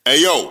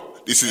Hey yo,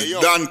 this is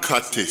Dan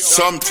Cutty,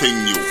 something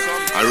new.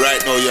 And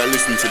right now you're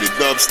listening to the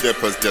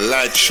Dubsteppers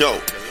Delight Show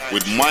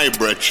with my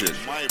brethren,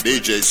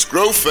 DJ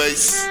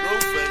Screwface.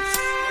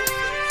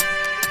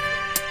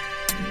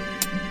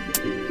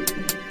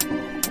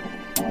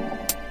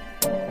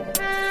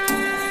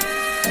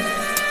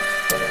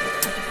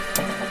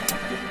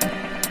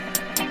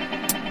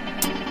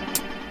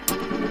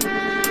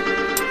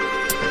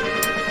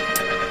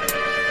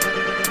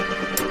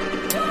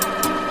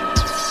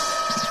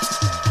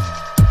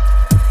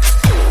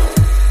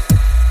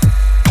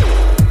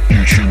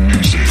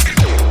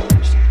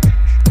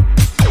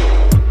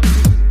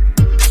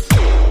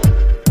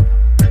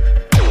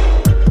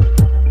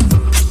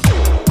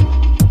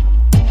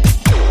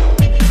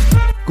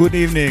 Good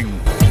evening.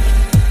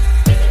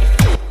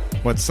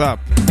 What's up?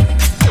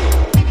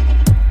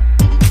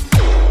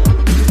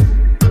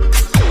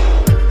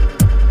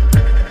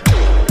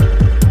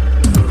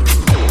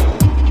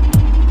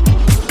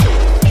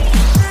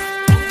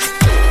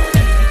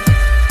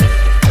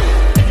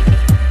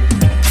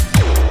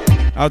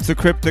 Out to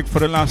Cryptic for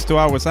the last 2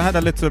 hours. I had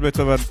a little bit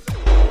of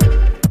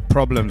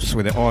problems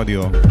with the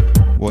audio.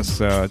 Was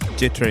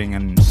jittering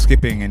and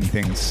skipping and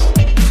things.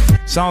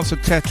 Sounds of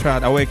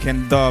Tetrad,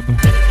 Awaken Dub.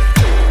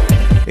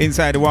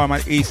 Inside the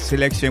Walmart East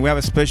selection. We have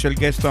a special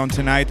guest on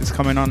tonight. It's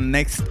coming on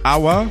next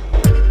hour.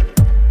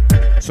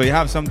 So you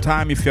have some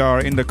time if you're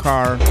in the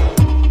car,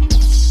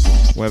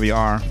 wherever you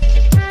are.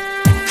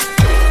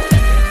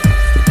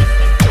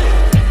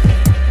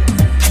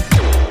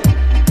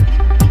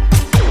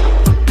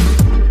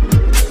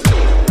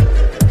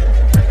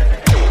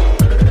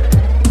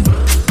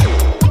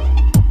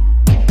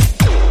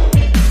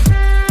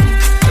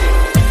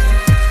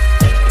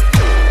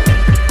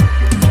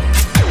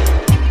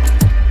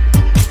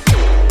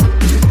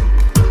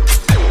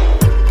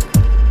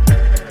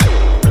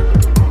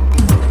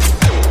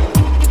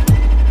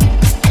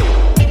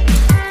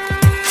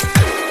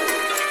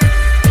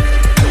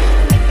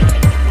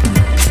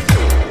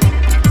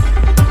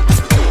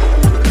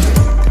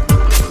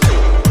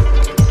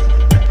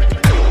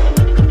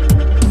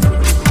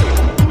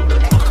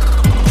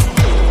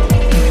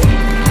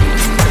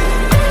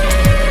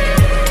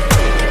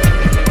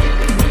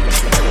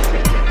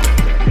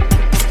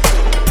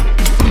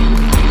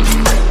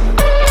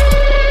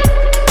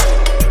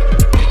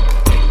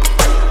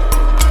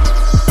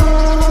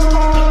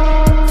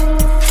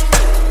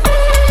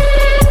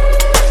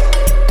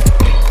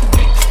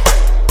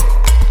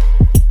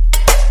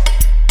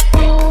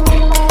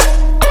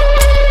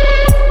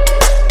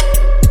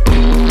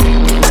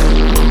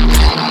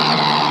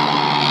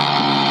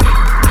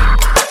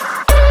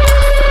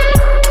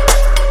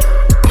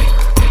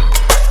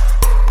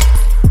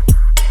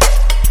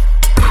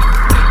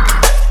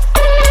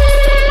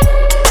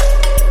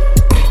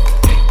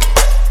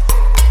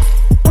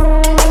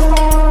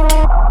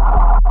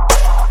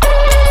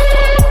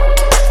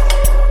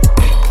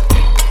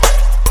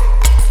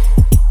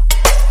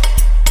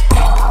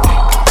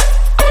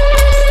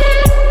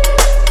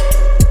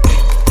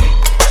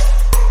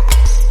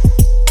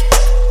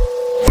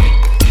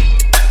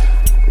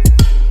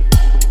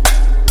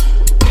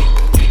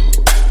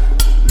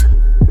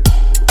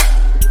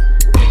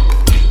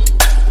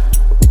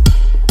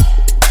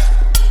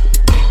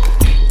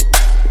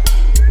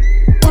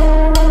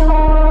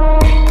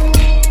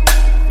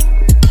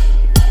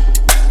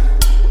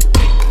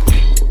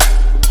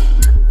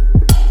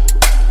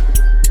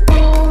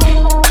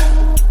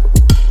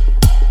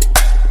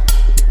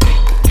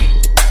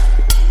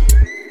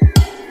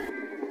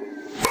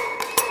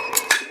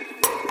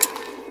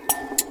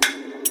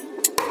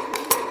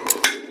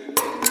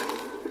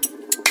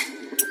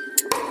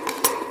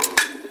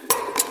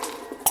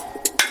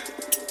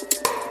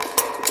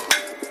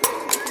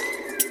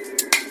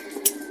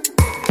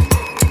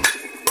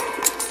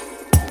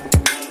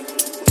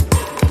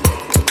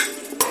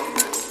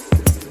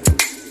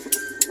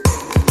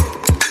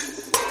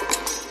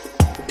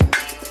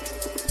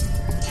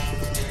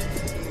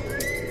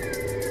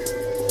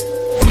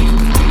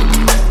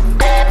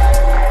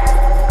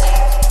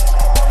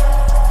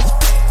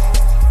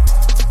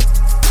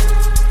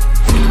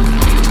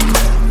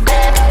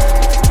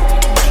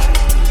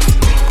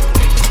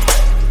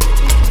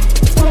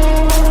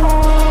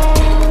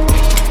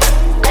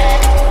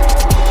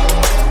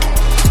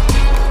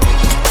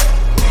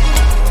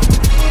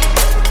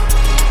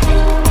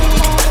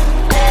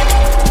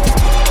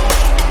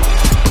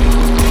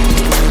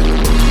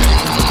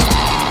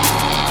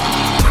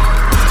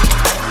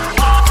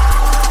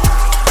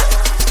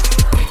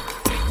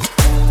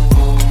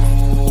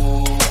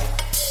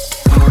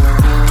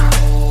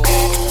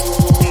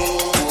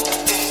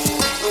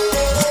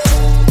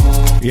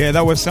 Yeah,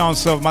 that was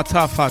sounds of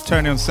Matafa,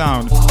 Turn On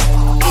Sound.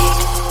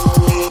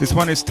 This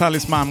one is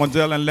Talisman,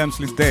 Modell and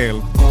Lemsley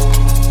Dale.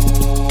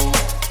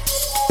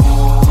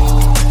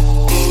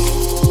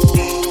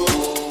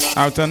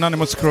 Out to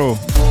Anonymous Crew.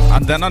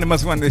 And the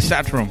Anonymous one in the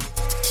chat room.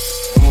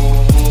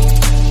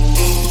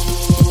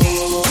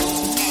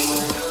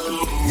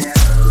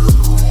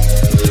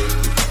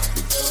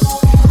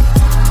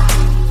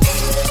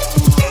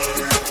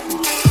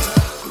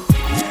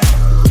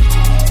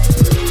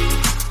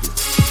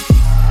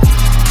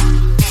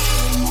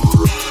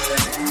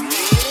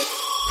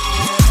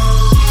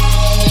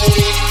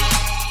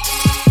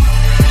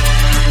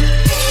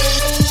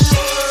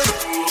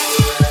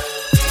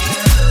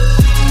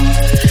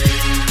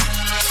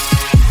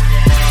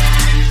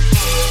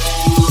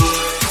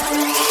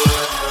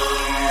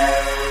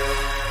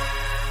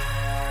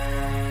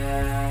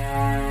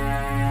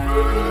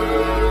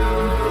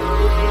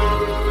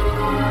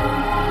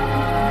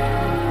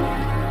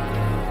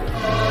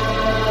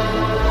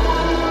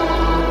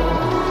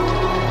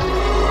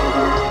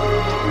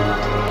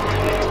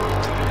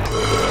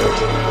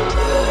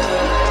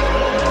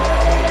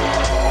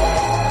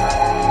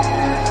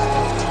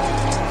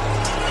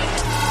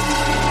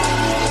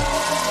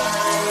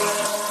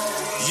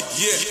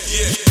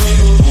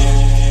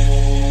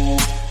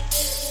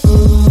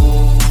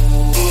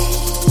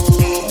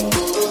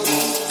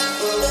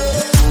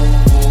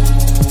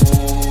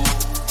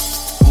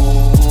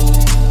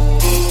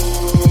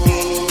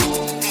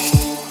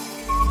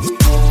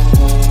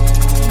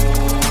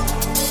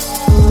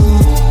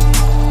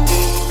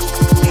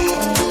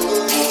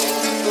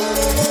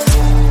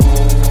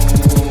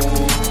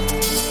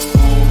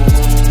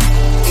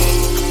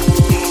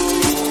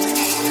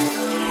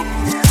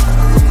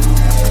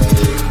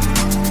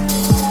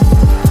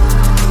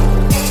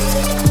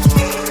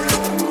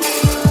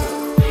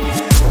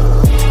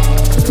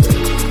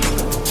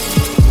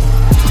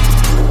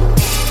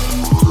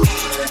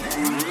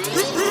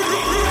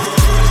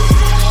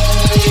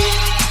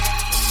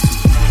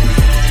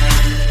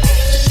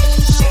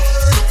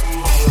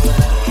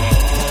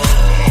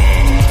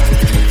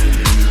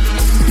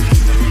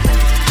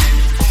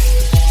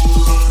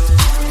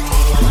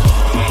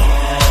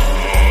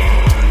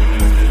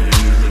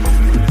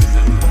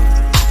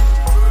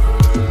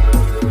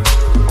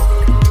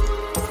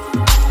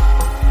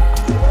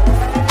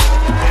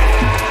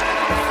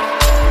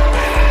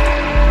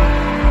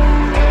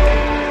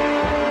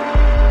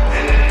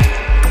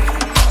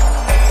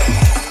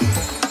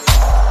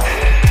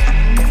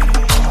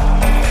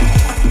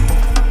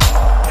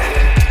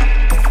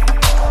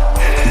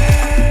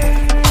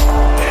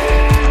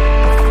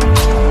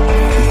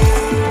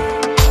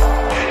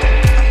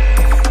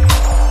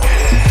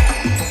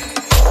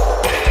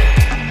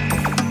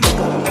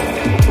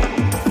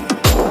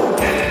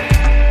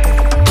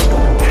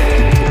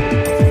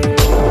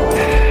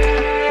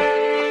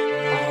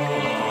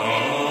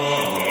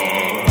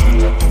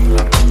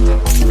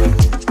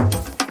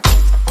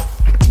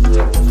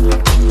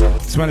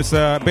 one is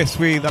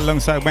Bisweed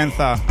alongside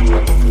Wentha.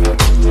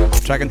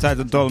 Track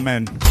entitled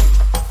Dolmen.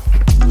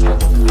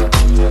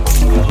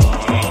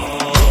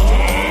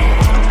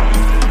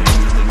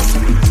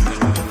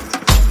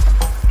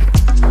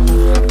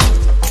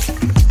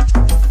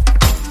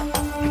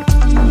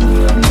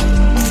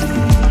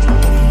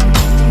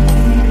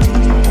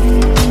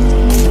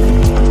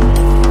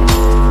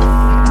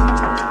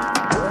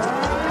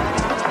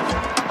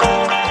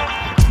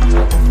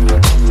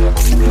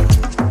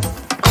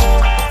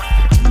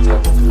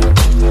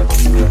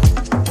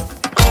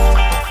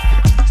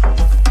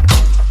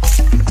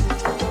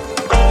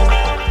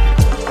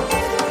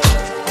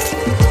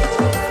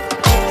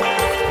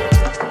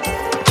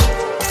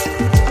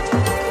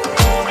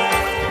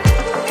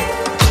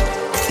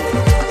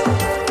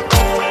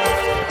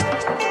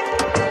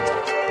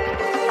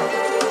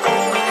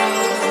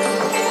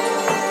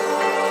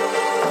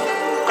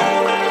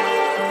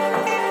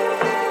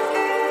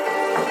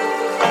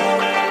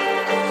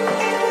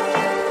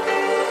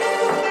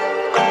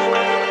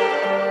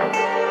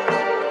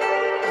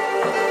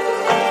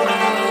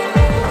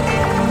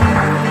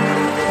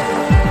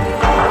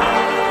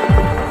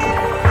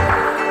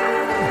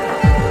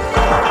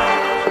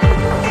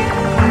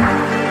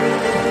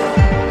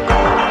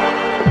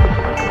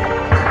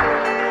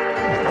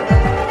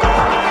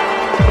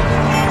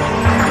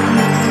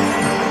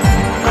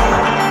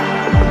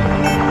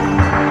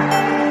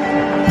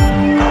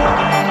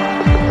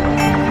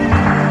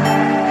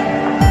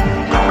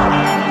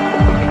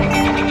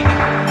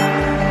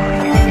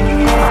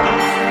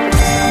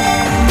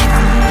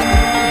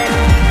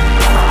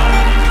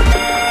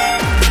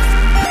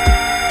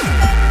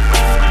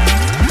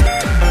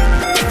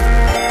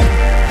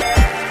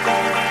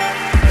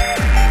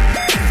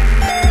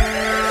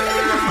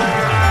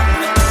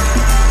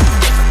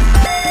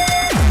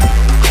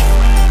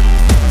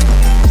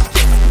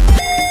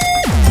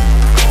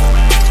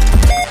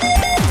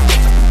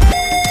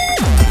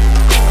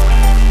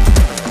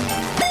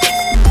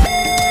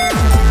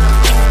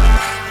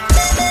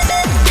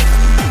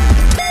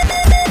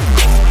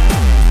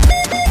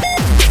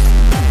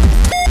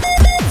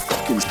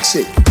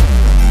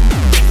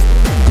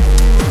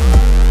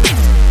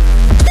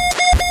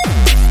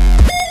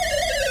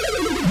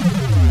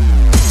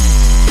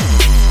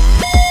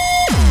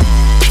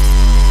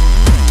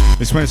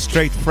 This one is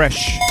straight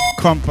fresh,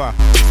 compa,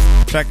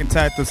 track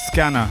entitled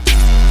Scanner.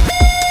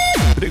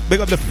 Big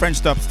up the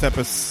French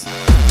dubsteppers.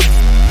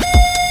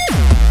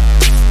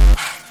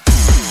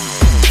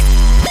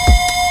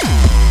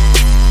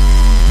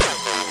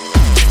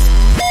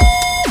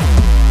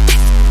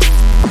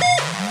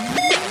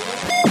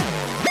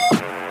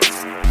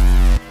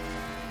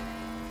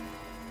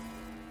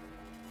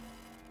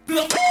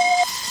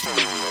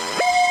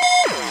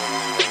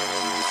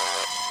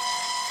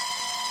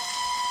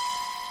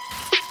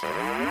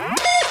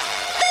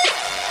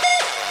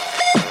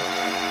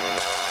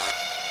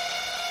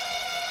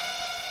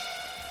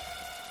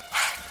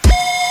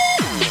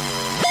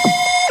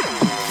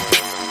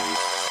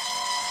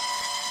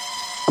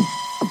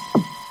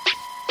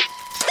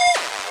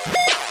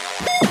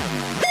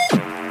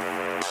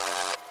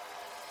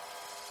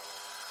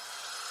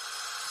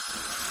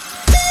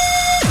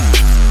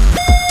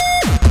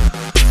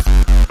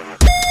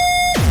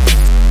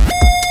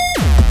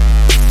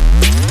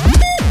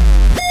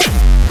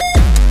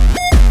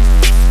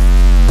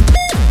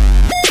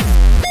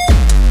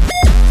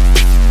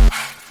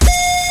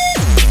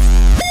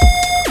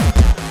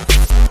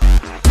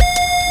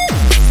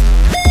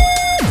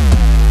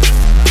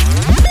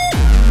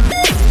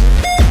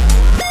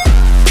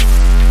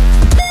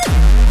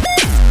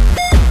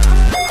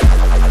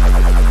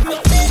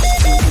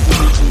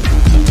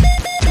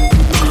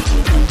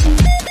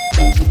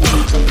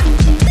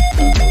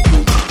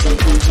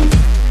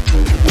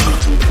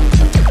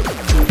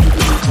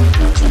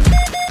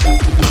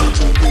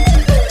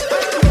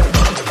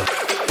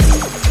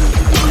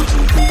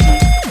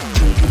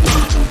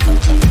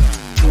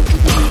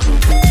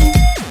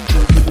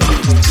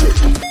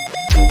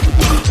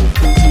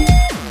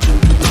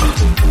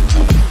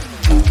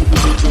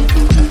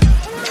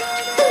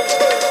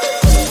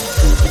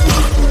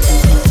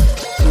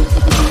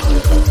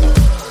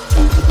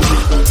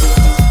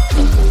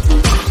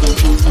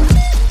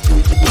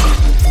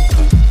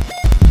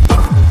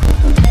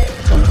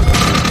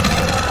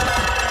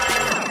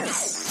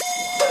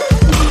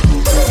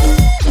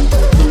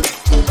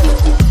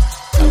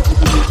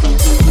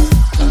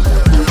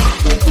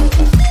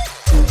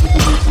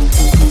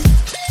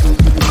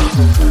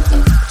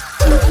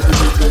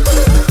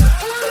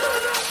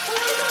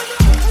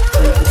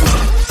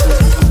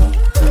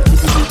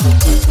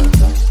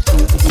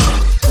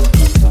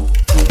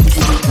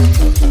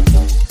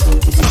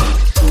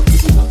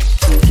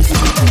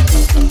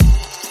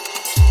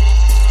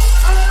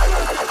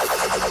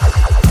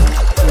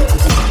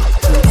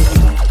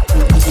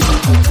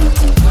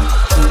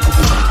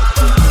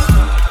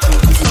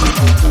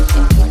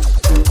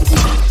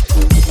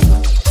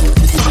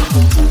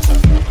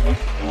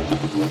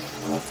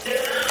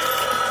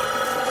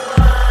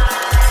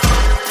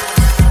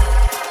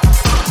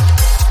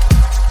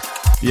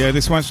 Yeah,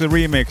 this one's a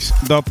remix.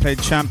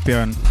 Dubplate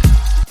Champion,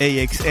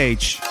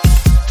 AXH.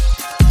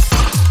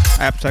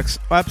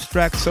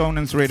 Abstract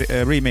Sonan's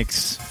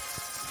remix.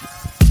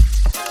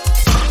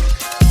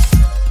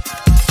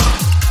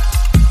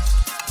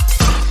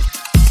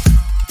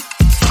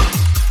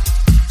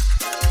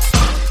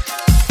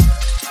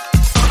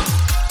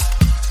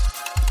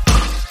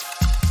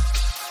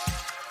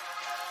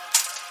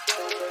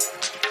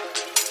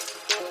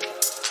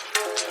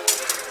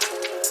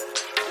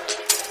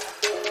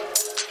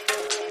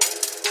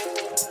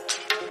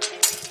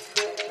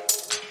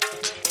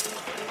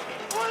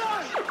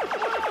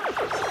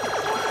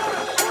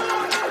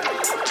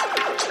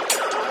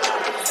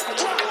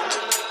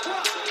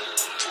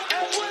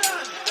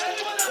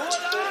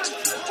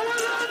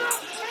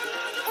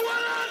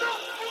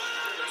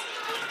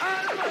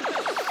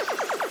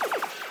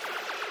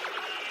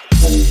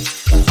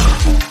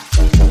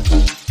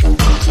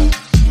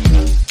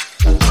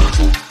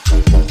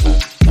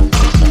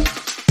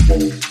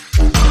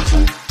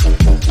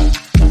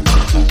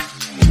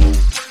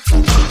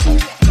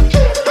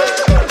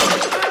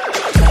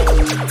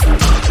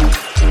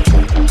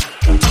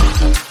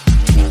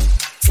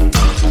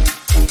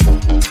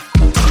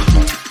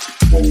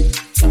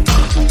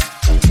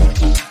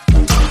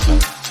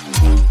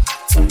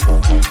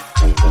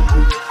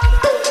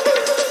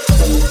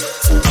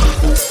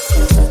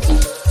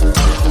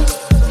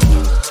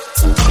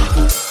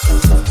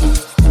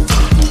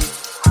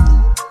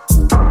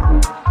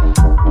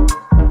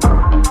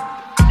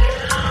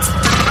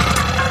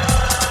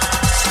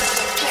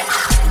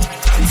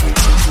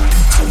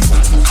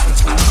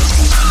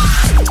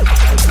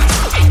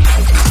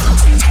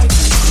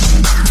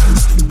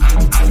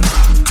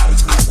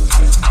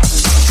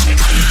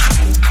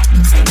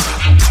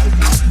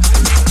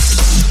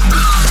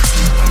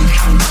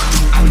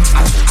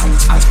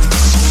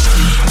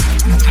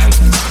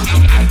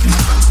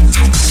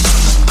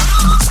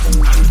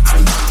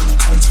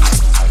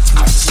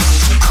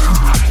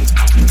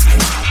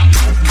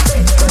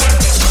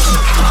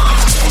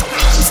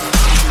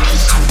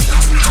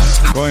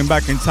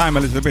 Back in time a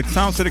little bit.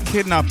 Sounds of the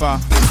Kidnapper,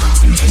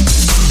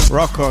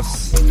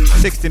 Rockos,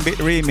 16-bit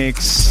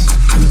remix.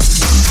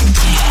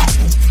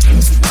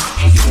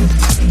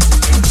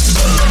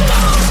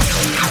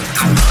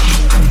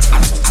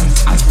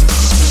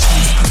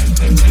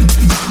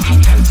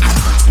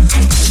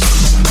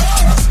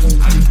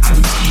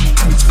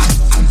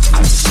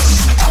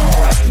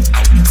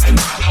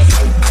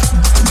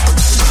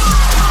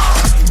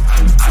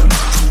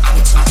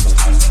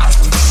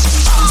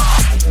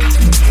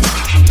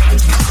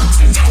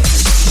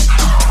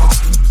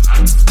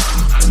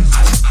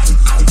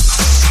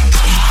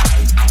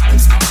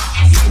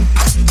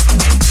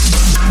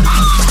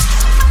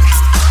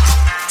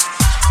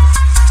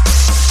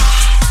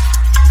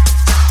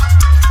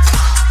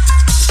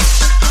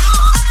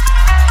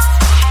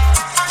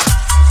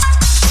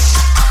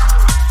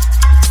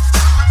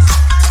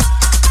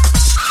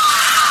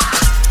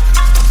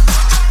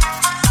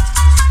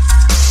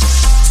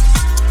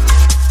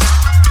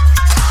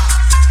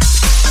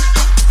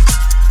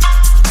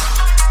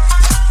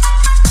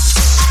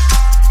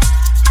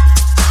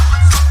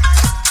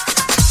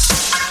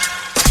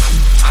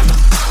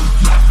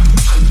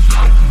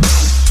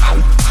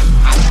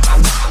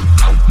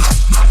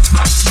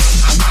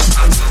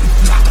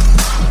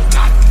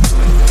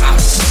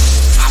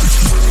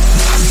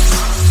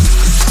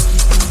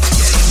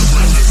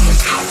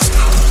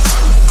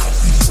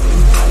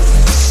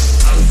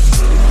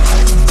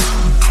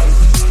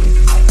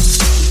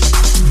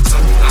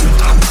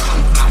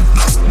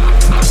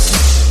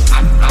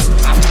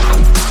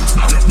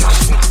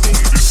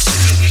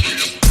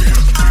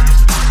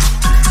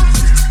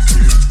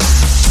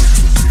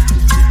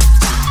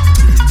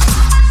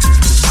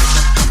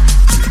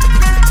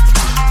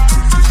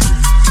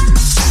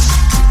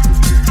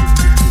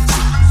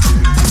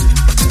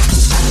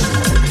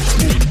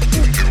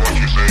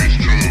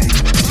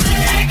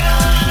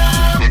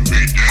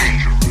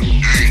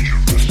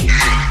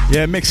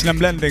 Yeah, mixing and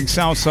blending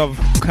sounds of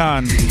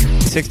Khan,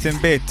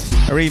 16-bit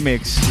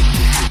remix,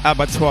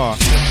 Abattoir.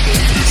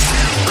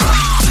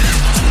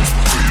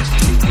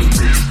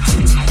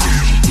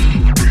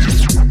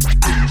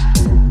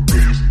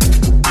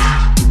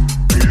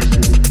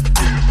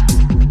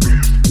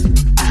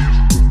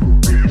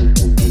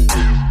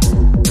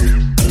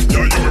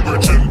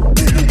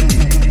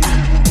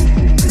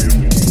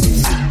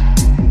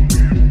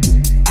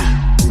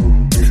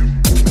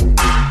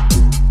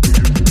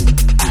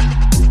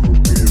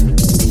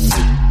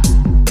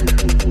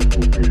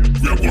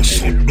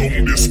 Shut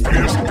down this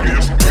place.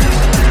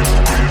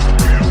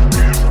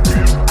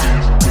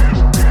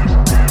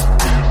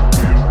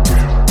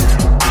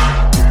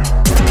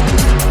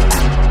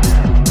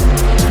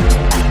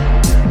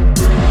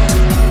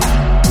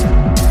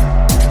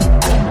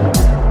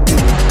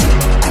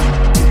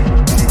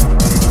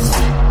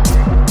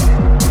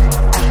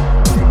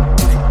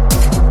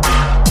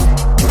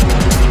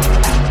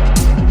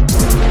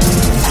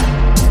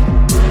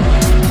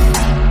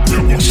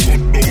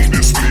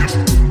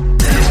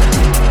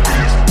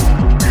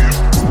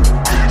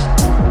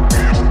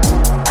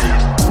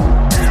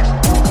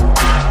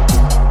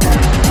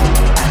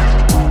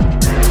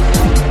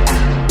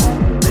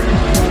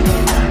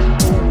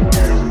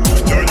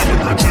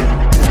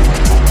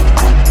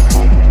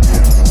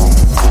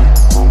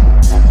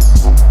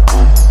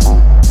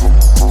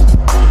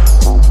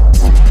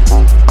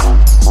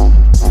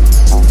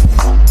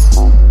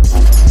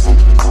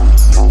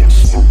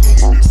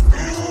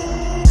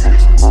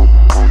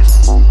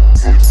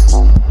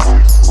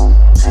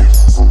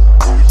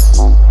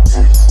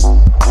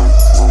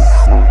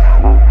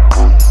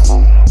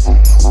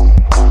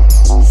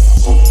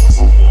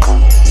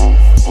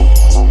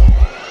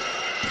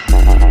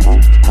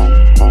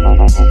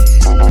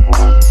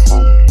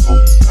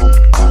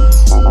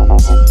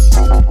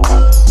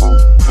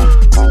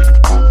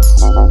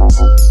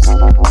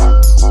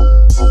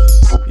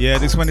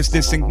 This one is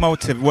Distinct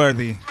Motive,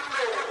 Worthy.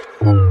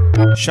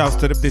 Shouts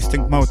to the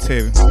Distinct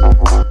Motive.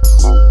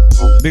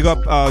 Big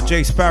up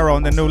Jay Sparrow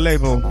on the new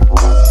label.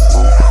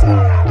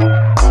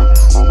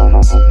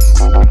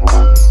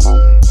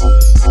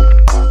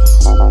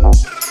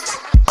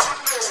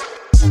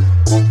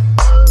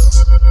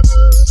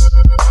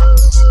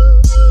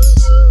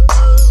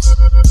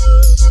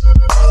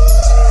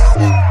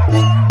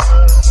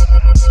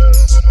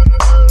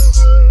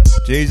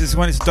 Jesus,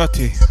 when it's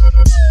dirty.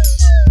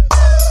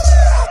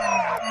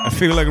 I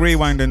feel like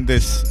rewinding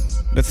this.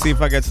 Let's see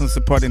if I get some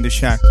support in the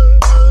shack.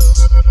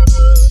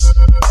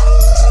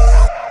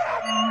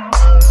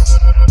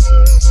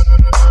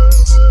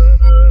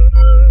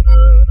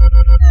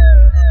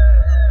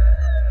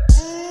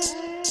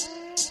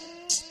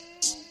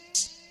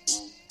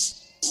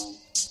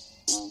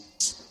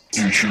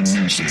 Asian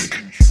music.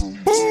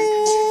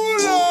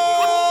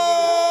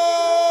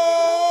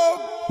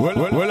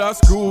 Well, I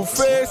screw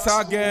face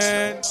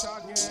again.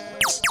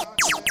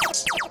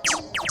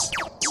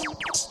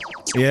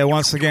 Yeah,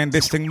 once again,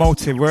 Distinct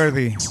Motive,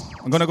 Worthy.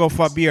 I'm gonna go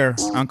for a beer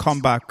and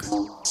come back.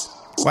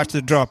 Watch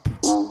the drop.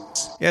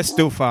 Yes,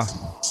 Doofa.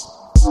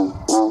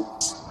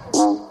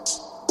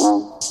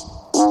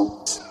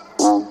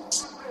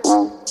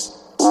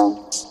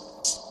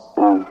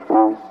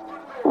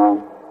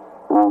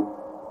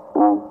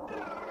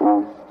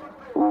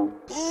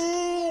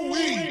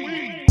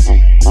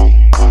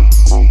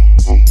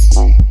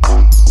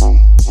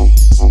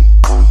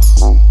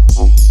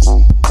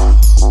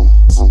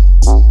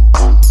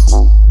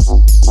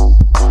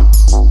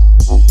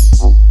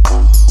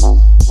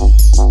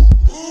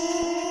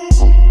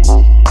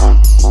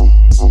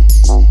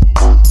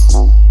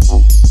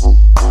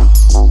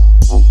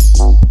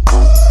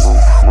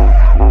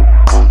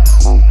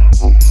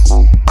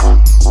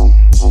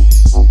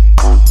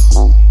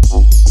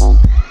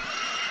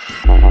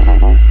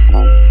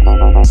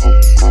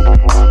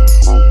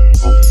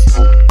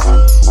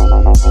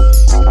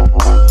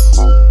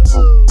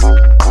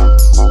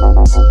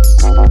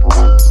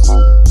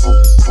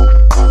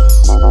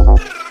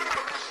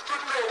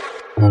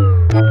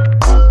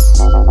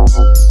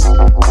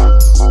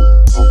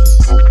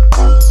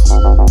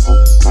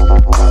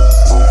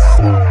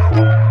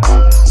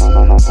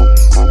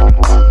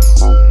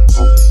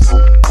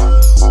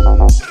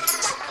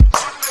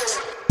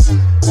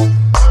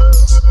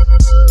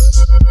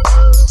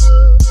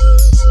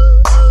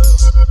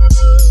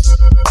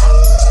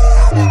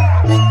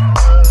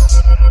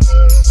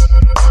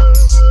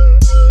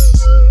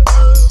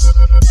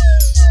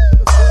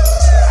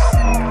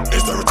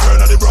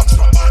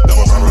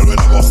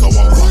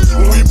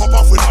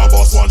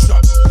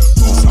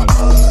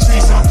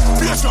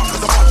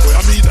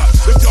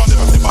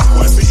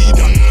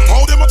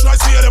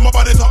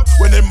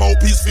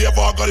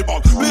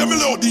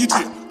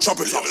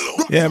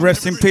 Yeah,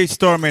 rest in peace,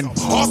 Stormin.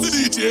 Ask the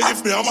DJ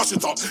if me I mash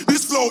it up.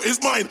 This flow is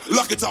mine,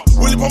 lock it up.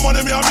 Will you put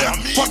money me and me,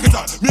 fuck it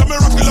up. Me and me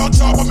rock it on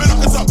top, but me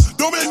lock it up.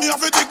 Don't make me have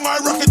to dig my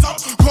rocket up.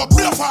 Cup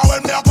me a fire when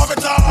me a pop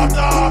it up.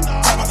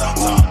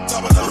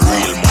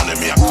 Real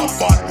money me a come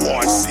bad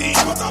boy, see.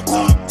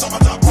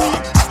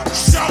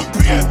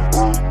 Champion.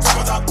 Don't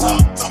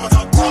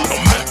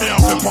make me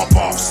have to pop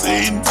off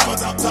scene.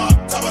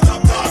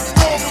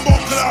 Bumbo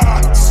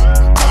clans.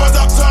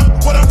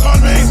 What I call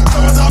me,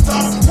 pull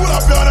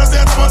up your hands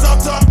there,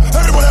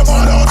 everybody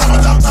fall out, pull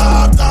up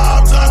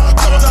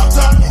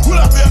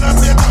your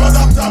hands there,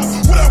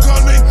 what I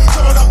call me,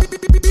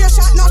 be a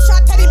shot, no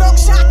shot, Teddy Brook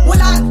shot,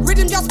 well on,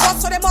 rhythm just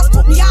bust, so they must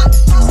put me on,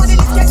 top of the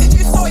list, get the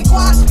gist, so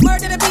equal,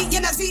 murder the beat,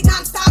 in a seat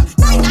non-stop,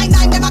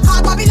 999, them a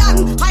call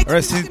Babylon,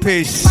 rest in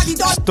peace,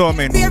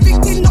 Stormin. Be a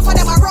victim, enough of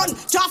them a run,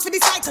 draw for the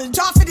cycle,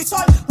 draw for the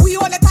sun, we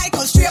own the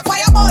title, straight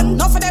fire bun,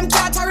 enough of them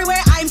can't carry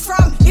where I'm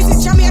from, is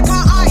it Jamaica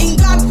or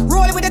England,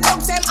 rolling with the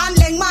dogs, them and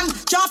Lengman,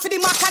 draw for the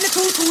Mac and the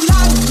too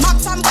long,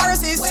 Max and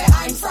Barrises, where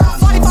I'm from,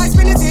 45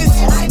 minutes is,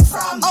 where I'm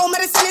from, oh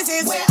medicine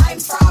is, where I'm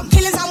from,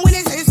 killers and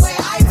winners is, where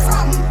I'm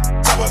from.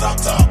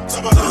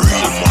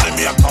 Real money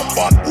me a come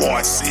bad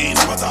boy scene.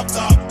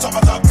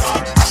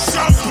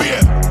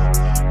 Champion.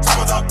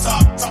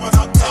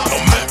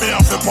 Don't make me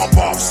have to pop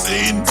off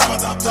scene.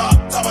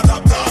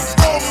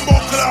 Bumbo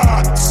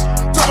clans.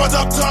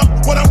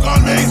 What I'm call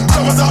me.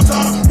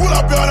 Pull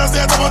up your hands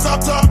there.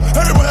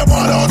 Everybody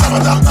fall out.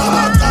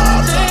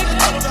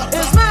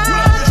 It's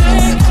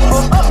magic.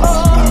 Oh, oh,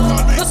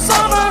 oh. The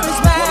summer is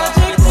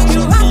magic.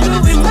 You have to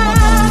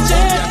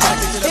imagine.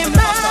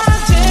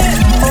 Imagine.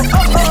 Oh,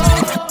 oh,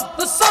 oh.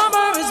 The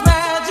summer is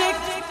magic.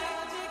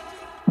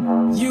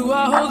 You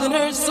are holding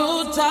her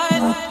so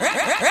tight.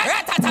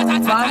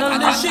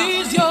 Finally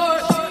she's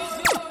yours.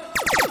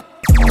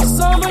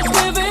 Summer's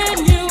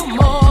giving you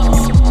more,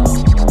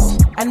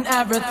 and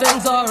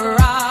everything's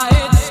alright.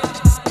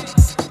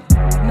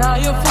 Now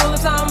you're full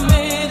of time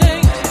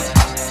meeting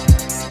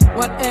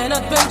what an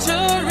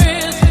adventure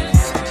is.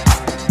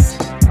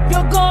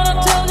 You're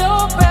gonna tell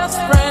your best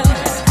friend.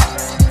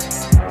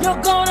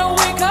 You're gonna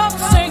wake up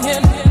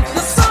singing.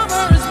 The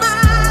summer is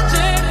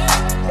magic.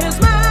 It's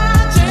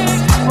magic.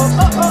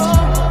 Oh, oh,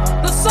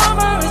 oh. The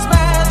summer is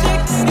magic.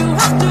 You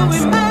have to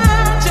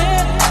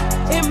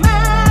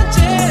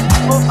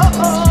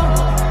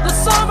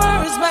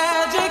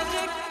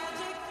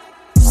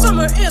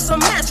Summer is a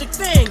magic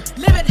thing.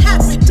 Live it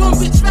happy, don't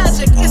be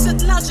tragic. Is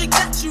it logic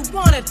that you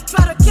want it?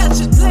 Try to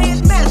catch it, play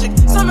it magic.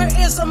 Summer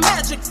is a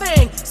magic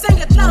thing. Sing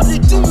it loudly,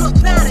 do not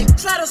panic.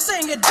 Try to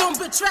sing it, don't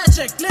be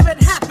tragic. Live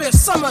it happy,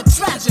 summer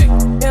tragic.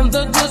 In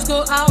the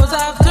disco hours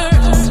after,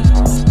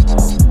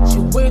 she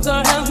waves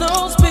her hands,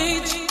 no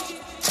speech.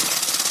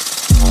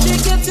 She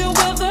gets you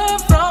with her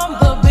from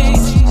the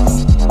beach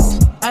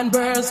and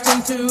bursts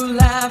into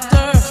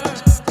laughter.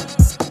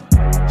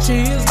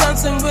 She is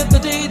dancing with the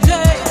DJ.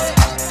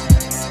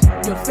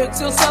 You fix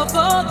yourself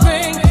a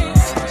drink.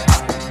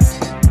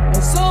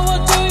 And so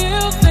what do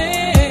you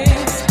think?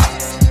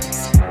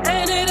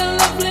 Ain't it a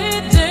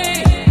lovely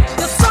day?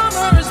 The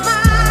summer is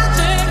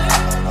magic.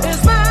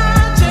 It's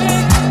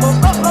magic. Oh,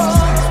 oh,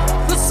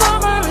 oh. The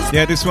summer is magic.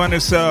 Yeah, this one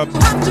is a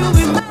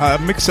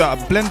mix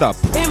up, blend up.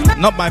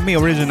 Not by me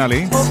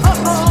originally,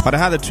 but I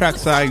had the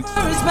tracks I...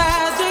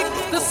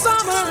 The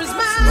summer is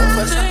magic.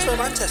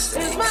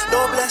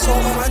 No bless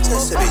all my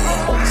Manchester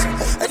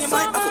bees. And you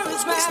might have a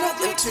buzz, but it's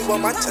nothing to a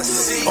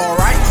Manchester bee.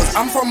 Alright, cause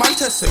I'm from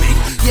Manchester bee.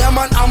 Yeah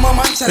man, I'm a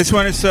Manchester. This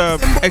one is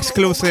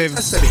exclusive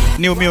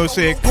new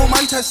music.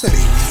 Manchester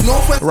bee.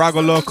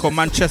 Rago Loco,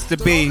 Manchester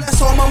B.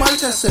 Bless all my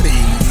Manchester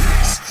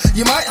bees.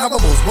 You might have a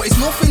buzz, but it's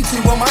nothing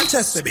to a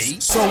Manchester bee.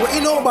 So what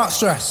you know about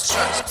stress?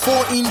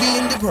 14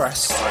 being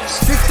depressed.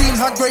 15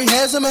 had grey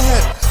hairs in my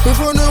head.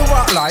 Before I knew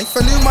about life,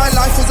 I knew my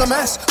life was a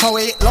mess. How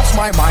I lost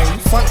my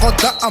mind. Thank God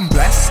that I'm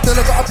blessed. Still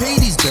I gotta pay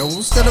these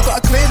bills. Still I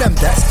gotta clear them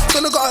debts.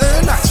 Still I gotta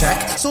earn that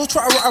check. So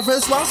try to write a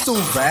verse while still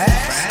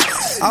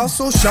vexed. I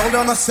also shelled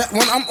on a set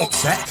when I'm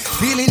upset.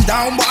 Feeling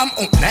down but I'm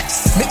up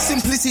next. Mix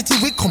simplicity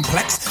with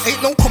complex.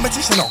 Ain't no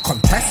competition or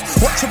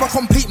contest. Watch if I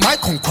complete my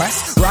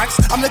conquest. Rags,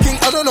 I'm the king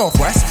of the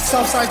Northwest.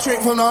 Southside straight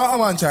from the heart of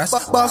Manchester.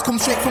 Bars come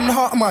straight from the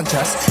heart of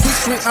Manchester.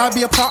 History, I'll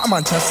be a part of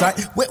Manchester.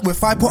 Like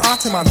with I put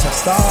art in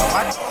Manchester.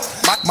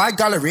 My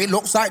gallery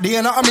looks like the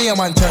anatomy of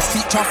Manchester.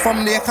 Teacher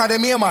from the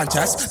Academy of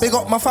Manchester. Big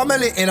up my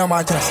family in a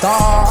Manchester.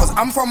 Cause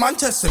I'm from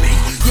Manchester B.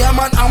 Yeah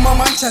man, I'm a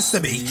Manchester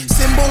B.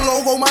 Symbol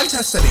logo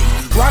Manchester B.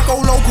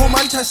 Rago local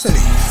Manchester B.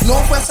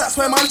 Northwest, that's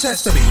where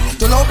Manchester B.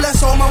 The Lord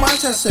bless all my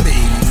Manchester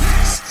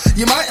B's.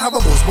 You might have a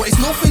buzz, but it's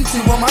nothing to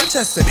a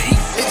Manchester B.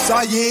 It's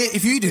our year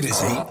if you didn't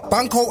see.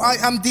 Banco, I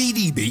am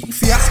DDB.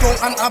 Fiasco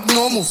and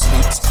abnormal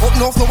sleeps. Up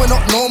north, no, we're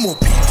not normal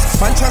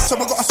peeps. Manchester,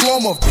 I got a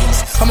swarm of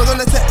beats. I'm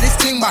gonna take this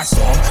thing by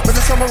storm. But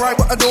the samurai,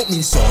 but I don't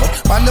mean sword.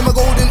 Man, them a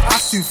golden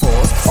ass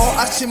 2-4s. All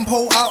ass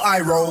chimpo, out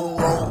I roll.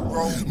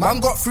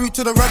 Man got through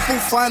to the Red Bull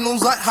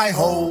finals like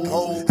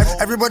hi-ho.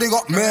 Everybody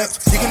got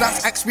murked. You can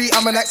ask XB,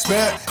 I'm an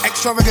expert.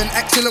 Extravagant,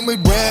 excellent with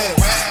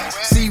words.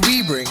 See,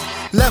 we bring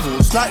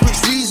levels like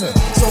which reason?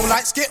 So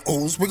like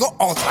Skittles, we got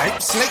all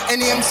types. Like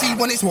any MC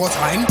when it's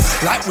wartime.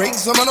 Like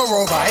rigs, I'm on a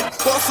raw vibe.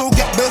 But also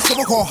get bursts of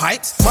a core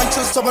heights.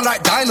 Manchester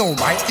like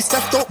dynamite. It's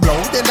left up blow,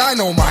 then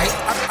dynamite.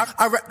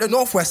 I rep the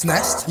Northwest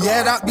nest.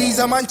 Yeah, that bees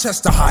a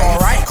Manchester high.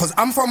 Alright, cause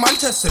I'm from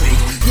Manchester B.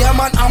 Yeah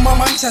man, I'm a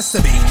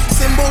Manchester B.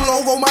 Symbol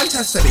logo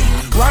Manchester B.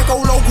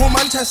 Rago local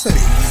Manchester B.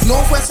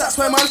 Northwest, that's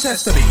where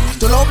Manchester B.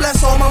 The Lord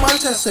bless all my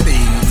Manchester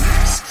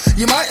B's.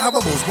 You might have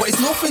a buzz, but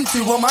it's nothing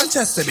to a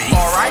Manchester B.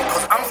 Alright,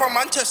 cause I'm from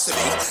Manchester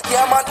B.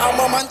 Yeah man, I'm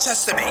a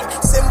Manchester B.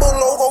 Symbol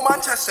logo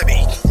Manchester B.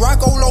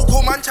 Rago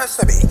local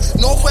Manchester B.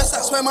 Northwest,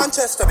 that's where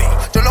Manchester B.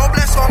 The Lord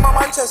bless all my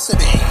Manchester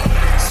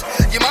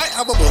B's. You might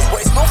have a buzz,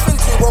 but it's nothing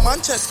to a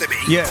Manchester B.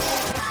 Yeah,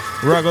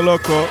 Rago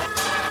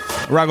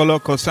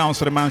Loco sounds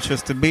for the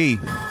Manchester B.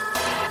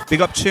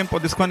 Big up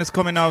Chimpo, this one is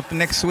coming out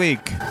next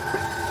week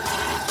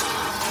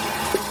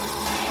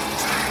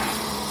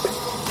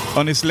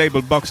on his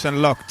label Box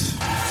and Locked.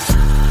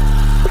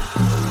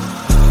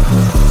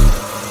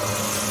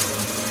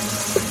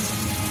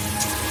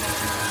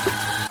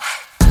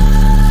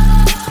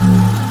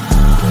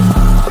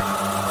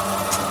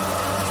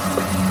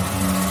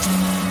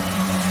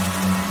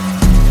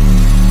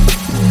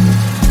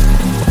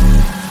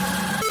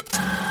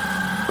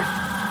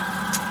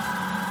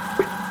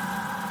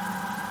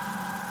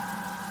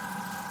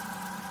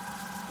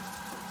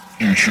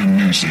 Future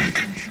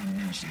music.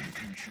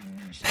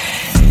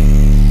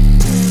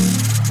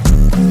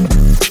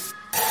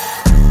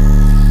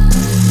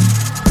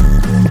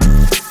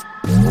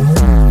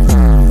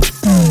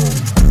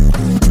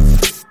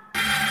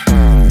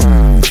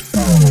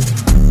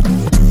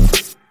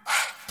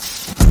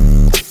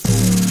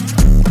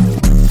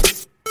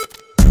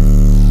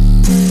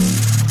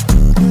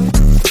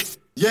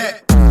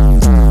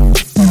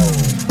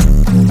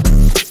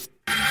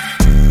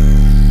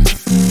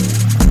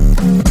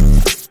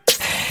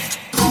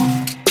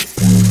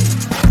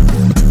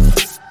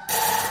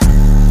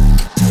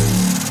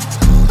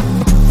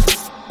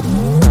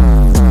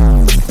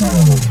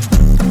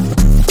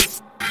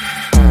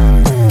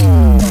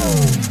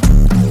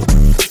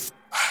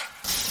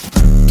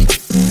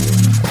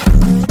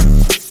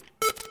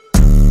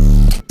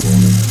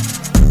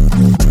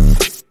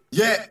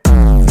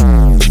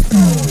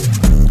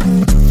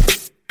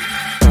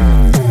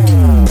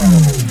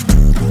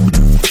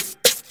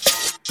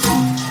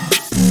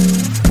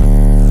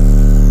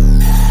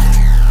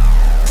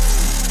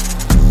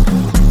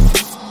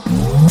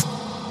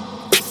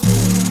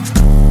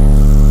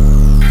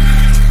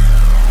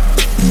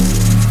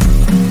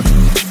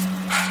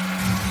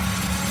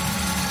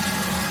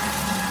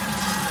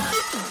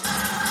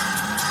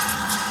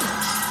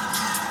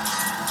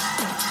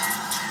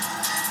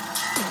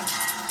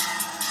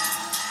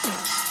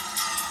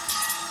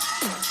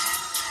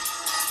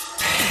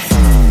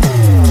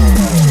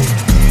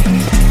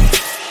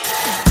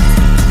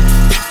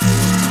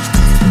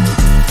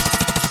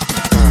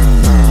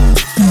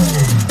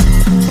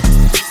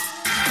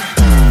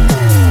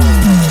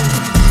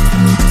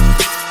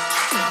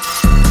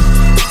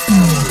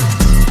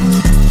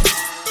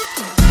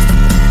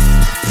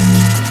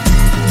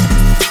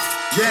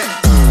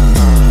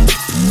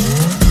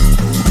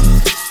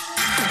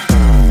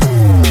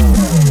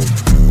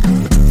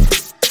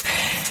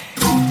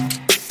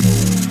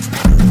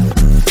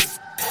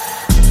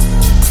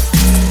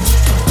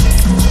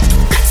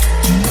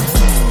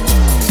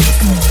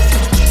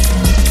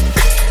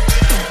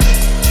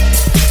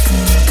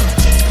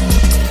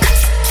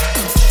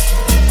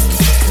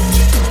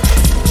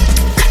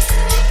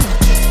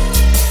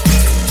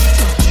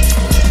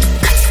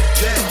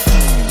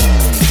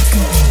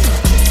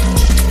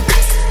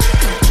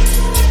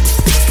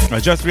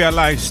 just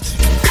realized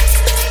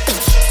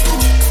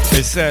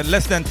it's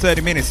less than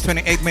 30 minutes,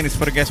 28 minutes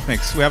for the guest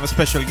mix. We have a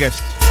special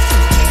guest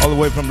all the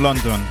way from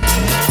London.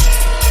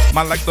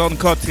 Man like Don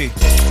Cotti.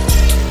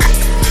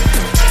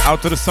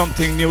 Out to the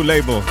Something New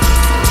label.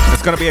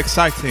 It's gonna be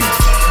exciting.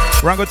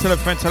 Rango, tell a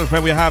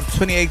friend, we have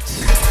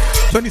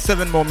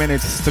 27 more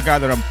minutes to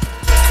gather them.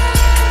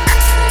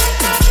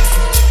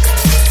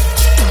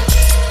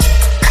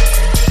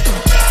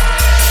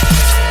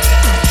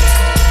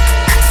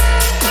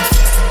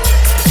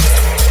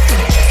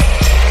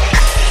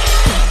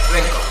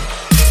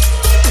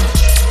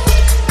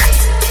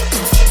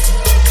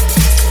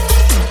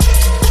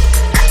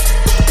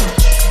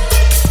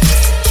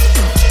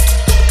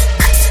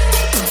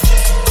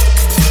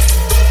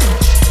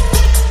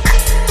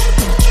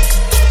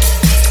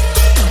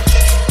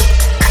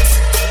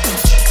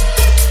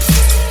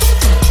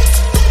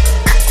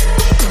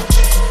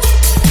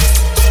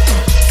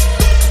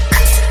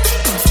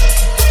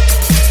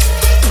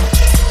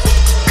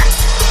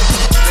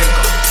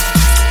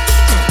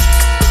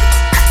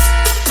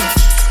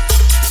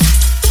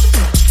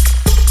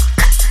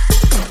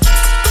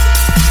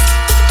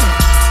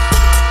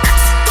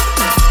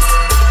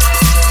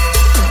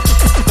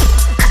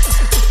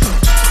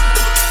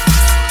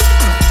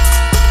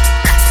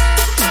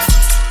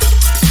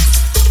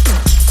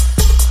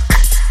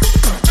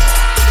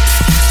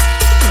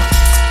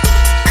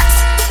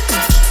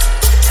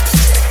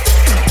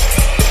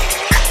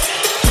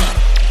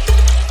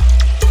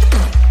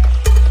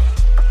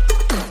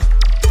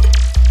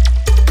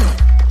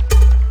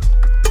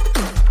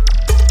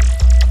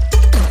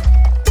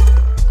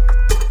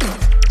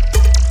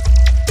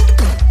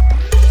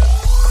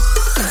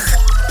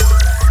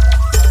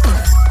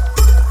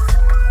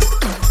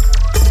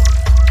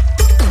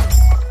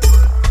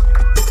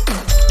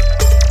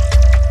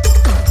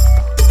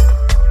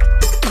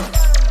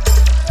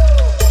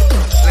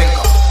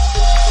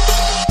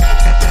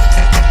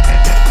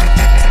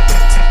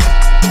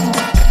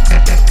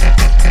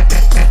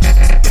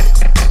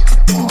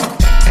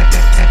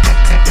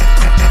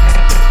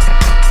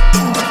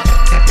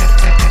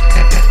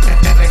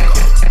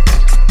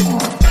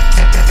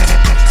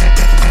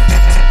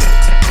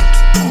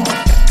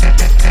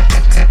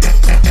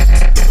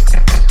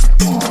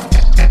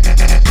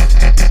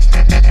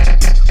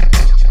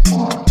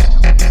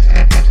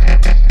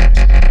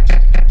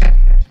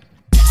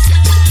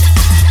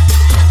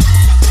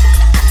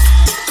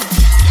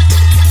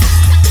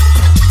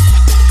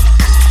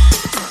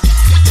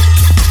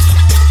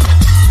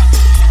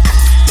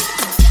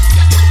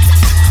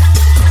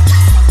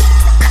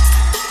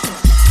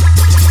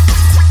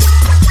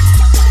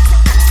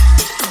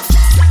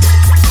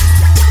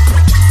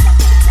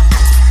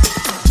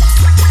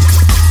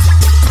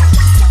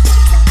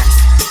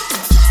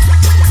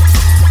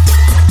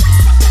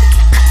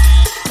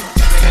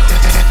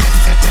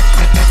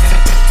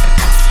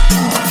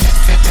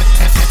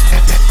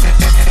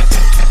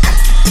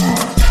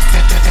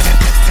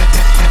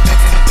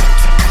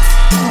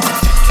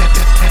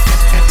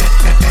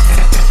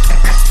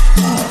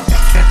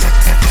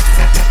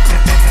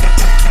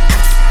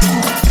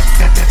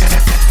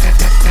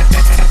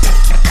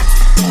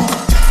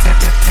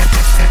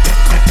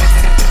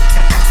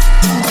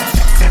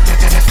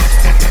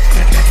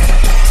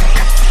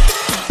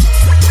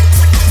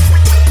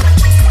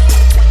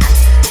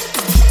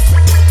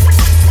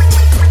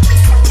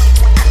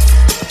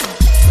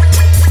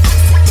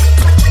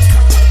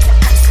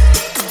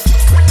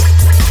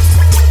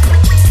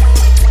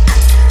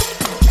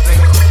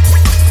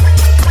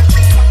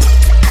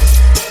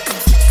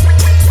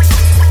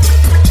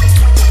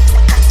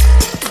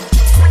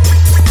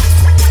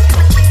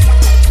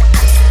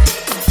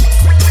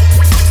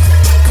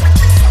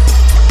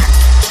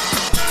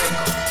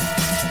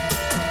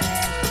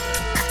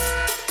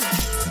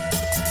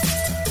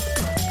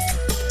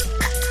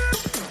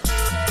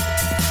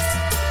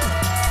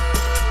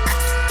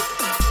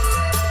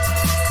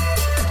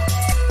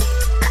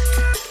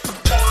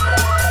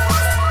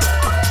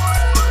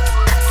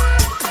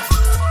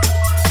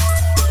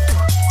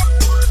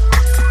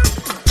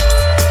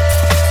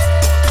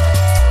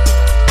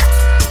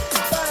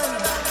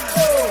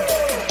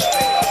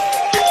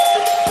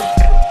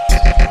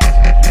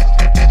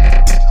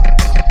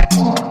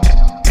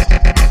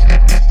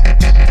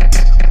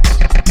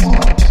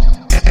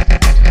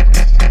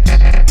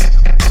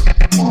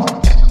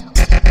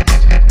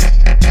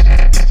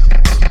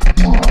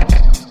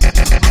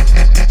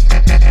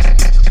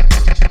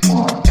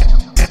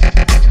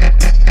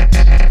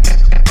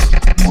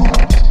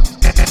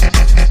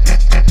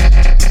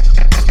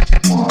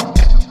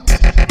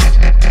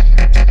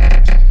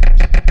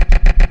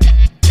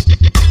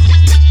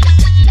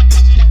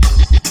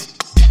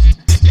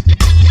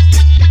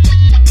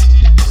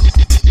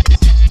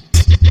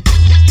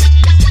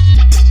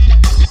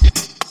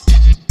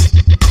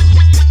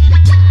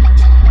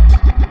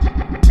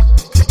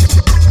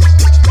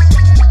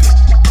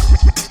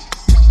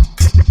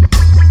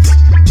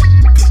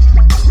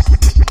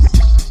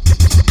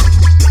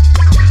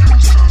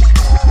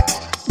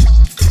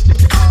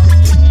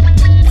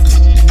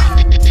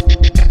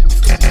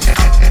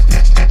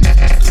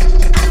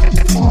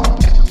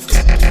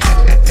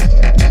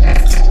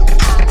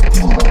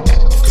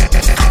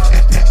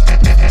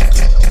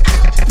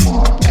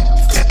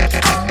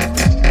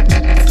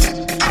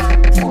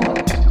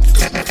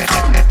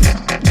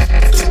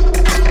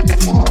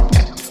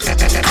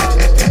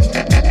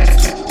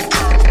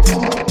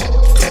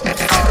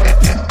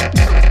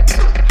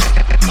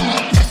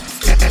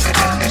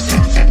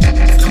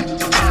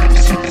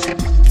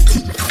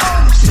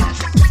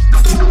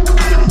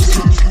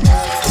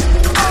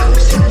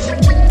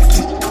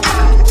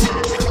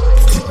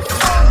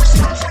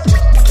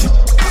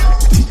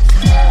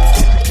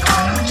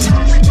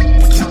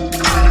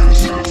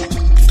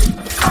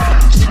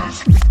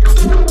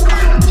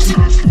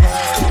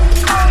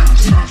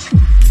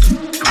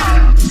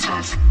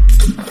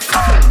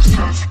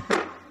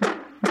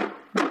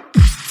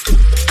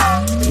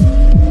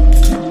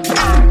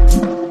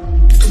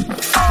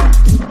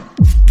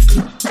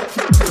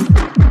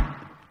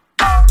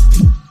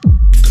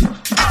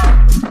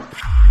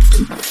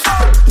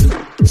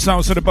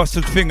 Sounds of the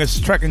Busted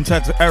Fingers, track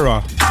entitled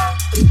Error.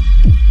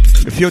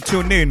 If you're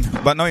tuned in,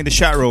 but not in the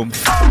chat room,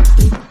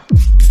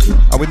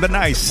 I would be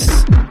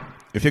nice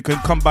if you could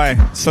come by,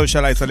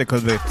 socialize a little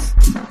bit.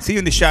 See you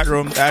in the chat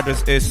room. The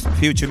address is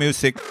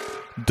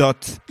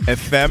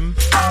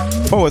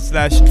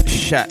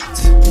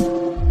futuremusic.fm/chat.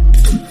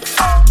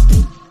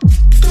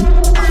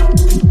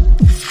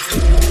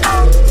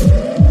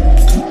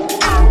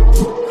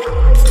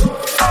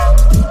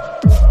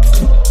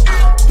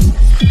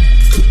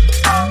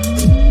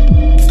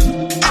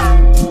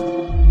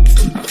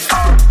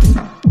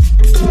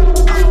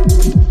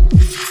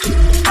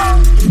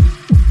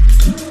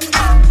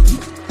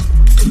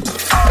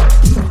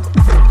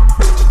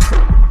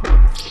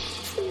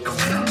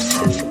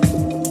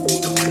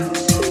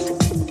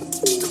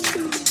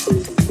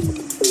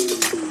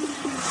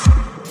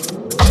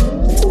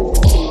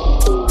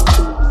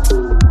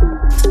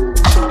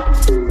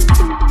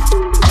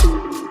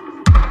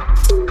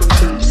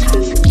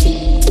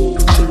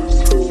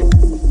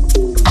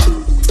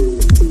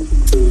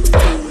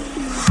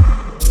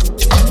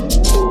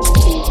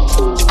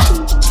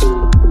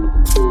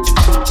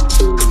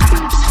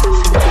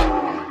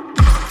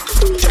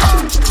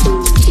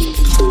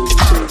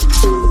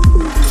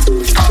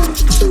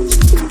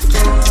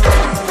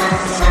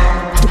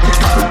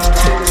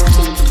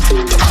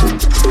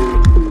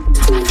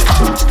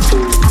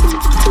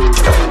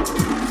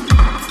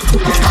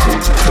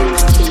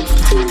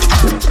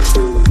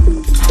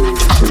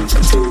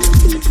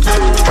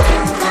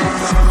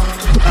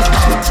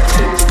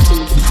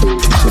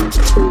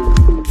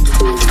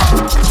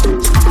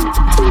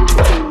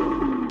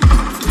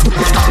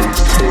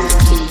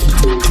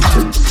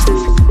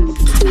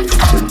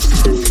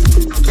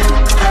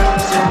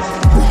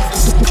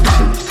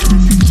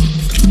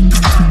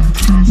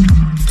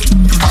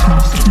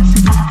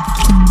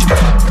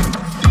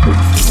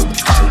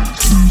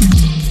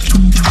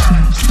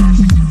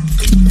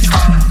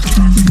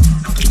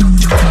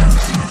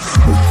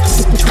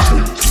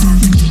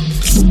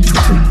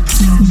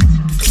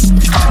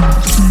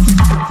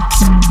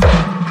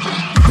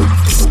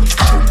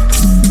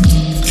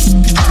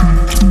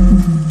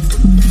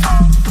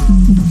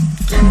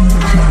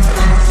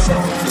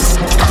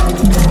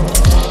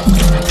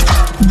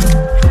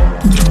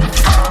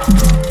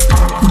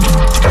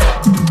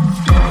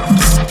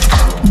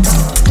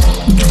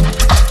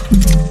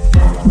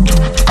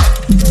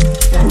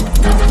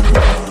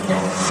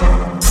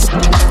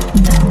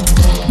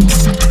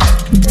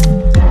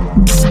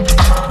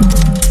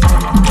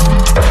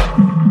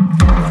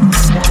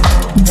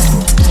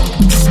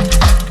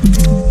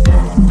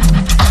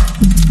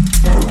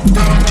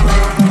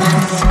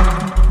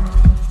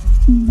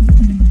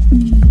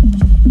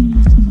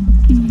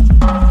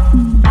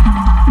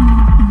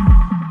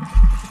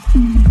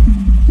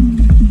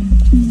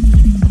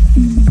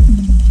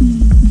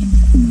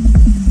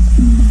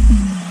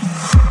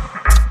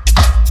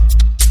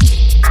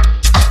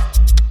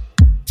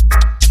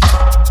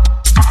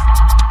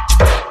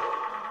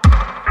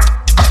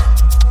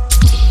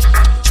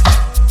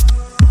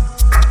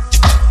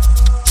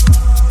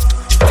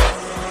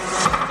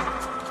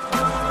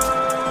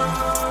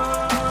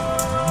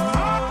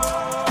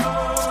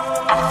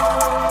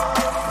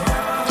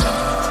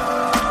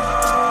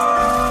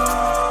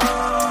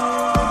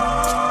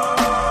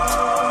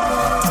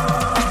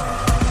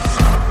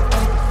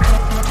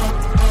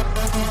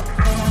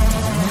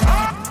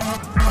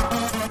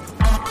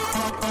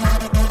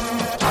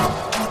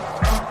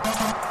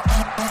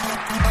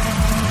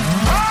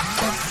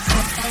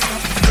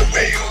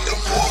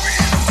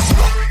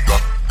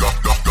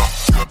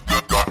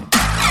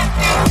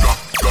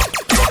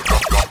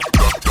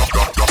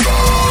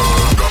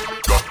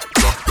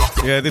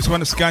 Yeah, this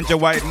one is Ganja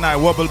White Night,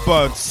 Wobble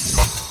Buds.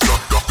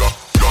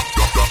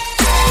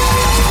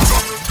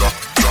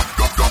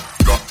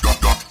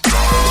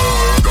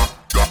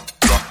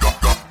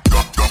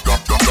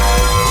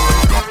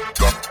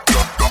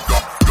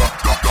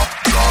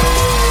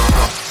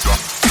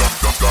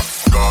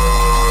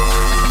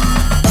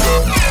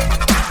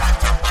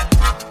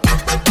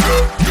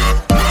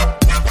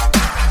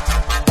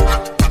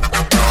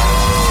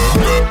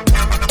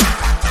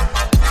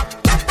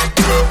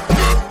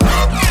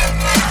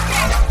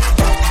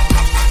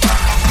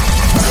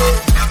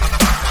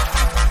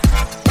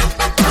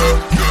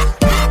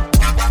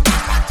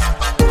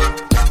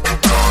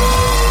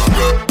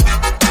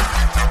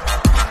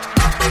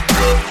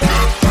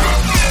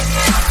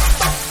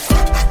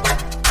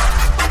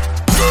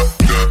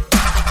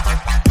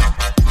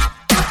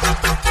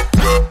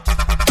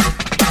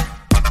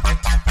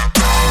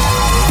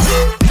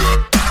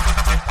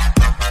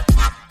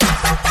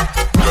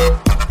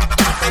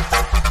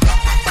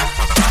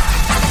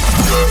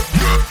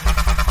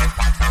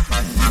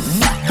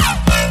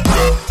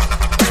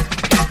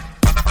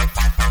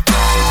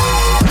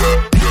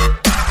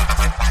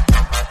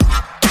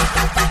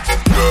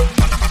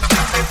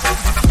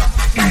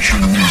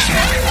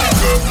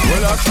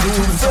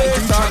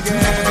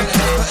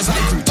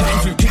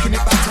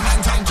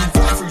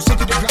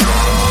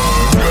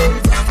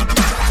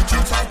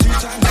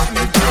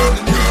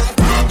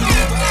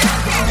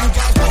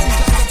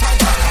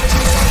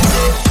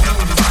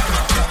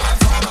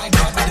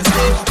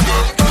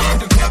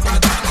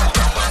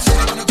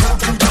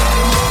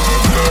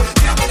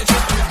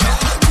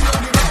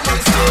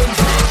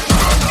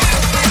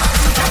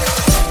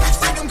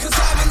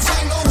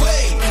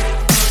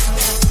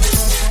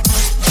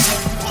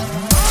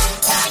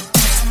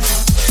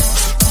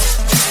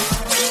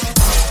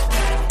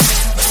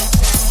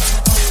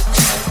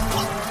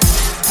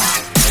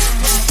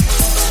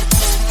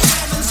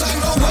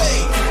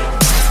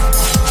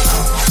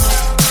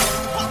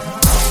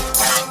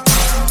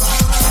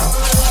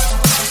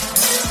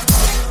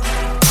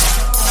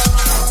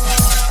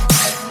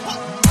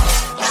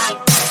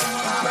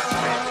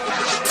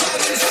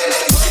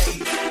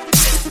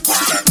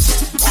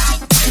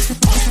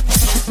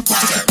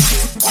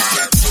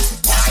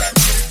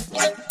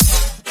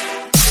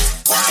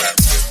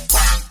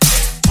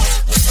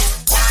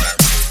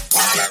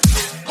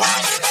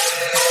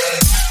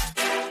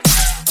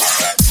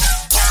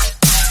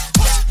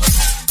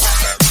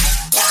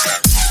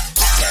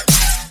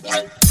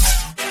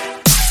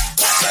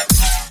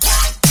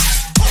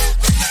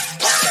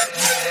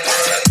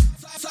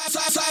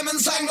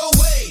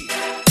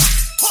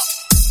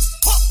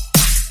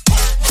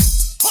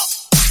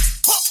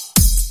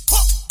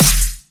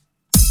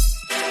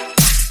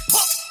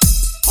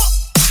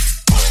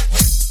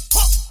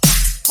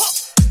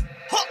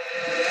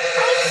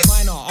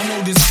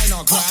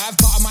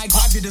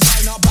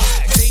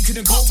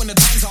 couldn't cope when the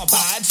times are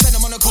bad. Send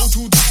them on a cold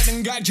too tight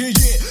and gagged, yeah.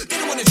 They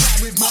don't wanna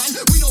try with man.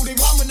 We know they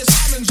run when the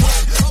sirens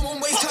rang. I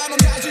won't waste time on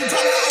guys who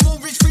tell I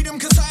won't reach freedom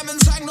cause Simon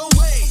sang, no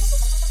way.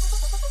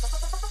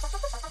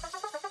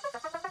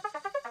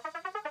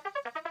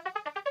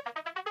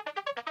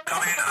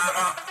 Come in,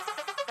 over.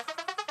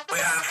 We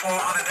have 4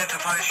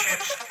 unidentified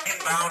ships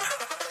inbound.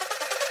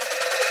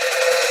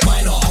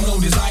 Minor, I'm no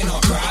designer.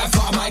 Grab,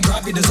 but I might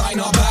grab your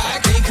designer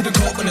back. They couldn't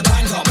cope when the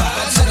times are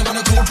bad. Send them on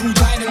a cold too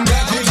tight and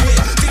gagged, yeah.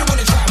 They don't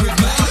wanna try with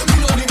man. We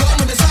know they run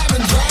when the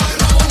sirens rang.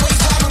 I won't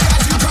waste time on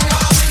guys who try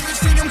I won't reach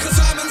freedom cause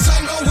Simon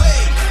sang, no way.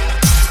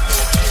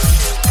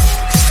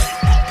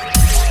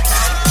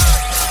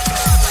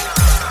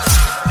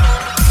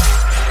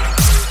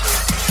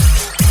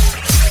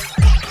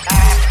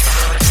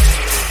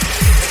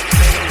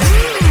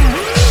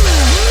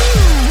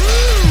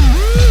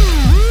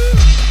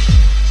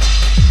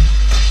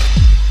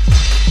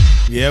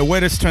 Yeah,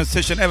 weirdest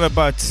transition ever,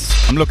 but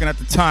I'm looking at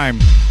the time.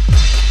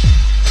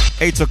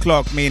 8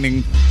 o'clock,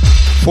 meaning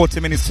 40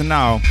 minutes to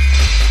now.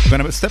 I'm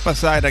gonna step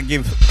aside and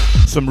give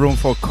some room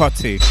for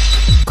Cotty.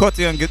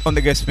 Cotty on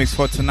the guest mix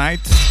for tonight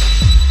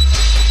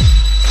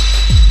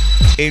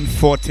in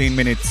 14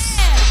 minutes.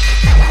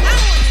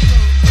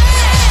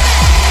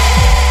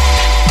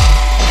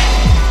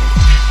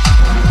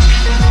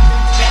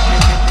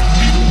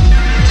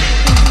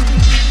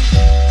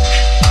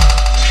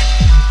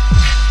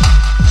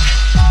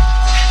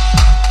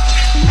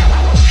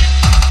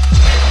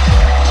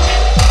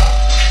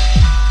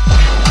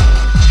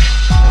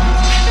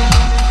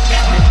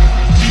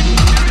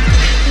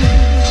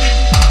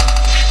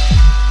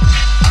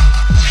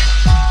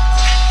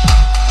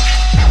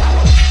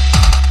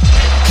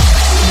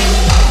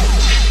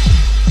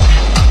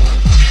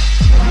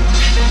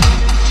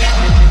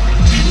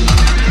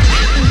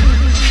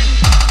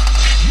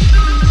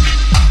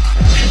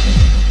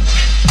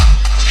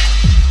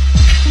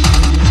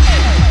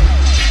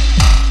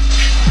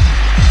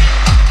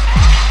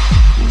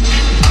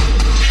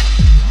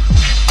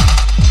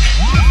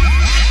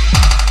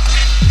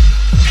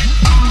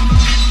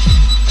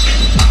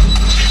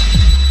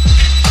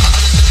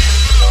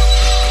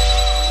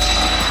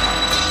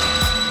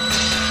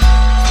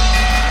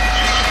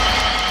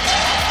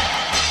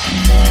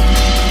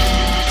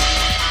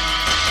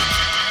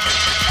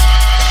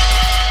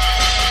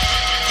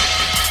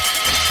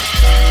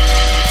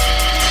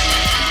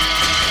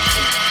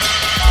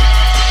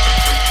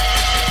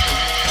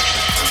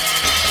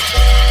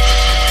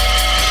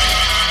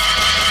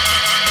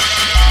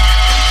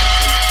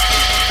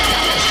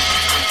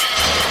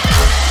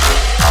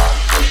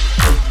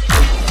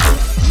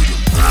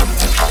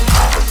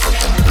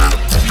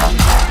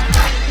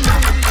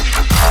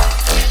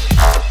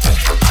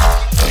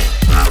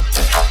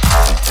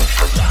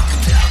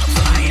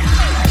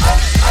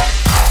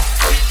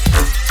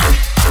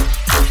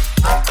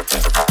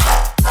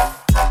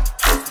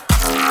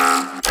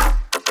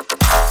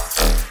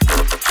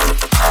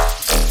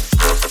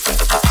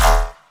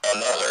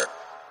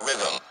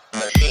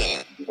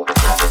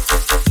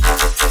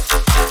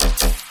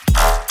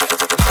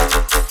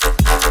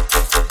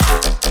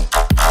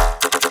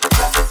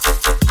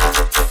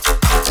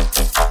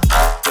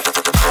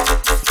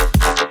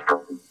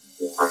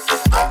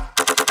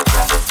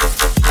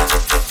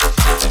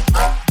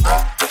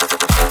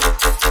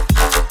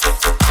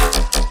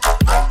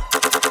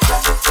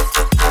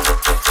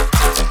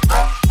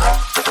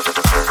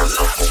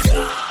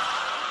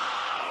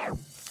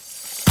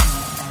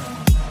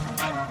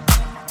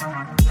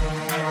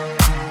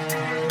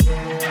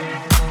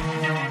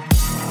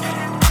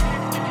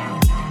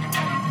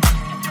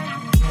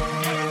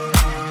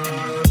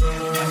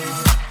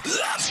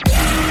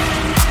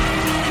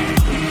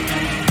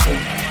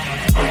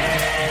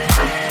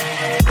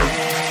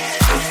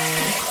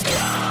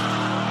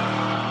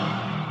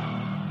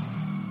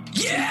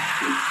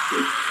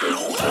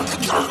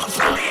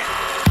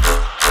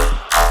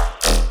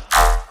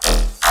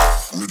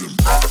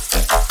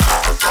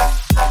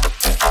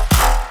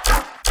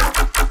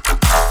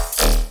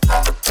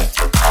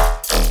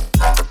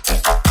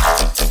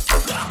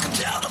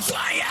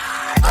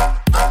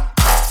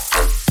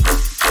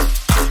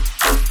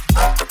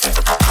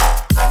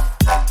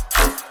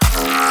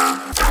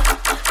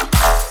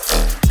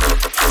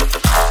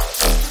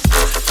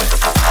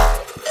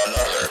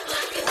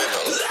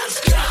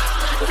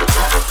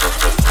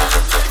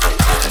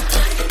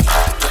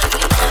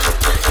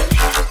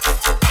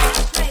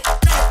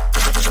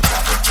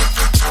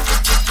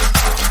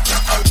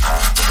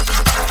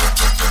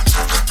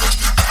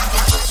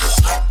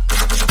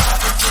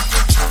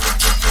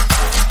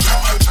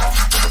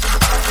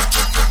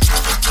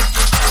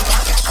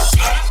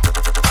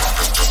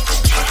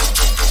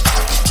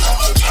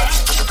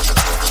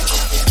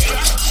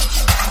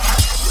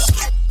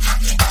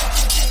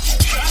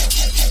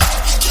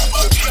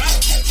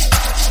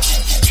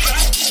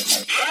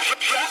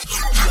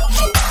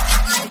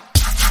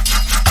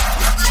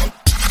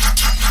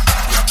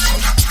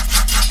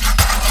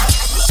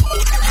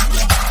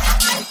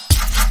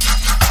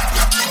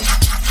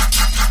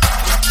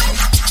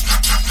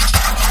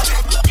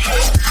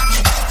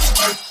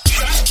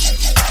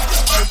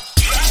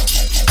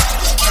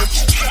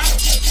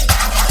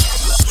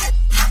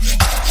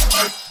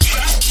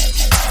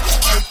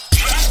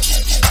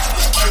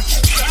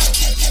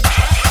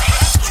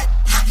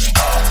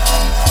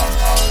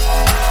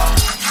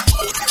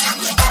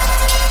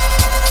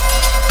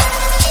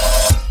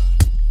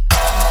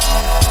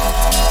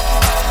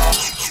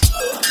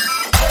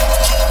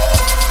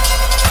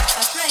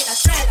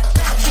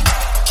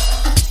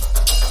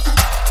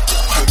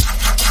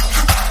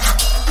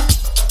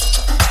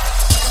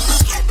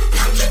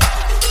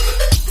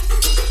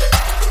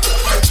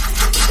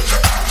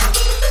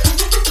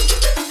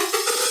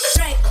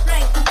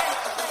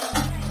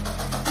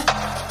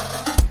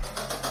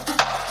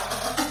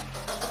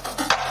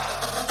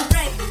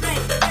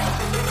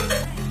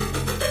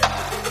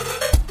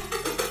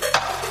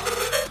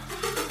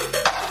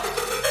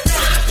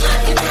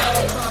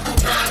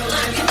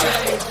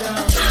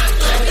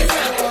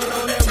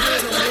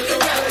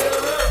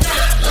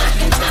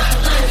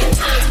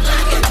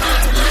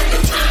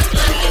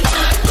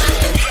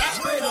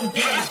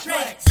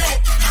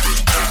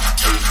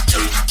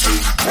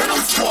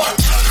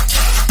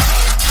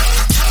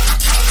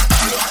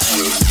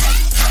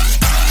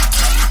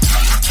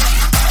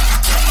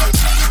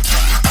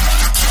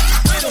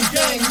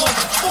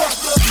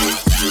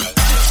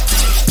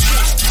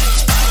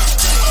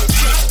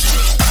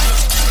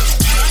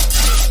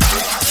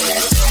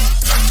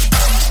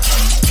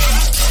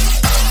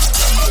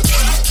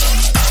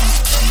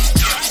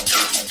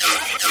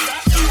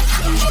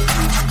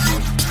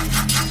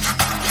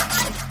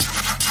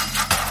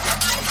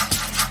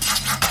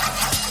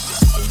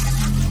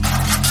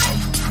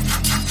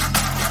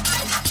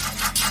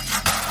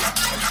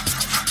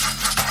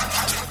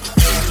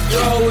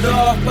 load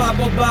off, pop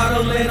a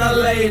bottle and I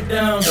lay it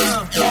down.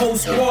 Whole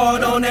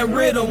squad on that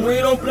rhythm, we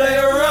don't play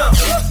around.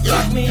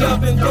 Lock me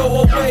up and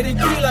throw away the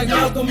key like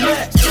Malcolm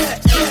X.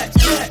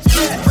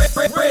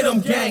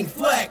 Rhythm gang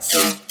flex.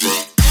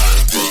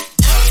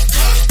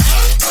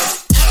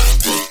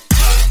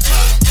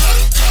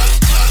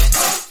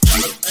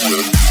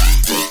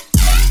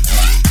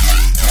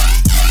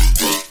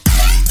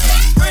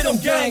 Rhythm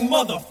gang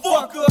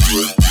motherfucker.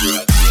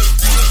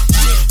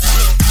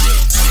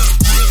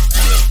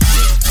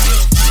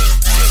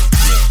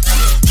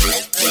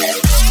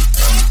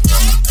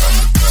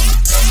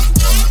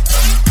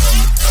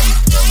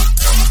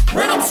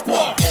 Rhythm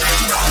Squad.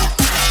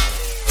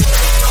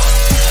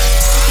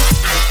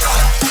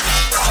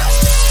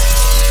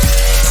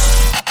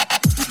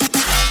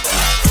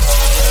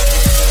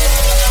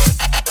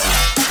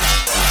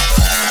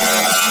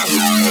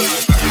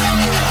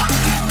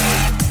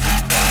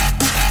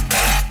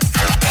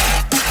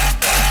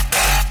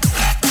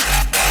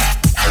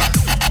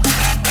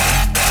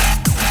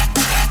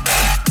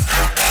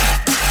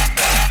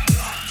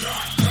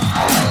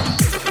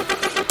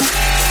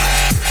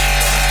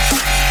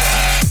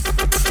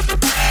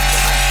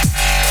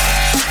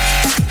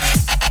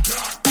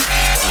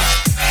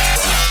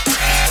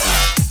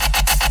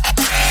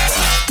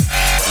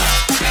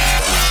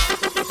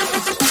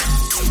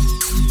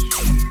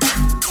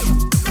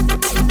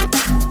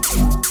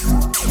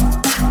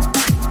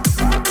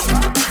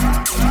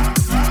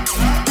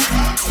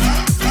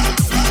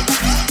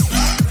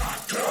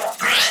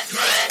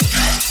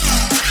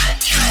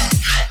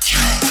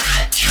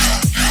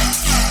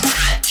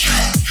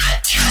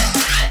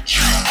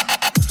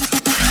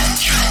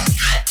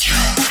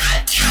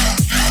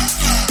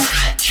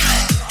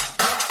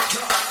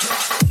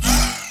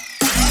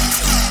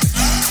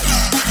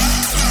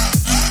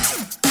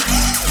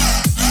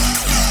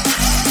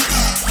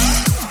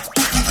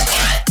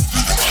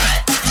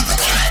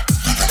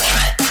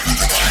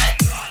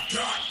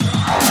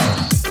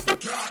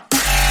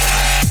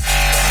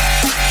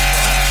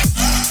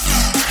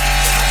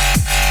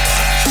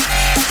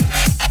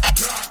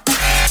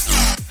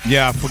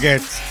 Yeah,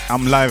 forget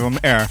I'm live on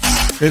air.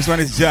 This one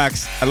is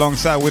Jax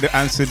alongside with the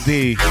Answer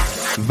D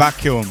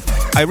Vacuum.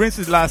 I rinsed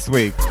it last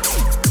week.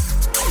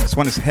 This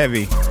one is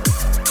heavy.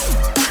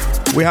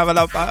 We have a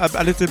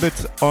little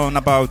bit on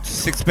about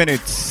 6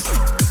 minutes.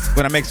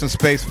 Gonna make some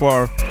space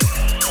for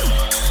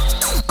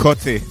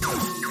Kotti.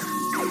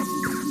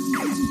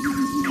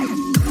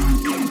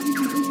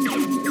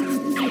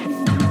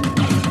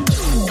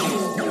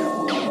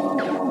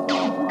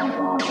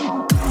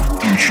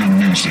 Future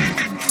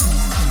music.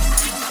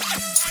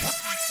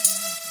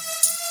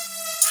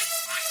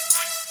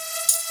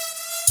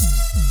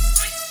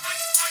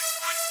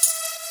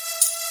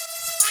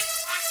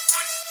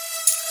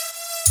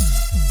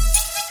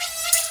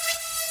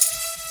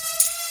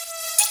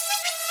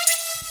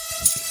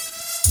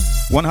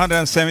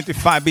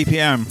 $175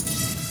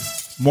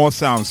 BPM. More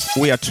sounds.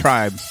 We are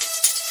Tribe.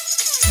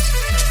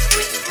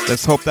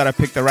 Let's hope that I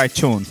picked the right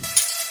tune.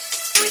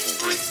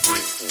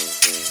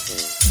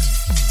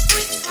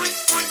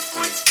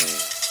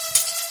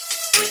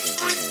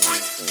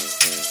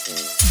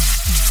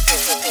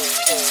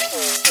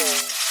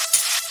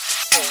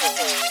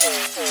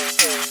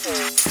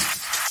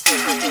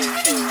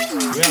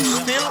 We are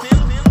still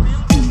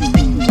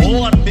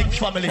one big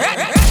family.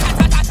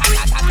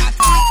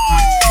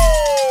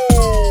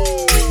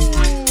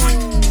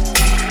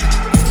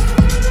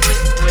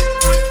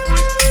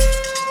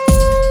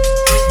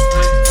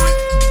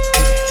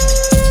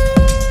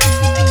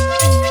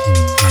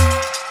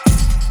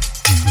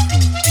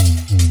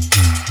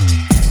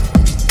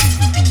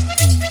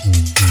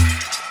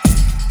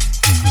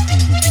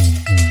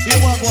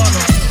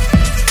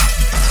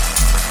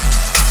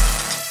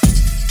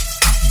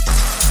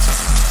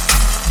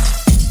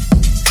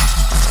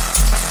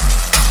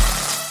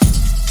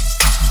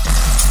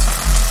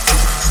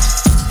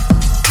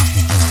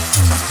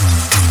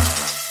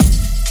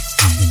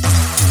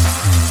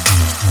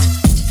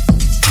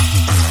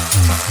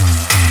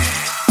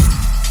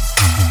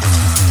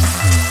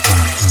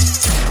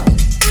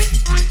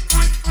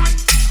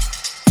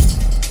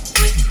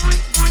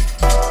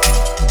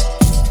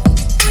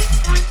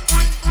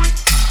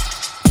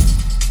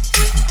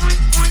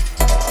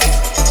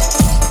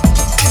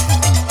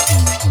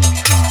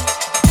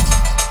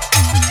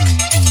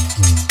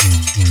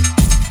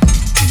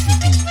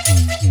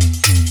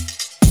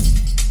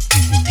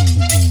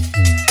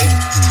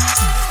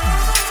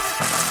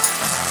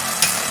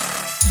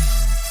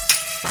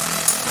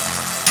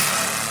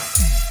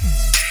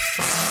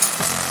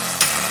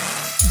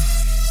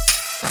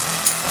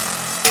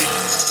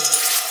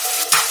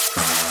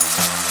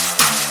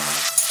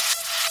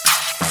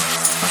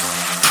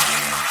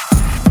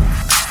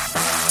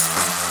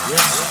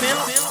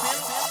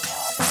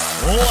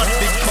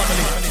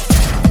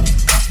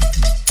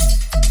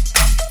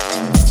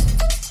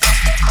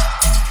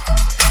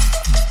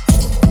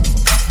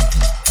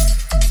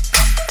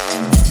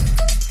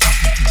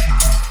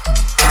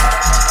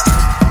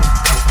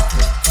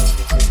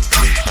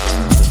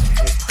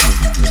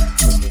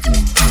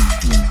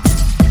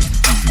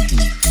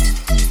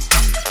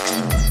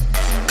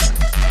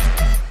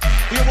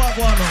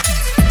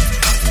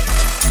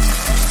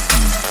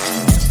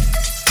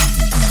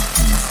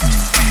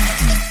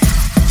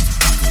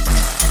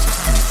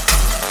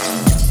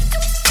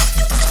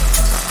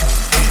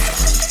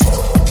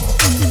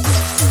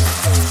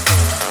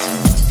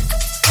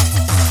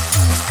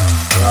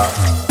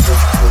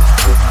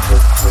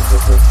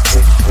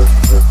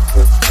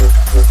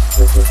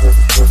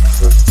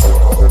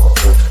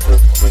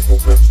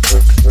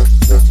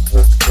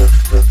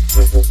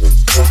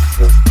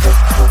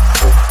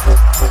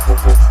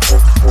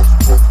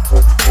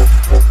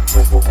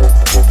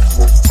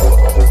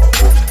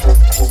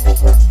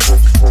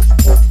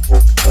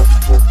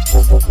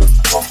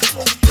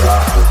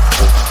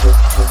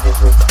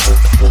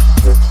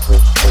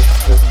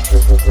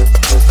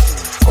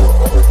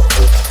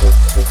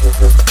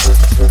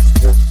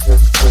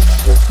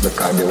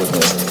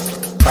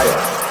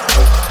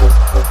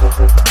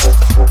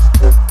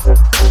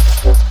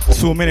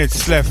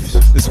 Minutes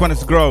left. This one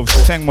is Groves,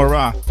 Teng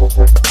Mora.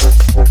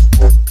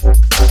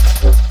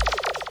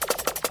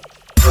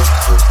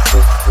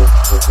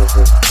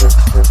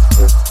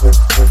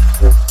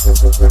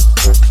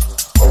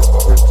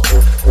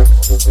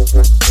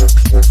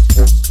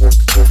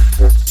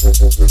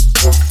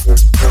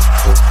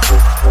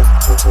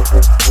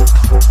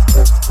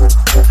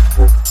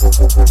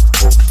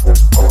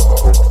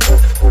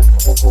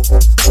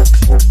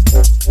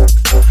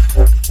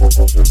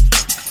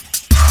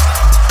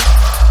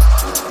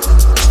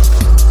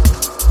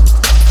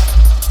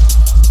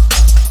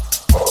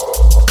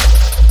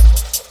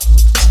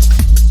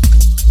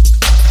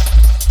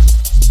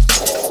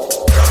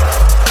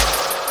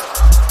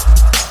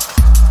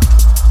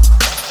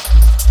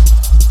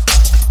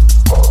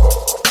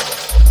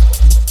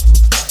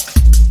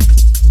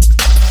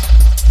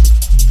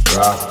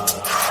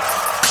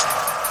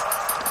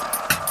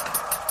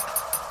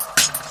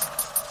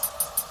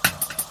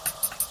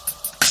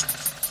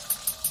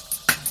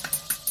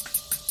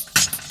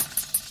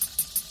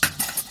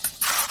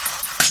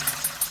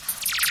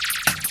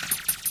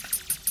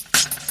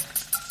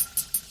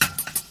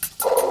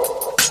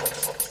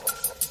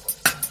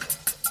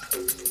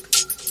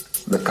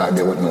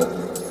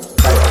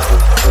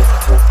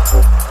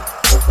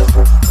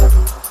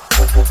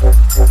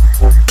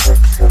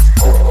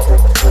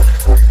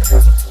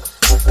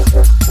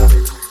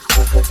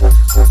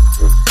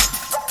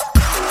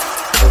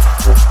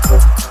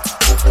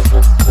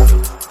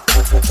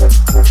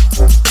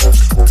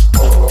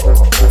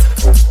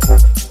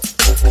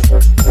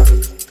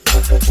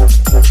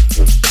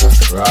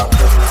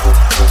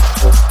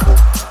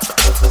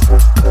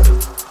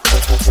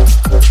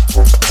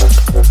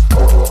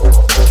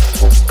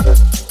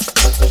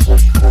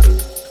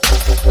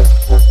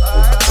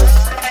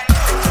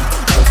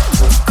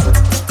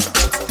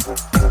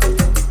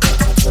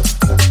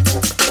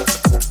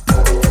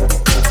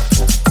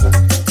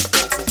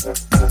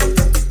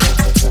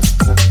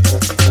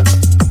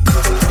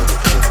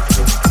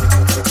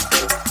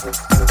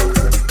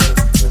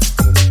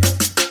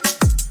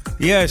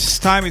 Yes,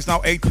 time is now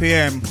 8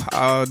 p.m.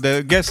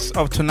 The guest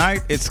of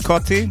tonight is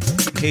Scotty.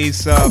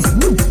 He's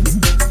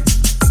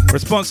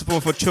responsible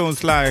for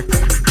tunes like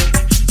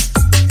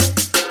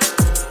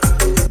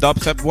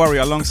Dubstep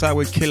Warrior alongside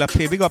with Killer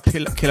P. Big up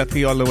Killer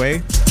P all the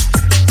way.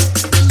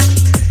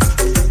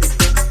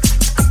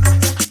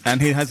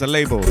 And he has a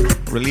label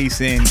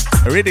releasing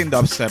Rhythm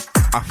Dubstep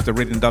after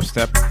Rhythm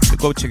Dubstep. So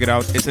go check it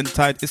out.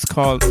 It's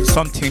called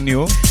Something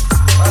New.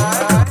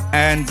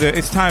 And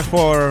it's time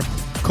for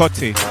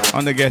Scotty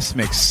on the guest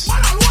mix.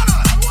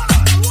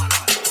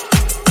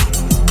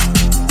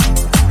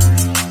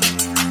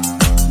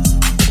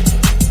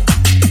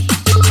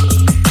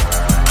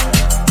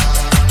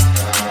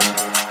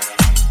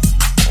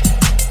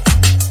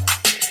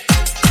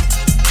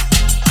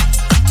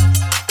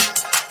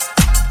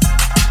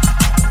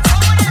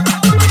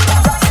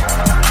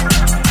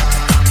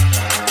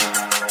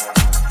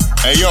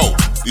 Hey yo,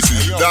 this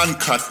is Dan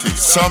Cutty,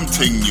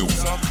 Something New.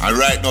 And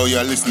right now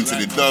you're listening to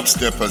the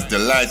Dubsteppers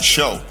Delight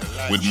Show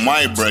with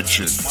my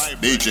brethren,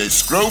 DJ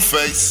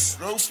Scrowface.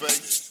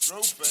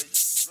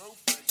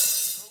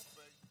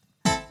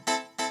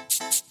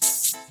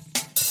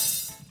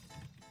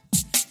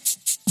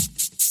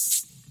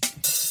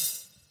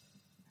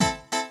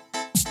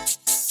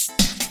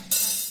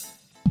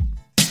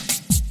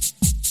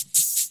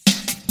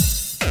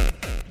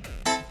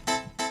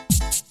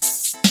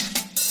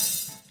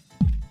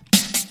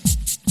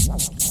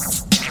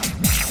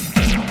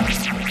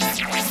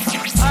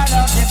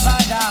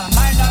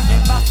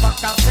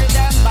 Fuck up with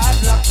them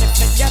bad luck.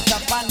 If it get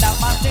up on the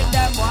mountain,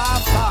 them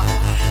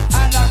walk.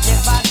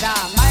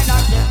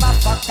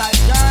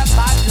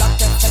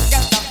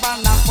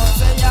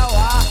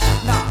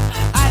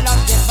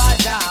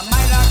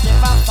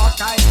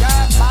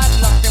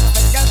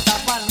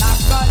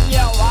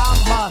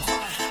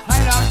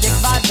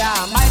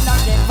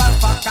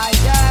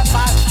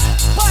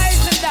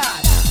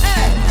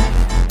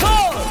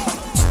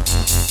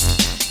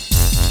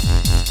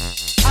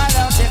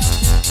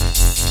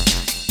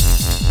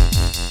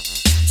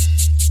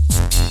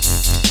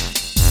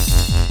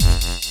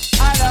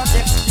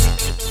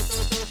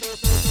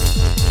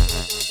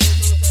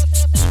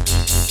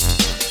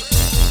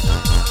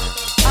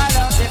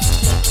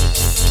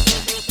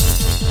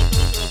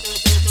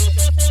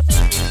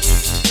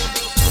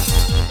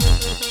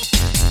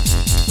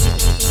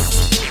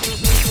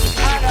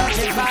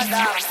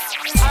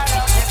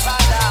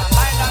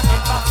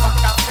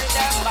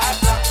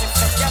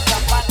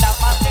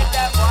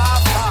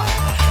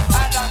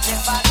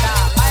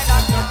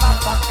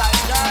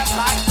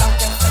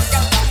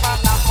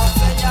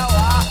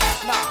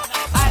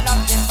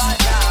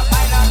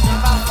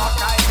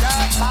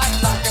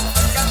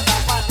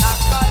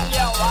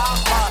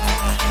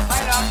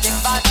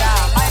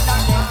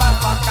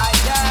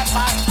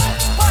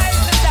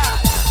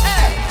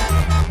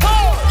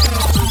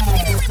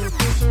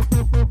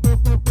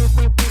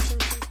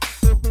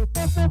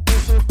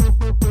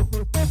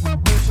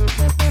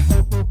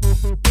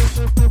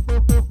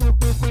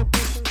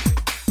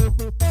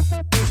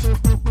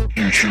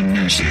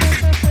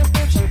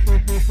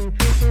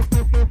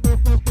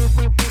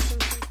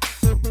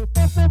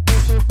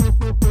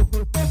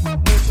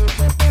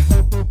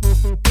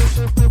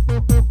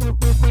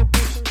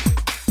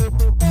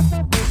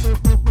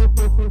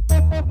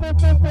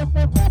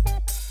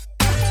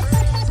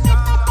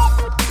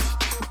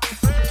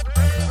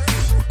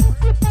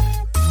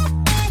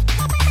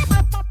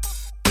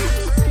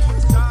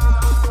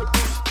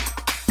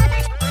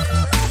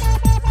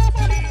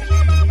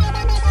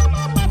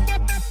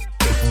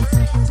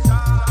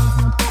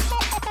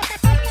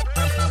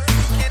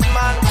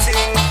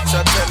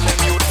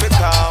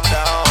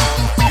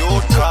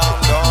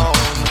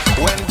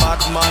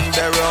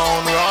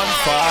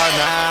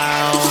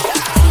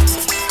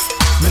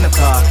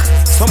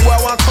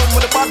 want come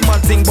with a bad man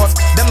thing, but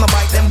them no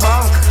bite them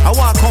back. I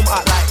want come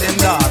act like them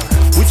dog.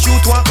 Which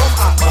youth want come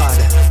act bad?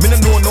 Me no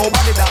know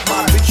nobody that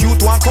bad. Which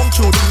youth want come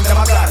through them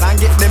a glad and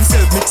get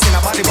themselves mixed in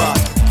a body bag.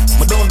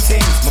 Me done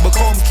things, me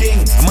become king.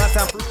 I'm a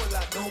time roll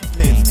like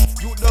dumpling.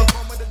 You don't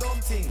come with the dumb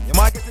thing. You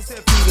might get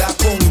yourself feel like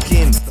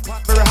pumpkin. The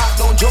pot very hot,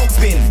 don't jump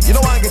in. You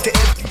don't want to get the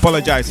head.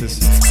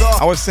 Apologizes.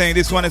 I was saying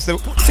this one is the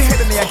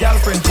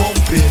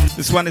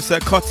this one is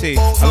Cutty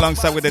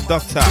alongside with the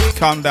Doctor.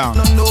 Calm down.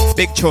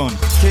 Big tune.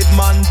 Kid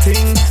man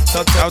thing.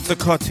 Out to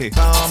Cutty.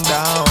 Calm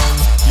down.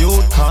 You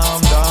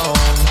calm down.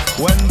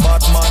 When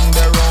bad man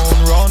their own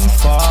run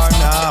far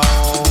now.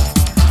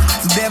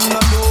 Them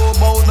no know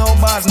about no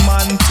bad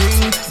man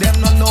thing. Them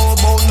no know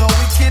about no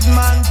wicked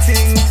man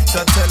thing.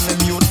 So tell them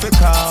you'd be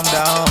calm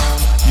down.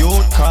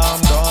 You'd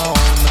calm down.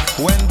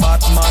 When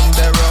bad man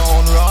their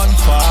own run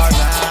far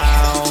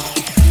now.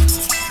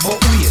 But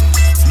wait,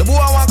 the boy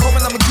want come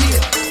in on my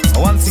gate.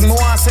 One thing I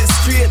want say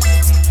straight.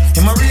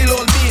 Him a real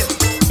old beat.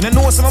 You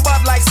know some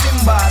bad like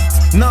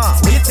Simbad. Nah,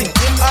 what you think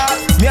him hard?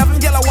 Me have him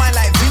get a wine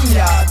like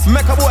Vineyard.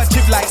 Make a boy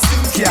trip like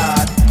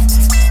Simcard.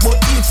 But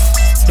if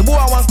the boy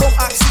want come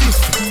act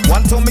stiff,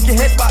 one time make your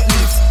head back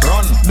lift.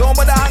 Run, don't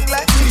bother hang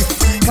like cliff.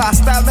 Cause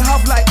style me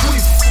have like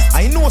whiff.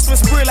 I know some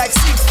spray like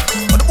stiff.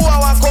 But the boy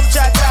want come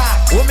try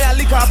that. Want me a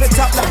lick off the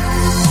top like.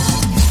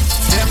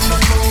 Them no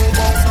know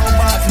about no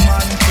bad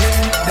man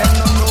thing. Them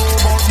no know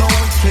about no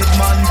wicked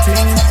man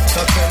thing.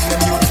 So tell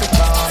them you to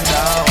calm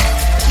down.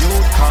 You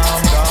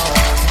calm down.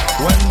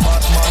 When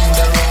bad man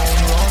their own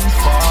run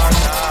far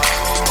now.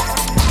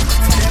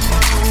 Them no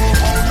know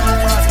about no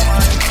bad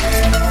man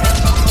thing.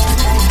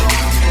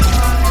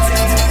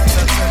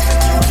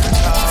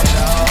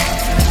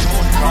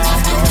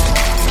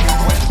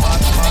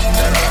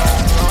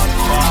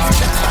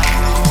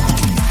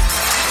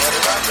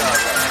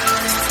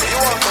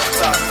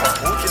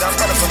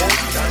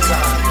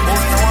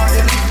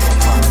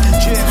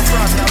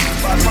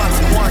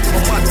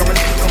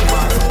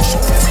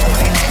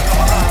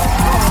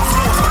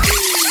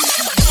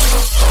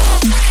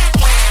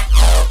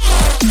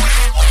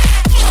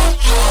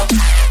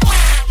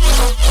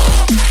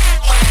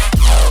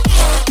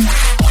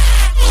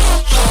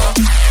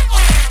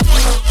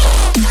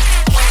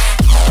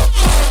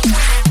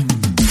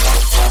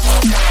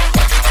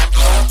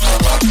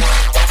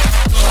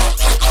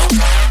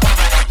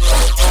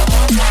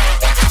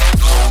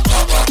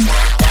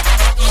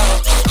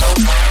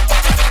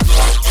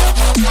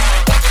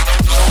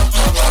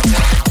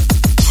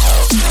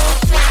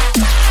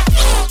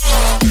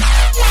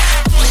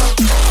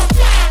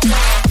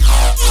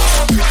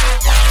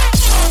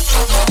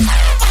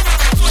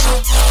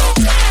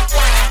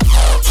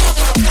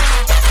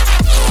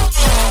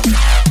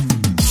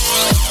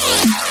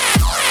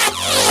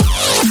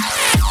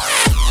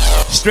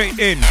 Straight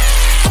in.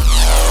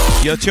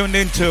 You're tuned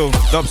into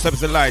Dubstep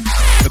Delight,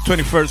 the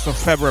 21st of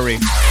February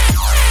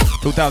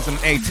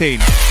 2018.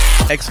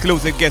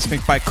 Exclusive guest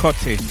mix by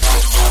Cutty.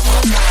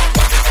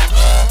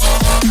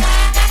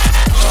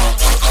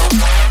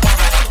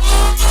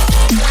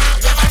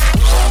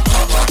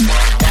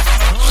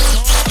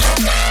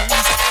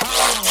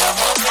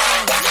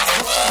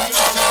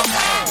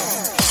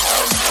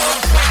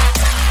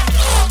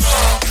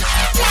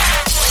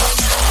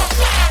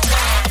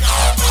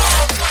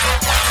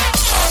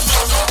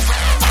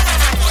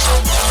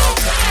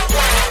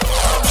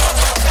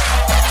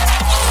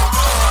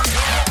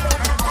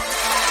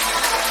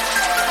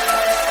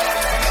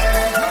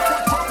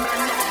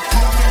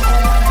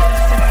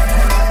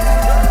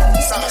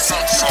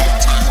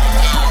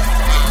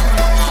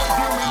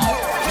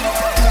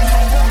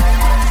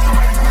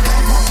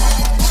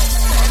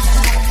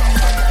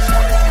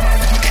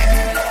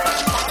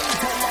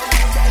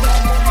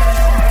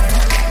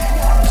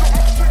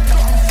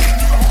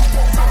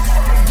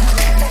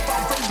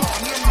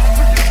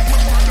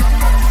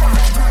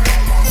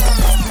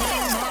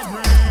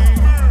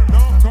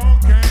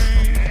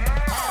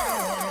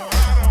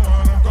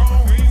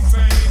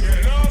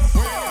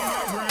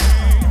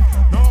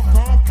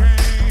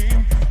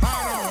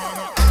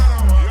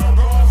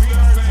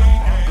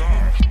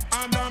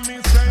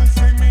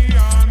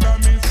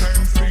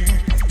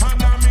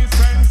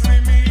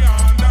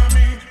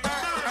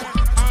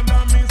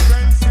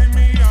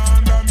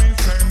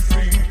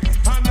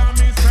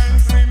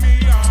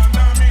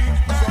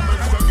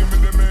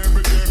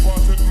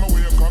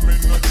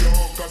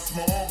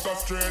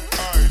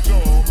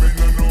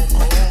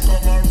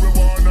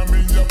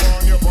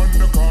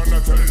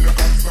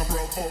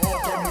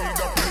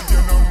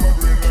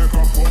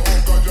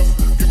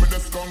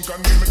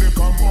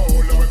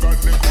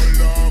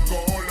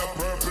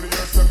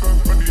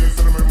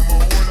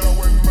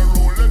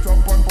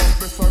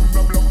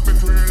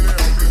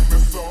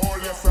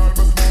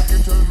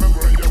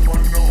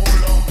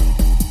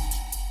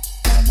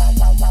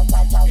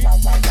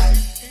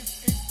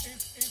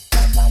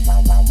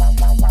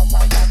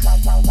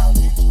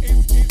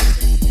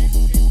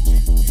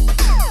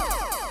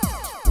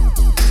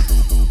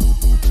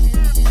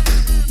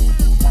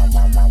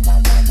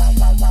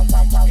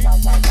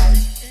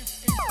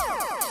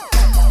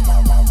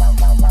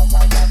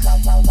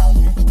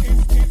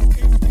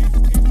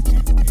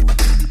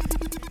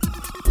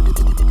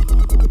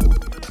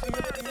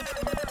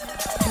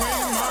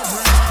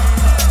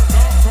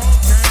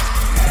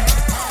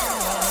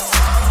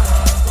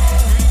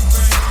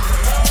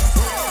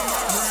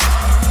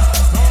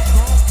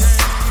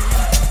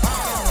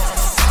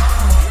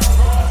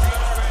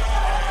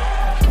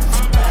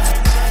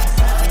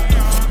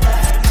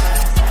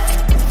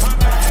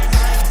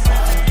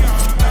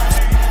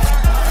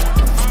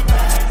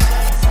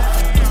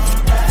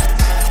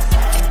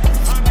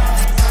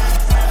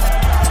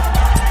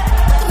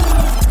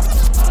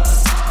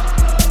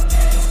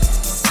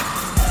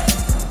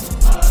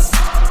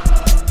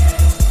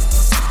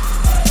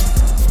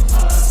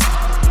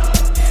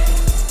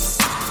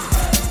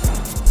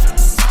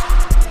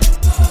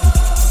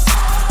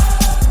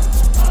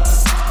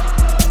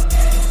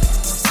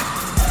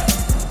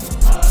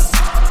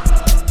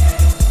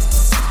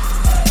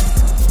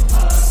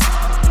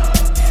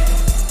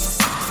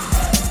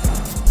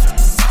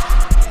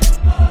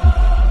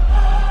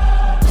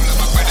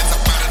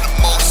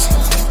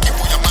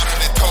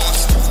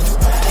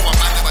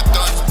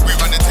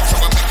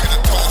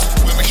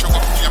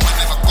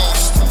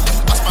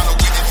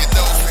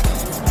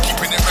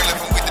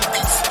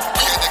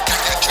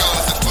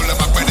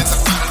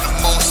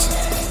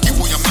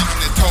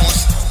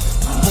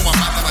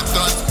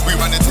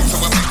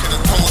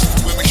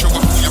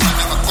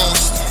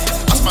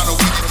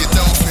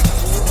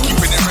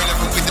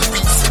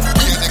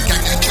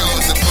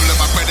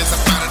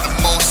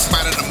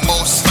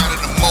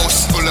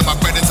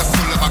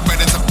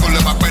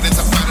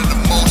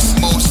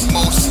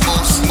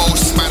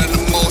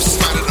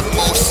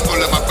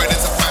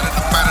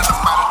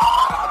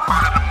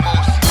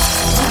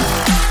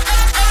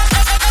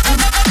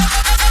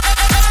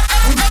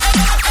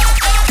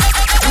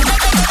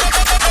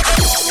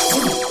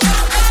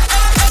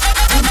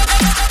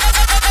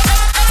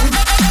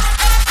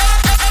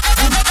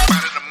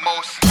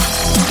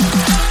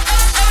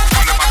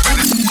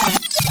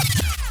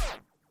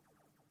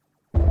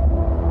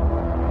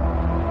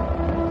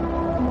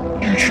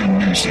 Nation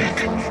Music.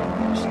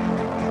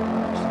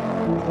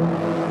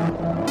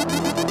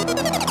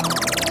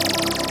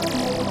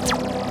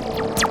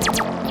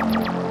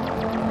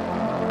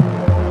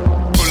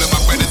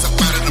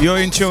 You're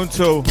in tune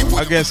to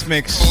a guest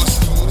mix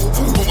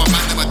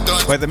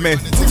by the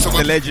myth,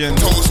 the legend,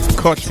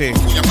 Cutty.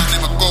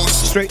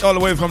 Straight all the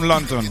way from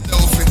London.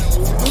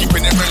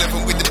 Keeping it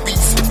relevant with the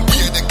beats.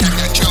 Yeah, the gang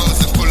got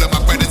Charles and pull up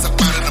my brothers up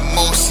out of the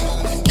most.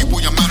 Keep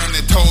all your man on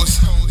their toes.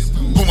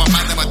 Pull my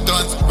man in my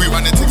duns. We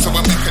run the thing so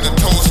we're making a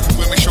toast.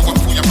 When we show up,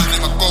 pull your man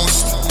in my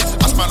ghost.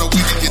 I smile a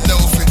win and get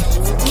loafing.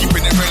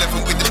 Keeping it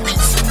relevant with the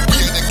beats.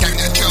 Yeah, the gang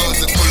got Charles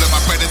and pull up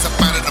my brothers up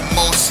out of the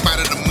most. Out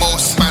of the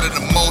most, out of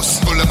the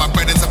most. Pull up my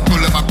brothers up, pull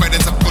up my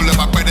brothers up, pull up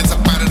my brothers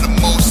up out of the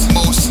most.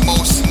 Most,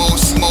 most,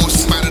 most,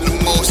 most. Out of the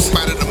most,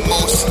 out of the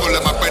most. Pull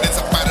up my brothers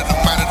up out of the,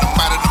 out of the,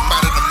 out of the,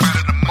 out of the, out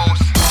of the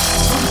most.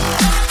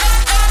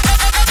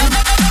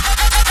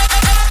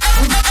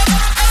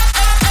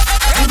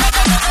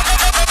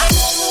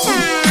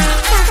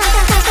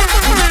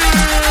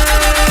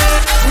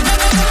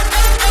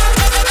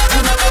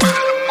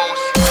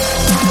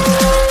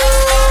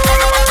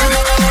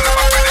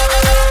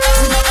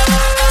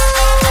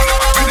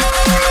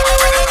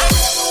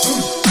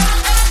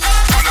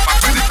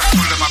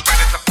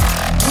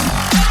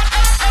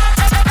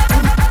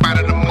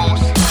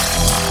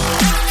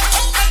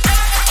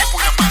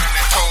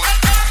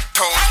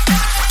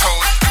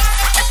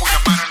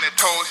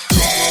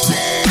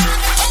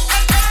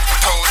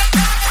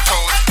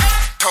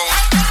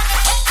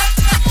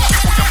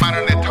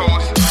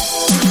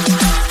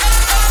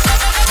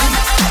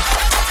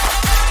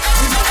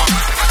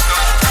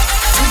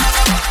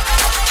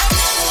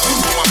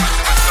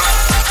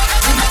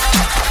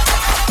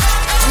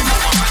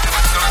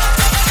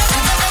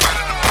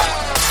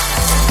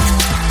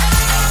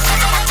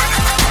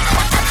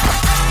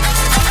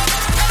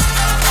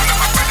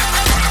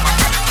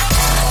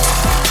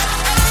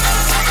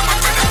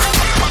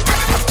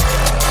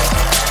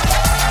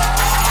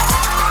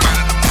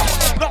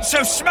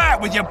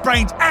 With your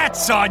brains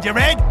outside your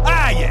head,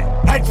 are you?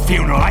 That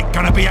funeral ain't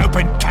gonna be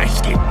open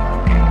casket.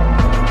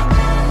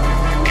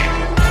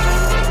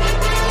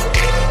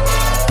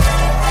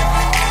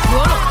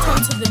 You're locked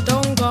onto the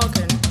Don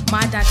Gargan,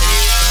 my daddy,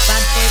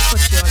 Bad Boy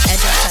Cutty on Edge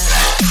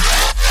FM.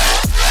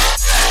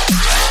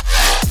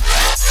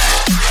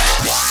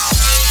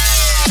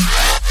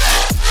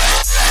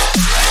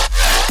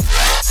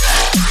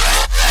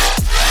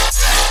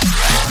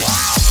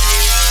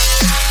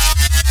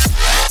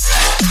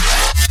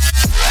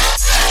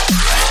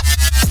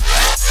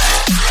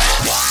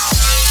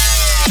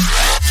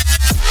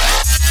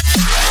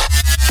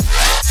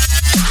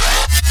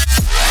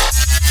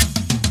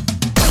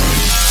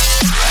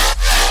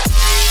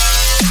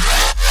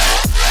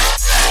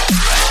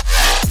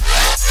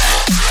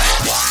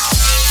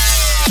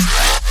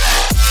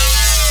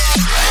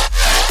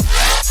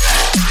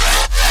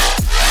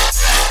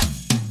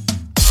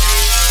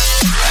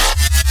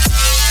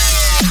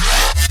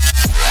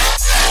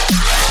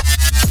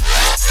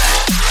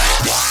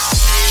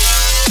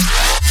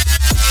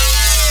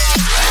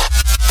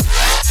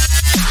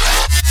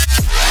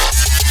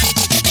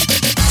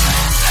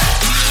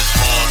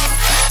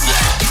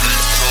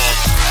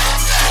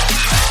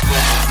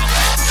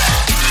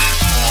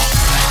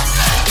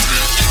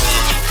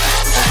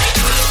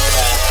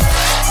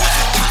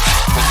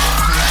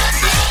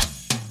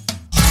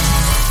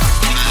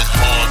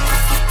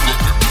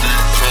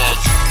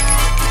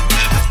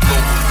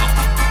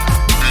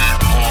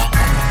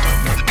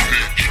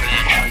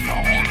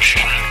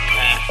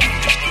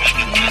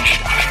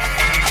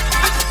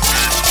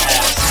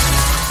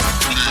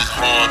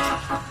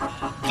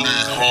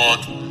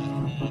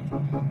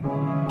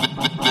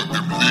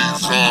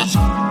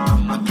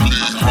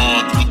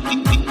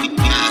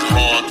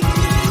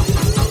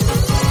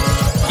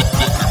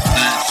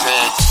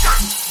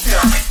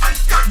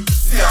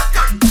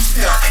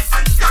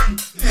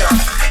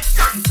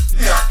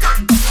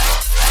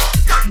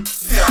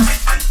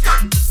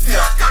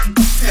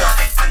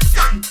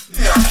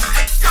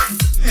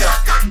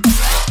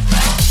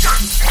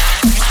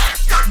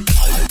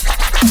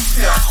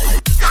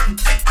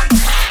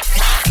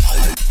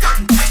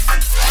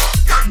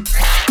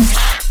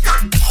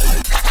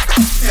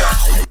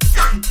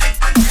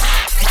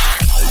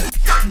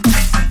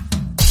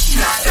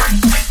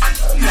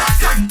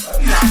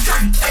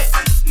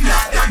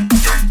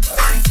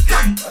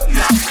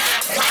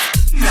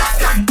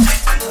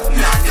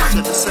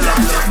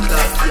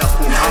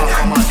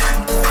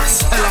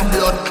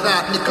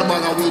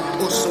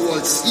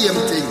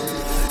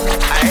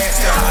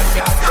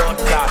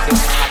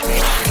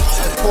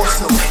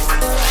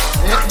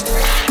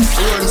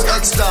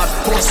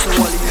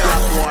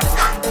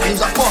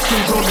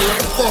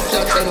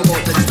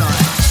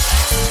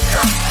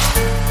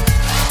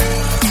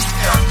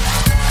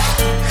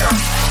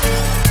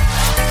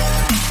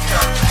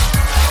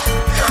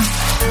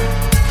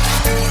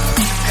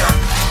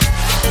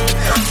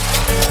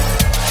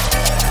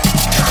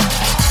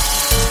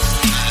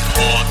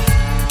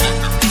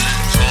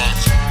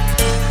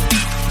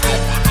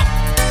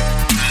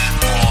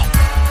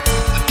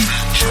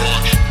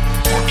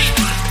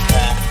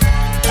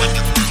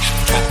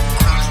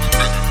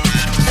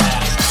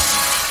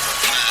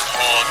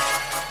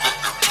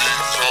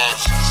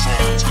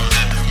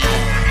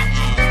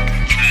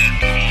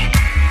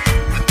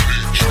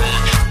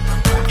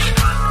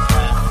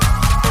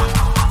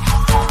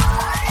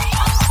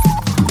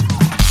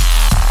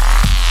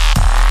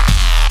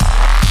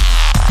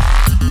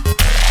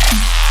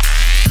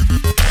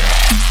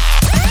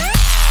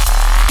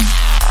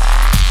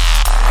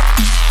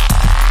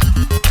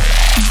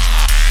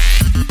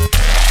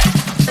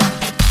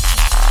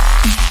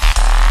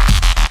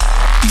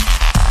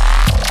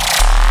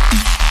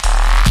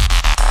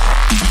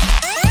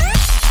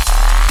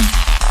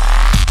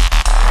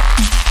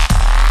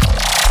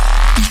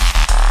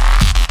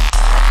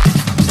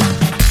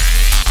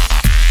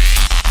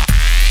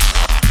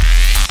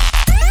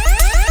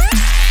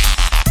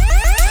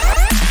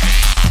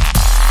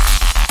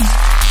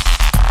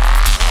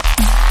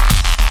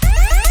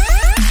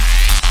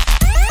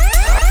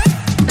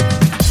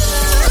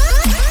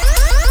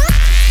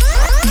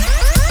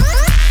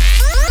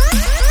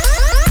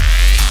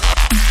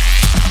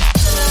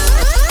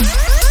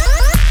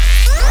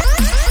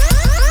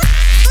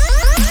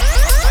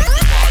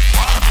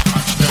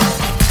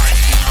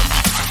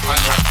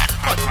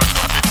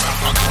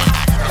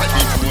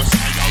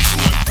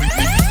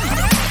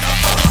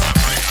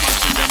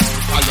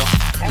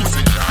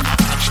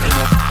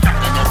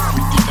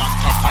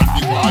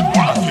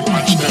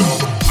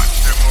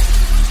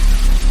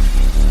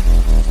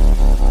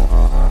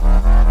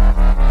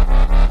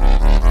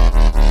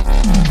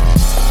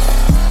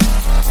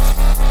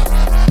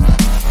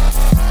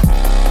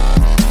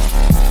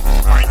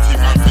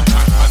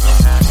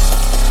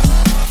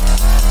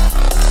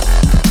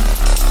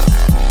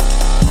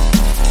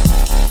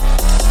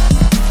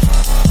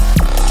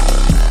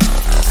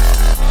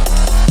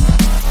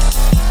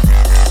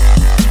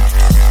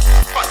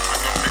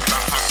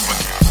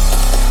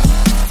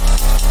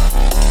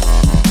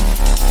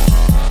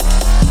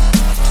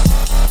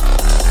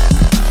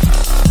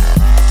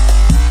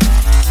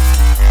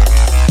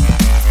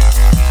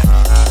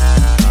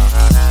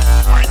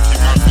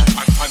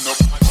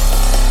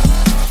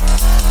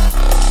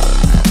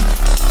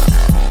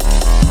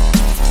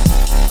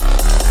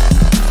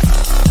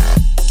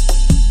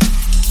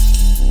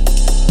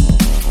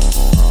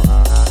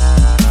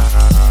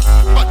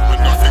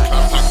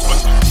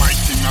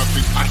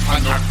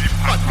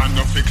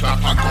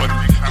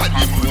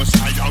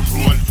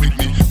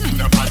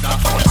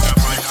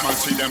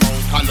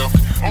 luck.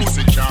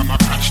 Music jam, I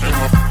catch them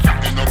up.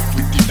 Getting up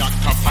with the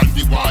doctor on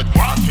the ward.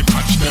 Walk him,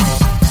 catch them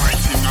up.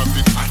 Fighting a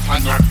bit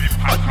pattern up.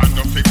 Batman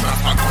no fix up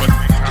a gun.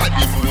 Got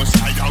the most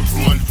side out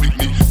roll with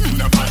me. In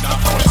the bother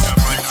house.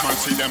 Next man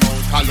see them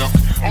out of luck.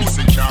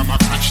 Music jam, I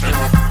catch them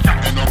up.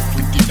 Getting up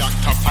with the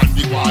doctor on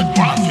the ward.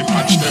 Walk him,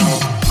 catch them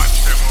up. Catch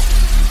them up.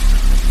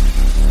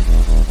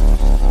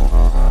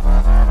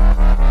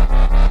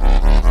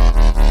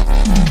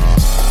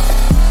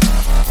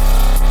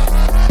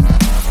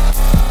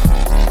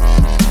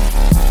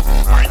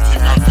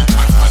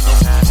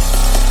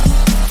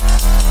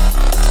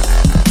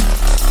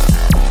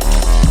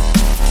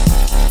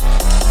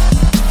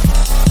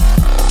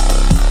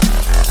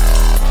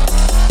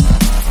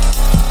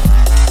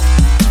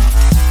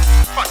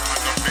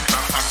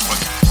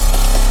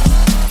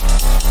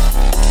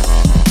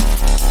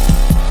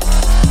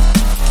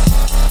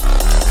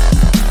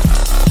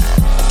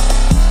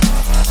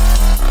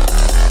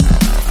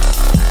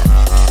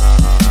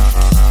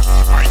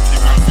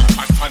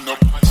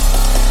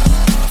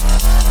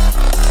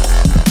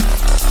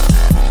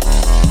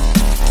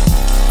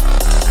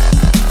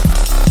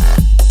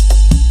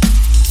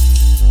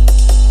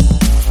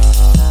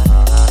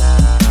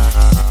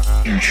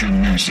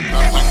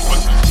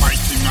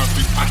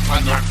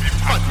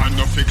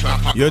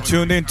 You're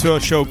tuned into a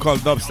show called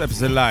Dubstep is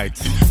the Light.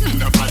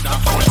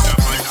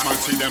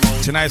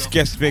 Tonight's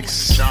guest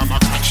mix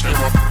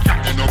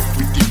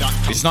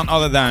is none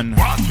other than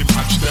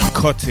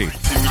Cutty.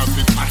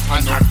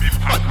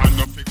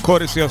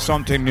 Courtesy of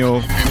Something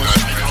New.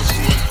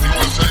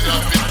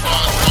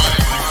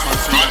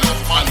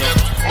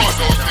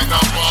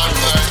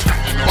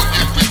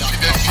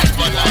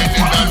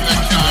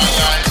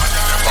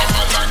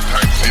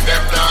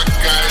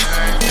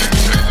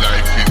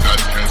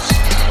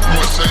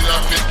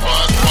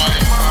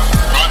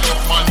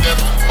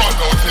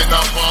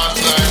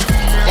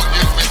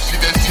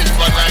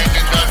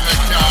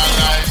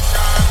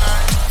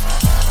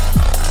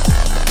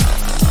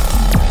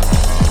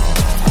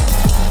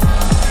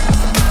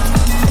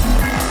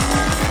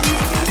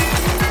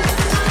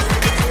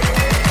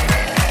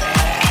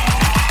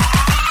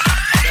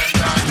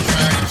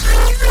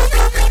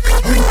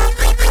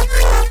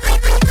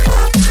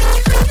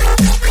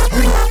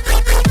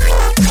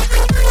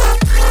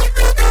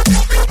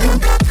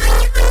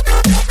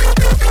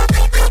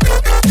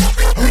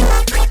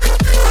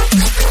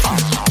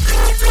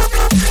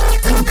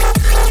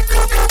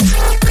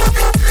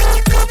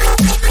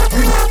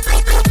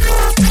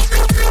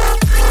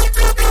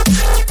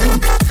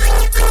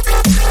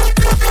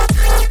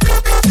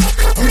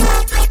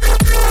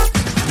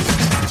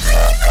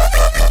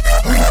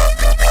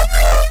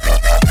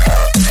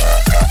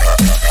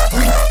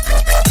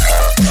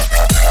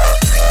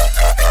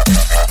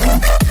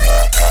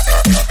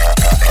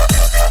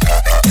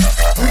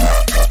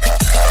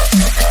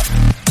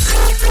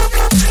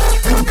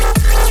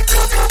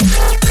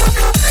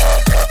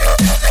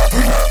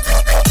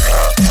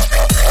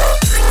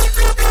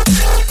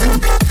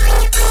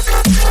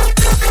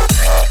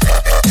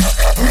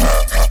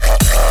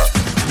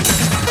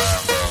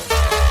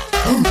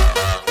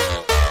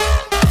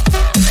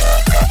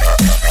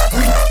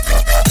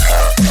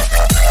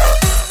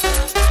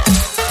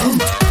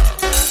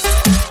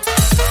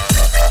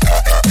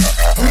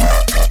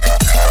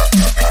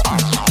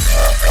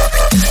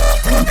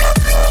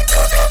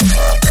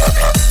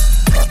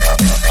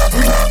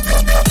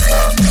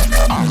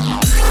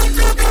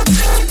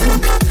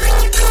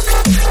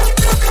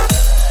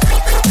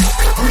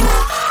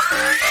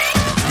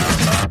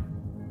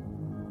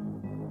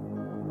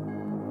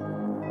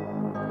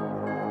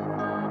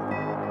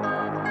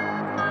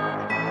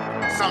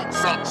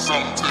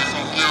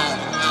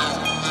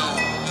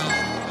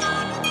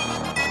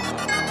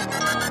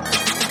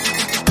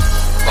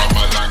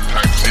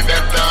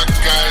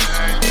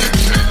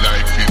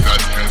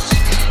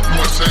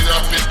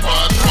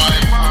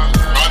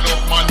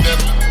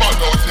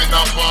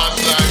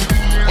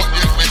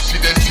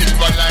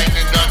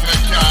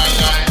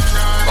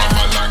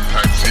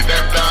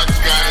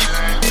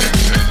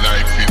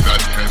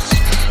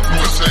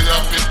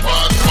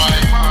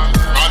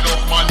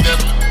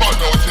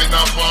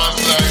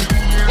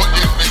 But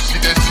if we see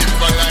the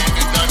silver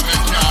lining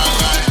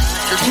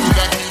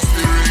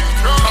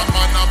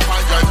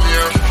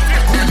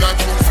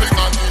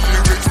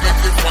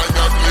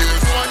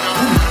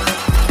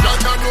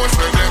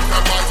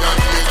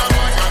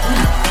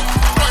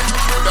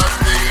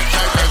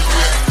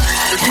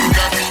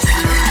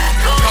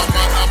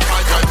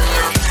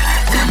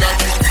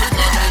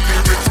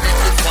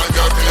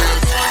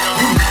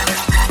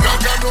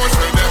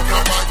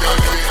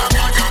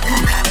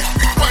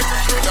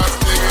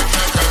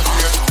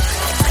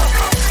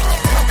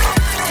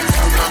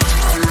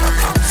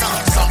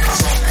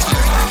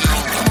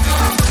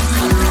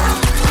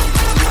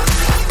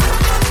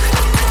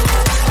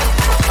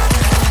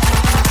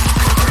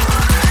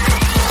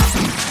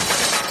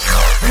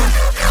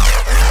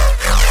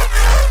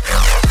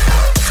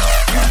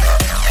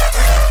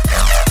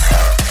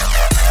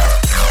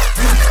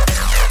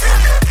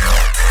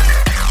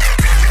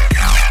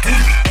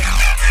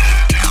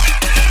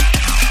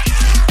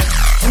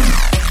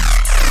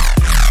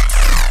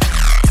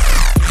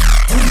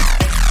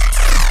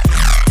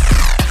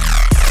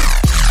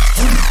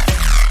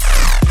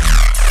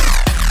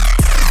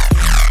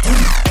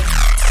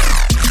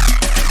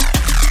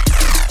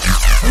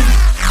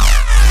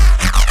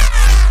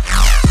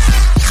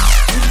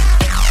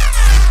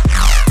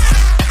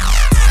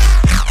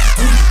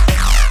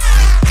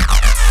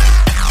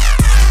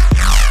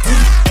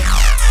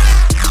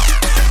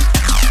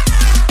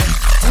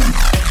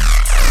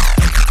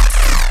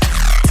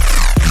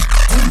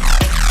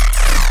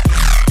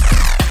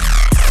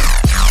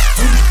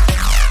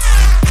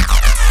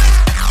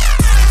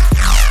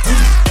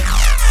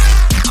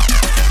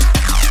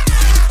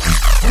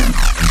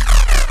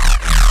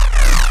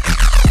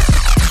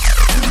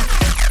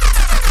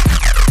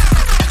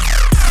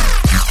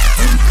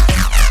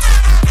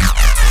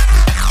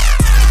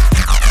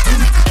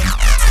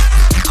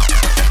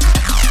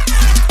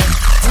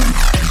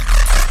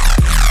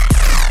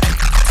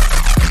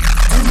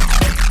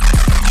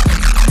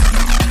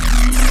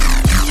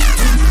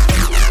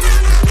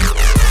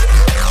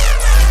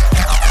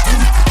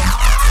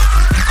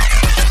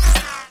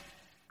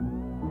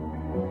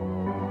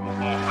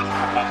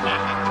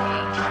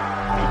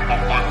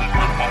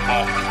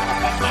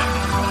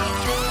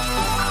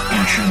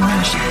Fusion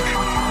music.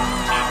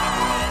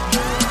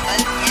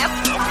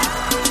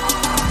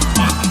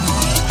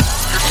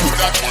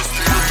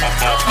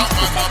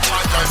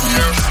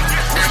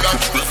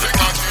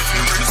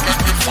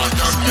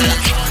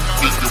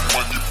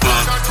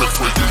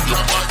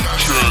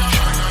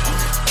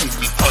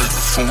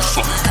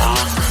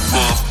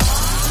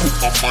 Put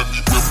my money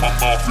where my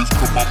mouth is,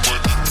 cause my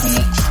money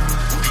talks.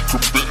 You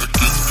can bet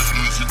against me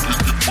losing, get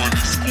your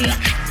money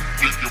scorched.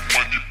 Get your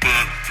money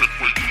burned, take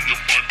away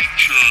your money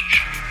church.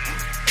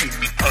 Put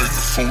me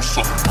Tiger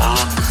Sosa,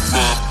 earn the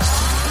firm.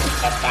 Put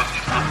my money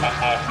where my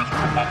mouth is,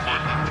 cause my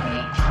money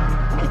talks.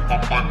 Put my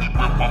money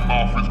where my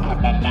mouth is, cause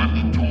my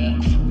money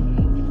talks.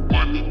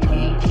 Money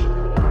talks.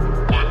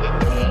 Money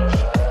talks.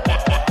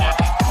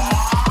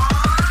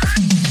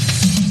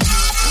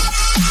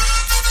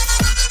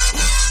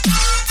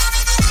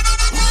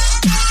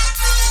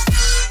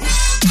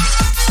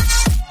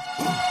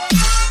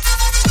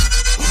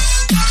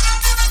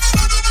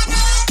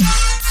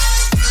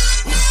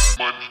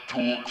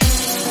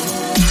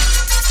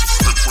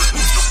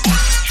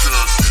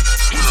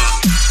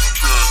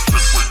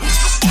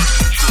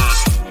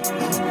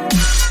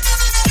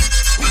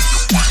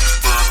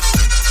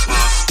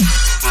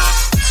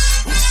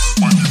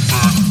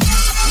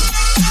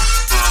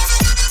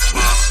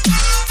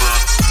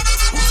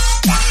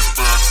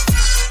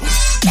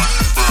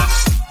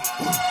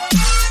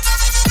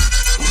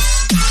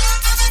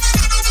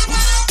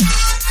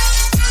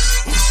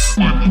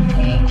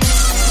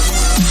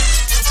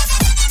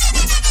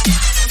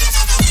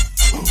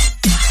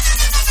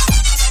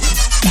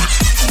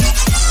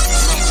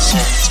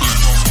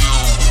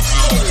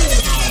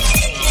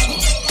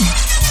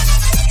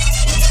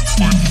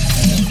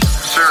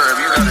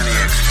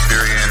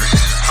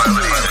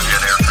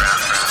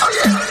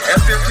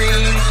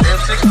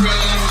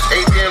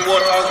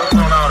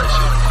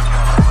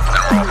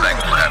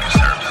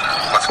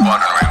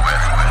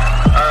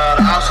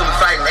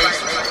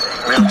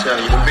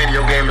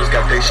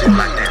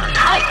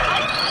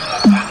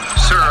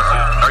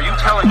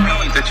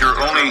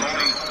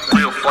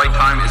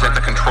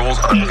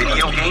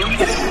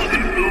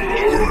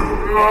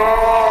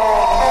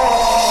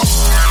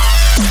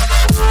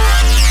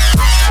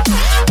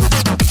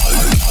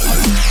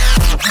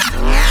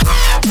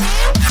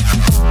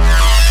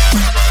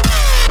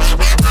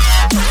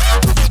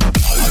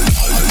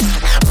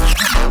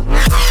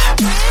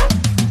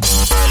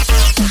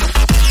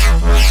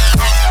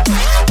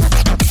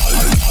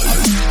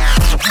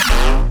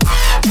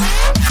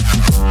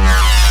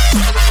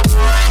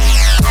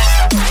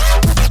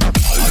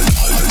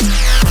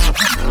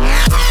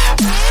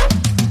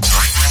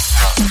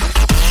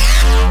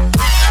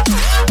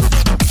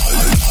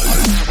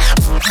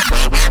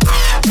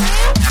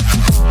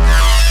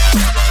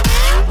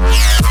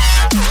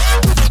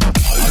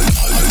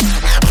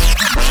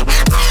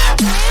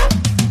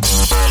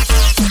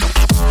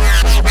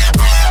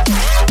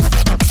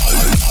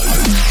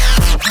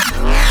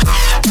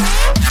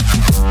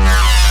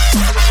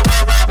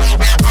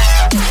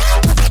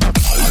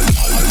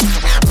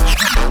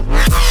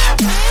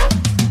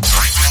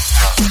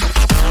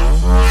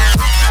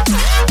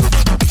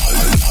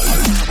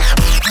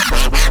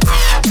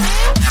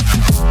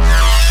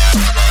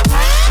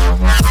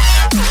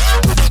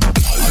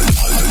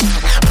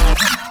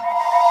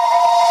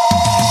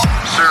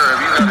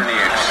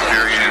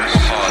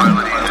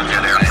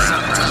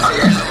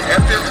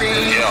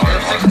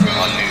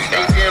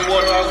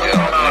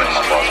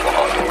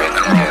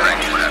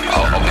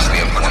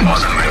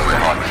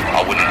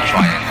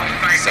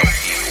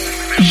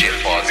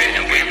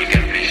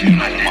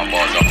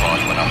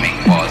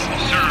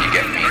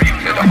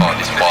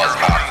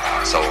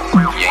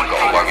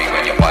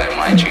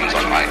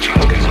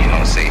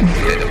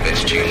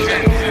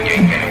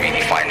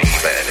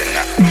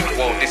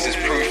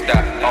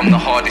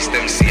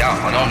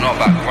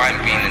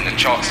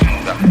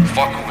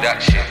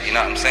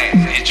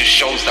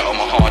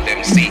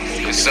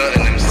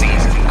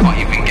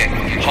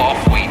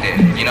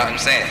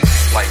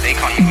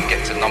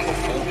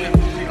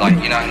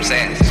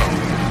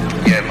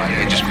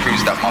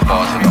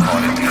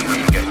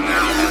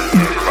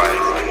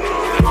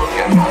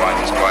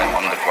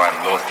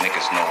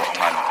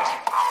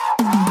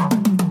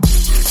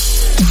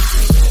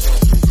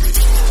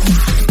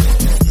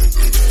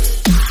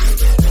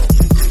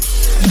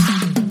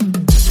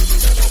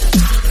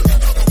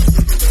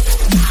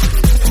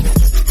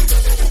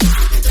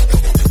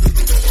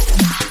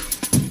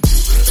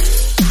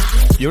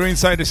 You're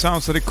inside the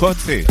sounds of the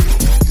Kotti.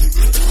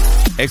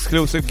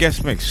 Exclusive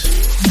guest mix.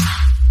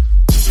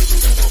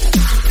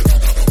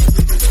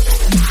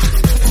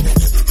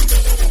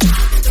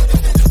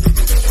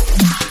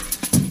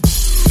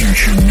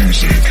 Fusion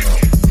music.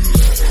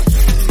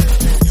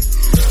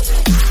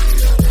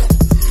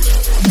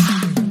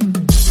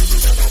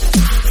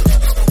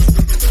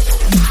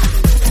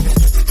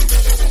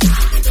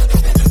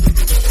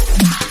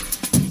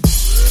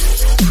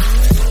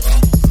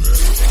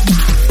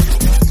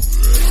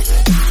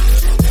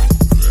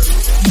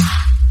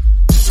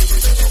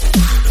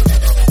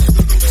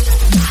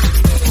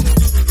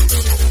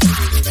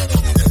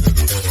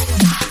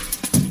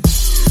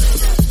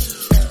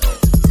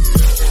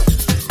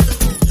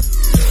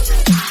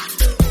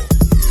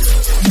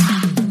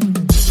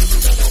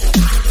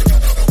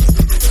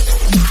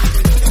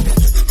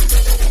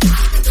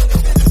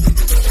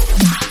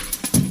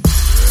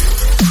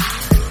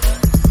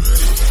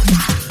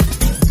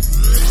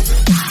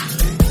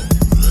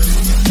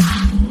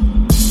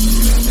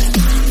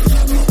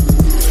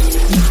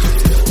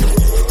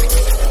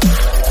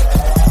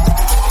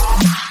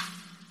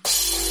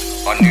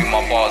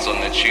 bars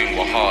on the tune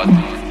were hard,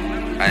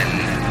 and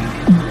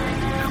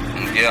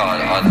yeah,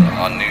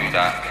 I knew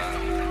that.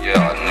 Yeah,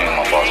 I knew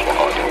my bars were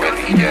hard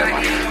already. Yeah,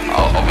 man.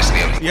 Obviously.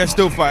 Yes,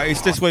 still fire.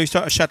 Is this what you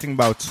start chatting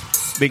about?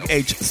 Big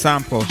H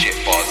sample.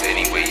 Shit bars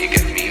anyway. You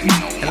get me. You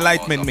know,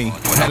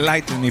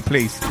 Enlighten me,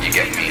 please. You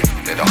get me.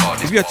 They're the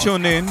hardest. If you're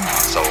tuned in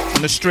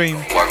on the stream,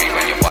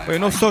 but you're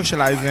not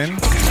socializing,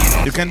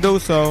 you can do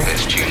so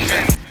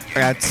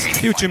at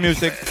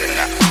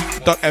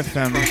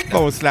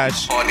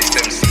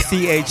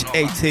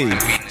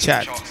futurumusic.fm/CHAT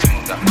chat.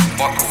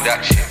 Fuck all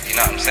that shit, you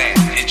know what I'm saying?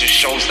 It just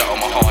shows that I'm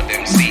a hard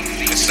MC.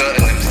 There's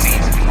certain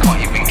MCs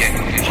can't even get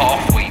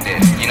halfway there,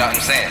 you know what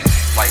I'm saying?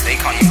 Like, they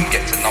can't even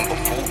get to number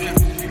 4.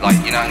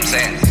 Like, you know what I'm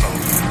saying? So,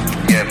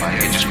 yeah, man,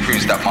 it just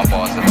proves that my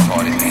bars are the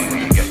hardest thing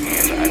when you get me.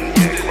 And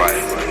yeah,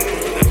 grime.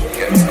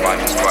 Yeah,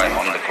 grime is grime.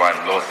 On the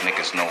grime. Lord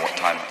niggas know what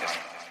time it is.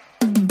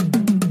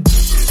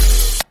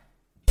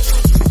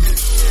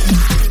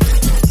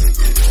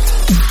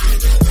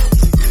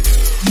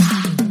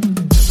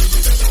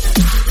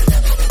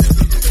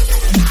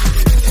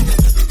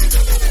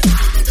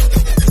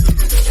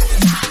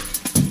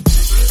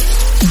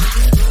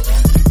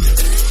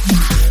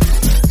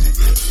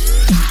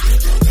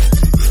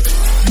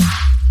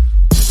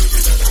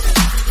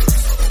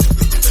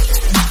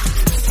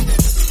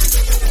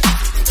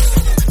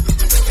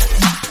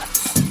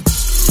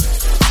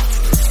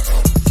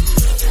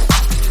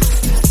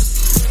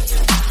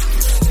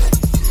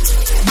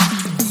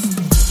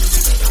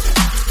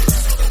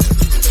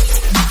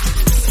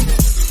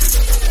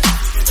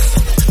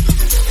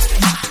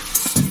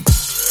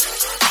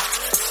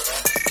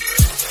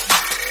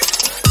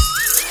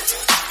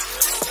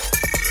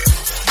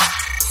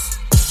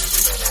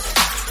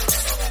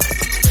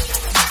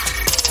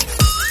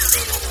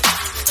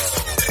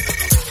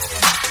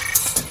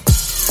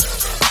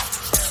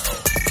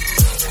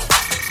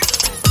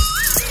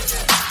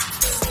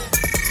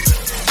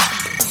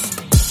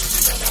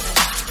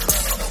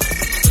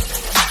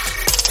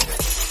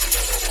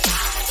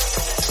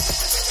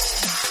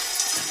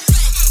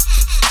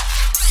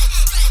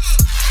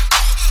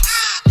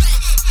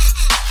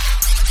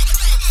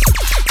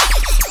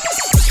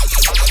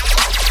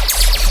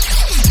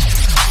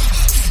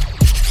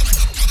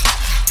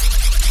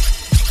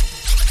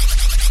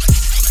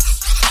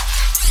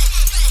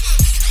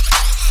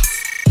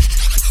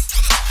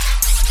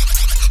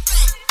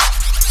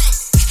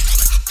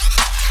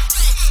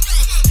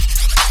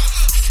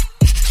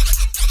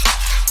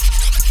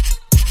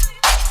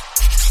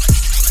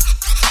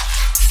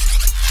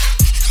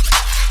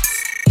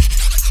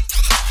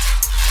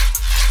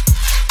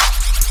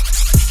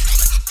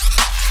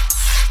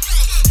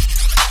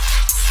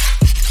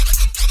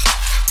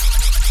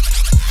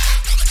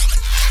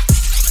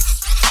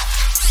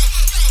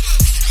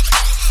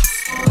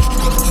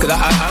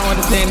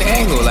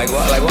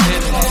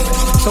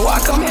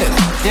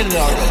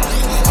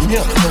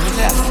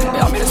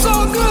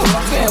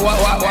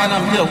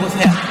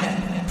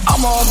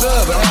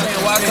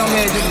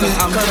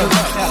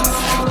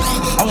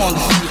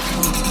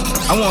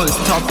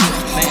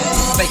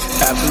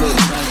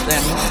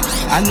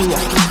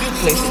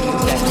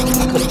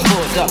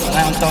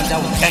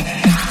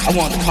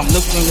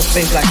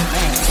 Face like a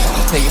man,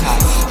 I'll tell you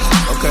how.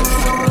 Okay.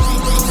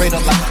 Straight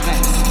up like a man.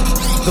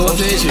 So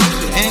what's the issue?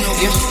 Ain't no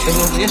issue. If it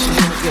was the issue,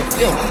 you'll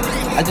feel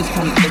it. I just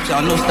come to let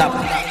y'all know, stop,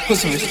 put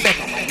some respect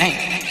on my name.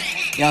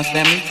 You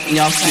understand me? And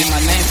y'all see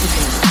my name, put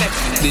some respect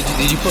on that.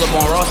 Did you pull up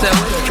on Ross that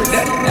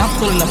way? I'm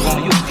pulling up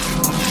on you.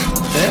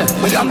 Yeah.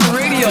 But I'm the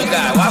radio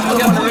guy. Why pull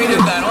up on the radio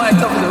guy? Don't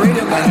act up with the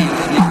radio guy.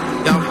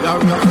 Y'all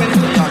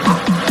finished or y'all talk?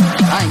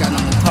 I ain't got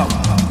nothing to talk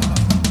about.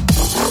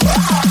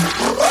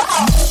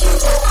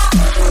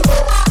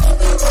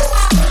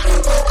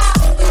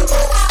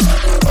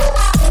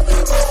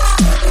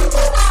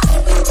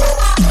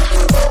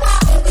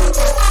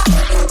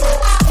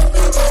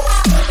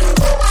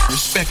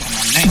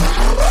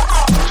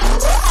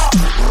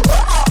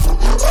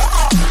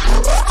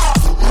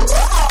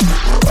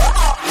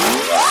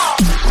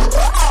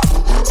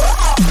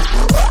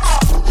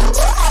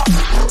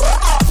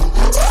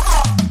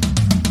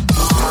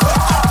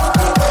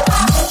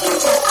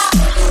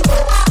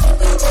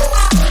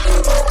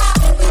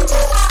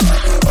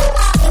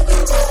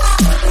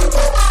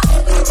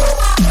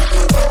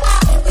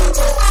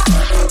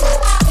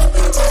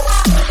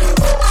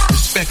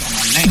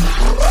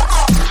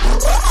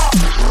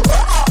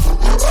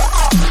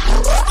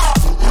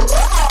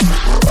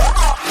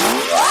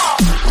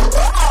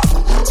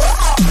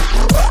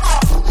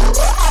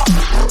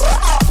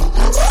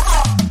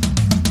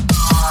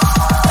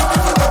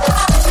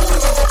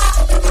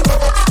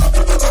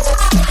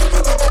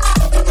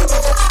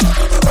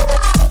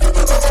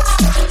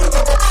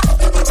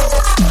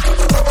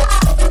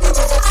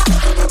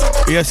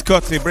 Yes,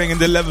 Scotty, bringing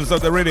the levels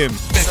of the rhythm.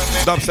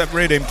 Dubstep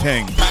Rhythm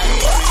King.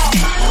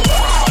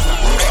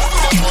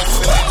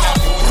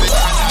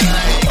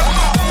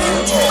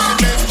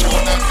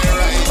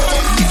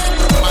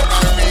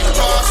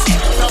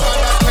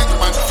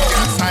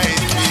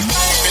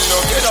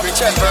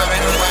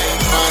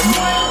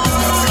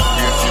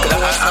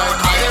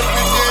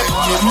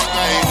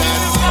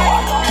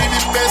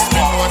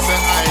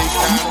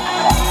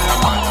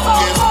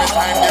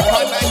 time they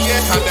pan and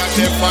get and that's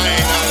the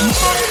final.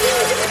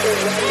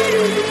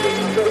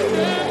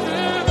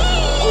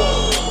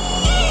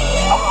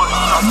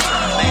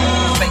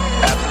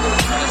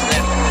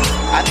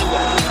 I knew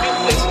what was new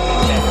place to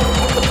be at. I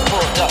put the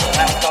pulled up and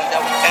I thought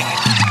that was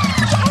banging.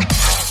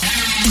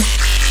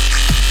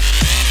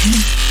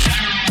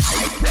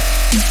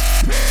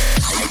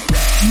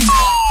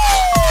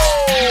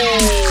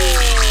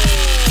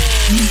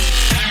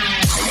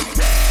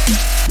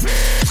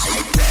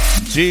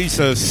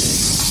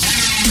 Jesus.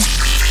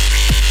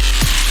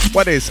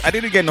 What is? I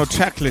didn't get no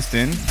track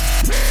listing.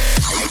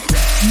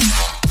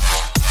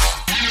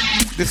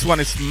 This one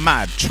is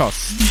mad,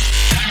 trust.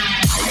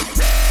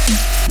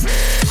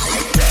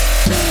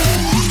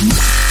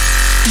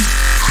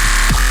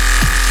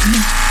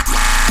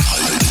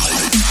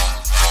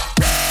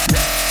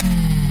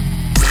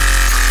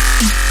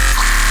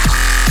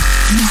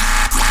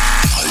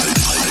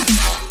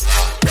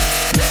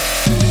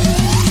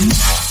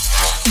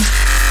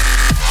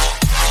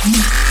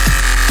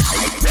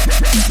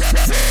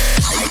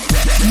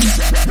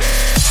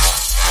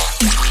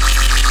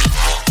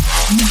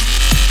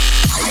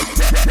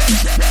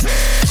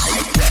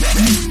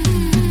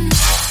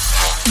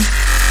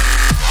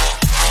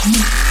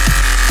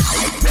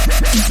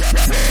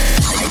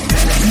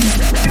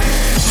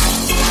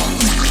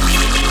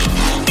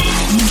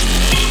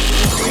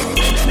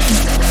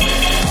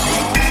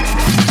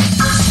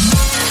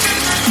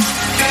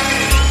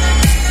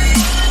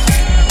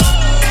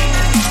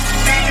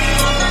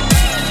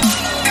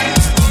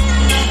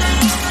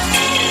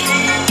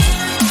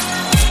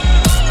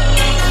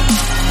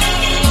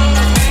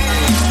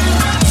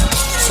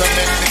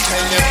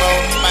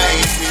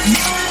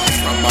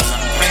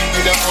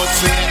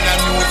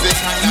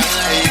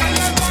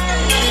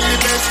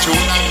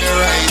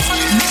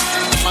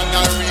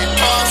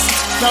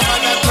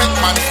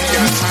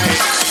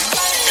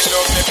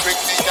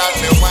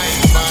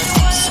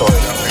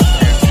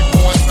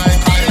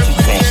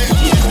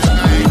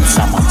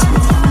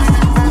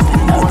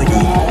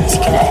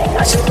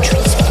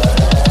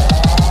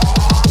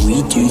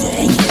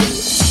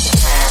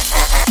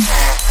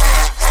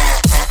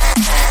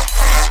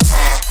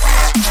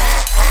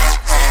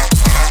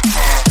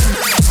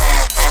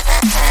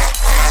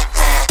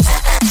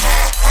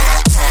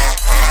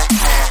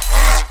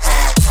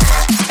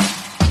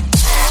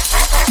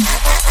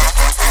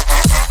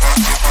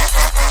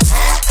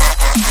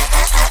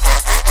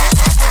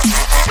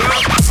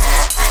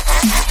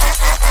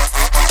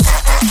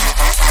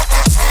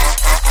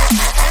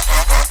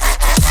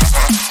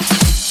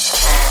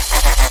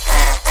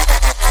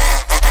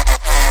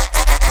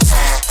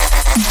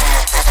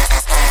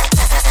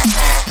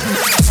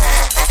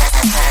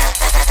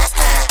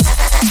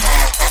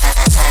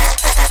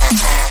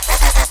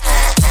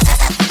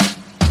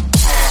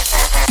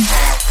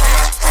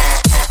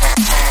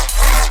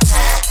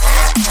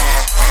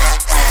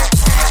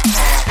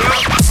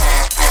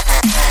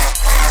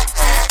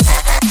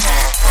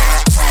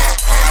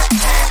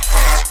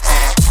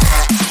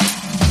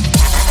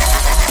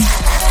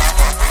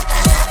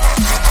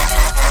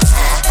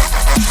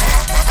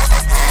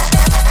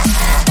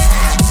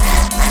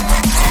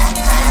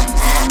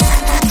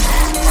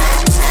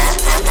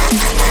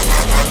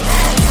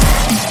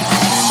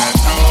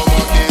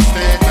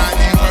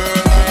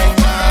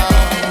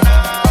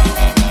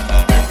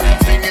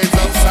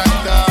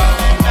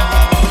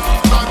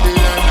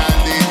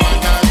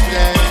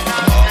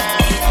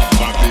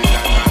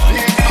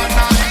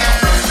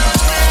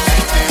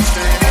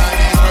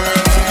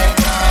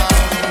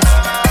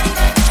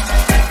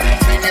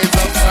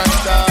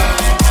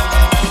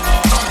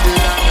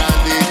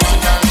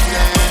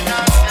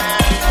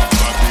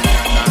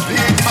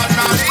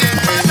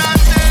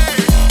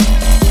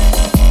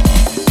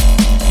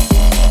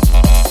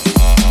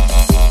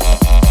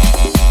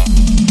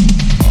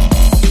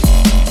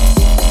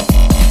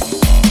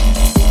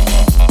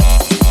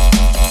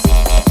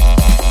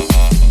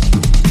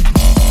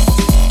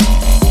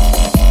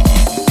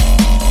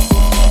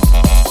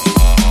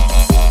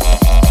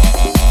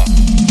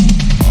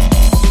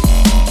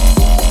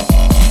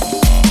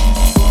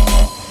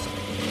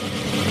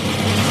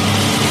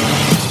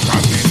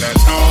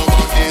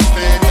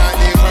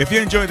 If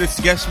you enjoy this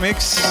guest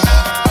mix,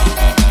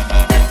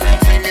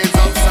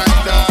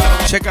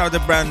 check out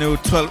the brand new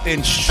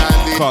 12-inch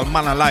called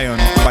Man a Lion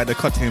by the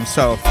Cutty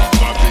himself.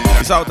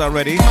 It's out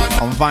already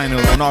on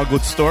vinyl and all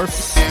good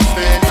stores.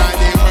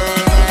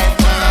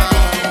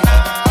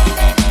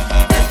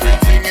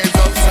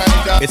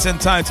 It's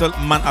entitled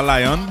Man a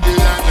Lion.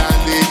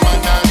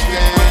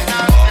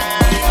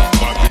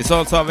 It's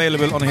also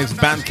available on his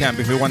Bandcamp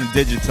if you want it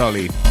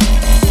digitally.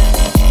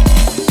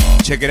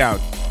 Check it out.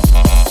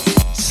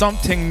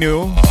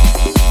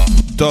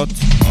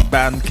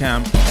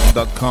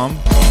 somethingnew.bandcamp.com.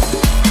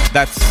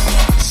 That's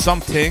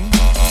something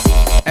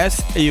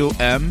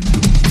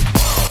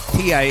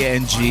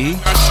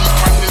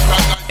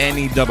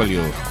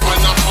SUMTINGNEW.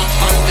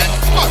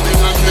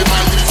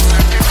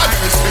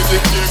 the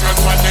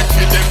pagans, man, they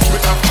kill them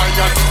with a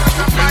fire.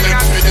 The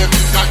villains say them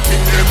is that king,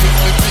 them is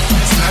the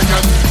biggest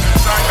lion.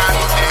 Zion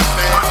is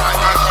there,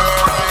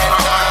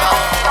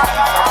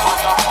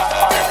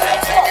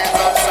 everything is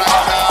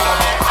upside down.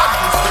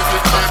 The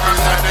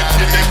pagans, and they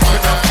kill them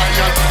with a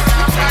fire.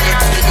 The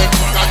villains say them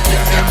is that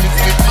king, them is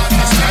the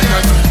biggest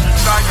lion.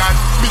 Zion,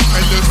 me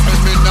tell you, say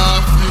me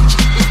not flinch.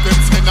 If them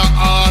send a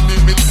army,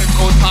 me take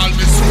out all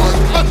me sword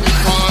and me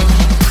fall.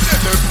 Tell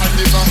them and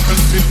the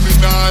battles with me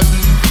not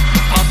leave.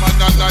 I'm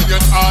an a lion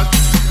heart.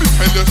 Me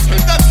tell you,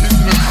 say that is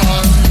me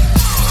heart.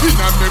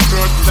 Inna me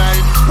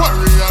bloodline,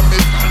 warrior me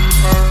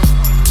conquer.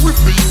 We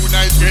will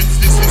unite against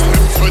the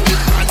system so they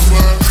can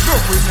work. No,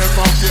 we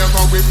never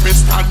ever we be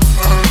stand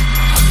firm.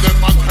 And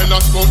them a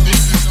tell us about the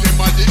system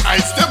and the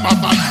ice, them a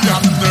bad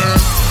damn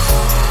nerve.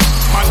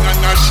 Man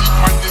and a sheep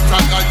and the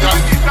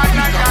lion.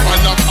 Inna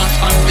fall apart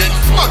and get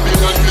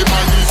Babylon the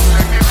malice.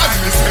 And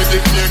me say the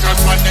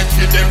pagans man them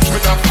kill them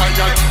through the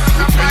fire.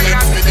 The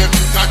villains say them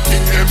is a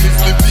king, them is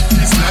the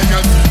biggest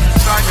lion.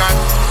 Zion.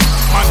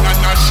 I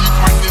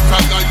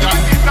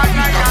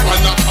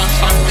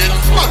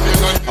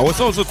was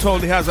also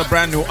told he has a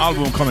brand new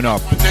album coming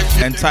up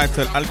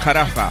entitled Al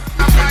Karafa,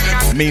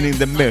 meaning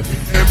the myth.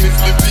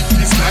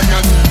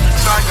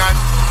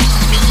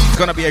 It's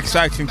gonna be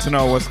exciting to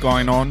know what's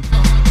going on.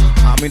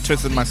 I'm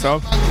interested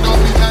myself.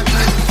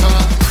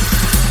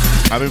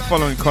 I've been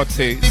following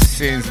Kotti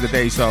since the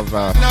days of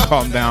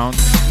Calm Down,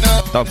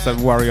 Dubstep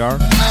Warrior.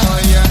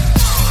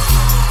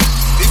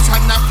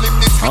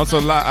 I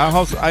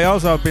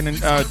also have been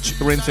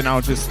rinsing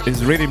out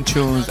his rhythm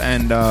tunes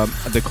and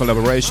the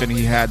collaboration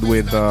he had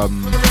with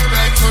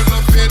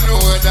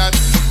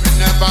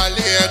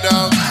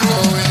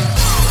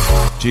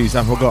jeez,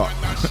 I forgot.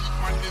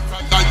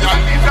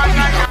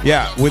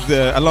 Yeah, with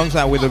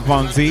alongside with the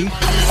Von Z.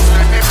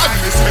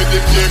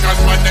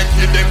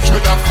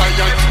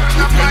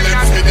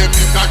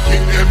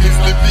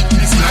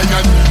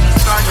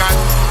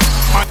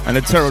 And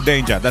the Terror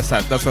Danger, that's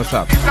what's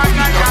up.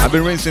 I've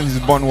been rinsing his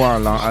Bon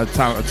War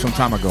some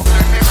time ago.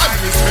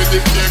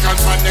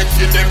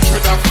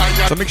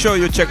 So make sure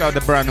you check out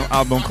the brand new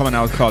album coming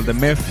out called The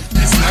Myth,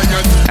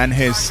 and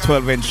his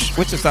 12-inch,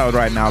 which is out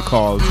right now,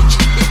 called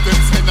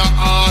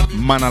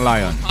Man a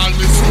Lion.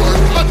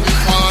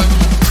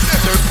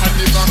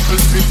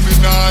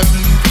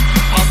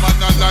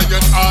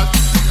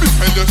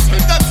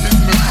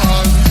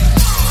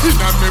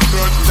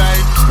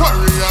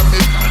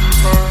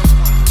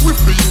 We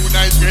will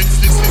unite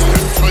against the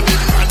system so they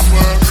can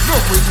work.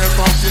 No, we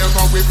never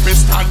ever we be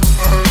stand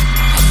firm.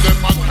 And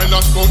them a tell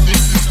us about the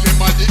system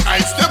and the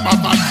ice, them a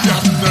bad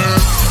damn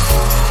nerve.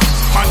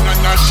 Man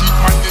and a sheep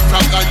and the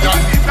lion.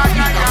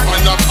 Inna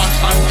fall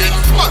apart and get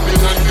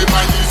Babylon the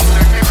malice.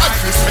 And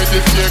we say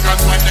the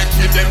pagans man they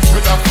kill them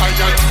through the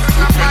fire.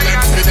 The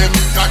villains say them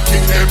is the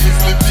king, them is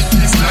the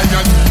biggest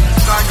lion.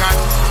 Zion.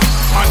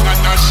 Man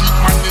and a sheep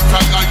and the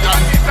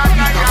lion.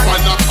 Inna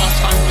fall apart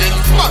and get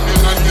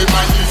Babylon the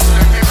malice.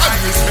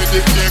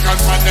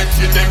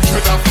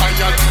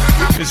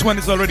 This one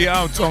is already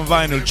out on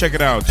vinyl, check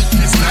it out.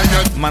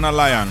 Man a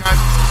Lion.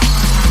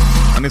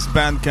 On his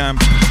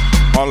Bandcamp,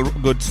 all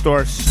good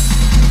stores.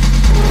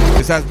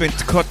 This has been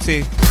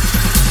Kotti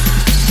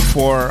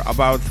for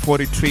about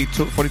 43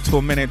 to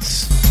 42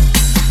 minutes.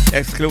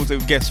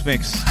 Exclusive guest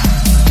mix.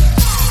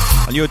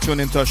 And you're tuned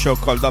into a show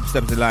called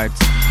Dubstep Delight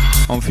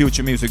on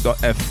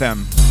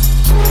futuremusic.fm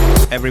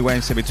every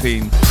Wednesday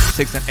between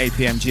 6 and 8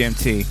 p.m.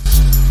 GMT.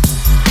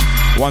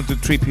 1 to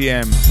 3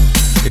 p.m.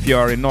 if you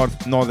are in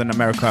Northern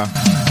America,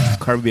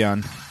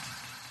 Caribbean.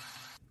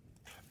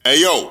 Hey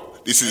yo,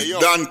 this is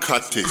Dan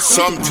Kotti,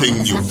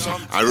 something new.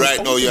 And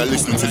right now you're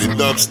listening to the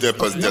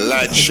Dubsteppers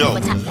Delight Show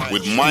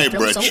with my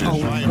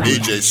brethren,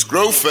 DJ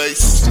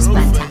Scrowface.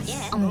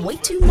 I'm way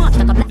too much.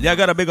 Yeah, I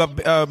got a big up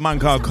man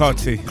called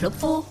Kotti.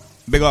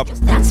 Big up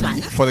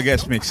for the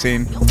guest mix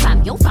scene.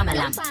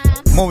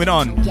 Moving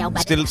on,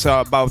 still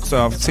about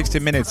 60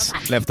 minutes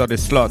left of the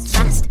slot.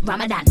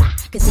 Ramadan,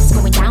 cause it's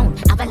going down,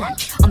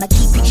 avalanche. I'ma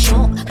keep it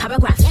short,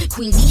 paragraph.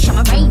 Queen D,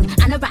 Shama Rain,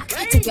 and Iraq.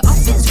 Take it off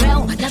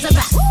Israel,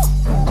 Nazareth.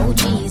 Oh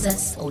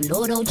Jesus, oh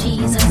Lord, oh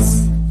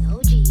Jesus.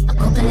 A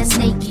couple of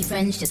snaky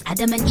friends, just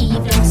Adam and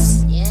Eve.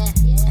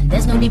 And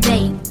there's no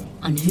debate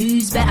on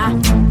who's better.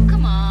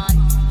 Come on.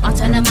 I'll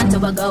turn a man to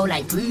a girl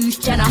like Bruce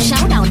Jenner.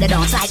 Shout down the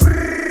dance like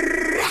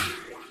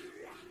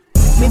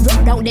we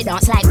broke down the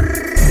dance like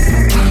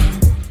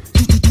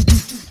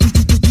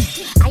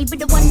I be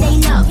the one they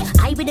love,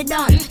 I be the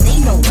don. They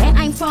know where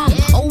I'm from,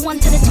 01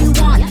 to the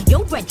 21.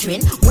 Yo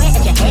brethren, where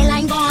is your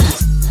hairline gone?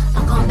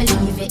 I can't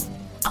believe it,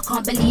 I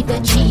can't believe the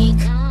cheek.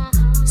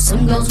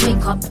 Some girls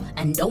wake up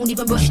and don't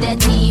even brush their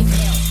teeth.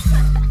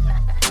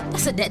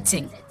 That's a dead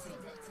thing.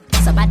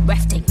 That's a bad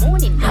breath thing.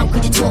 Morning. How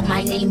could you talk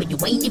my name but you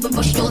ain't even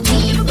brushed your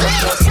teeth?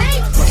 Brush your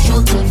teeth, brush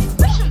your teeth.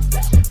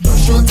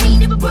 Brush your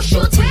teeth, brush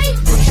your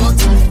teeth, brush your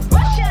teeth,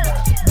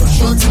 brush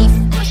your teeth,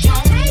 brush your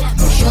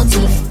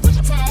teeth,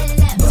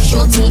 brush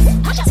your teeth,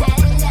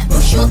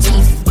 brush your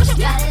teeth, brush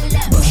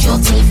your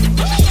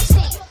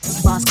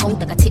teeth. Bars cold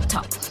like a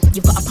TikTok.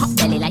 You've got a pop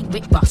belly like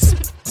Rick Ross.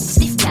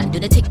 Stiff cat do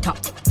the tick TikTok.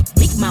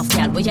 Big mouth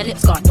gal, where your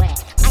lips gone? I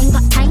ain't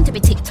got time to be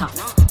TikTok.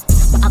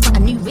 But I got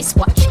a new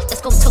wristwatch. Let's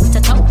go toe to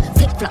toe,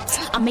 flip flops.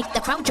 I make the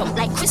crowd jump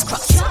like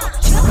crisscross. I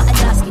got a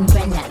dark skin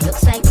friend that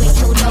looks like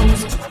Rachel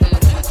Rose,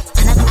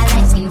 and I got a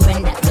light skin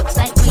friend that looks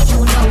like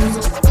Rachel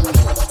Rose.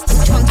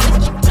 Which one's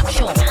which? Not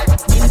sure.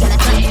 Maybe gonna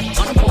try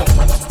on the board.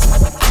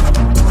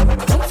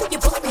 Don't fill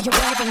your book 'cause you're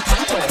wearing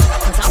contour.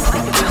 'Cause I'll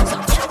wipe your brows up.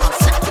 I'll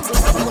slap you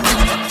with the no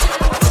hands up.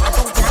 I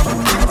go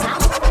blind, hands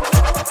out.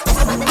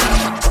 That's my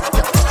name.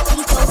 Look,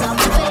 these clothes are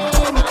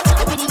moving.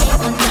 You really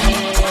ain't on me.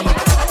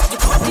 You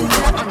can't do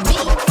that on me.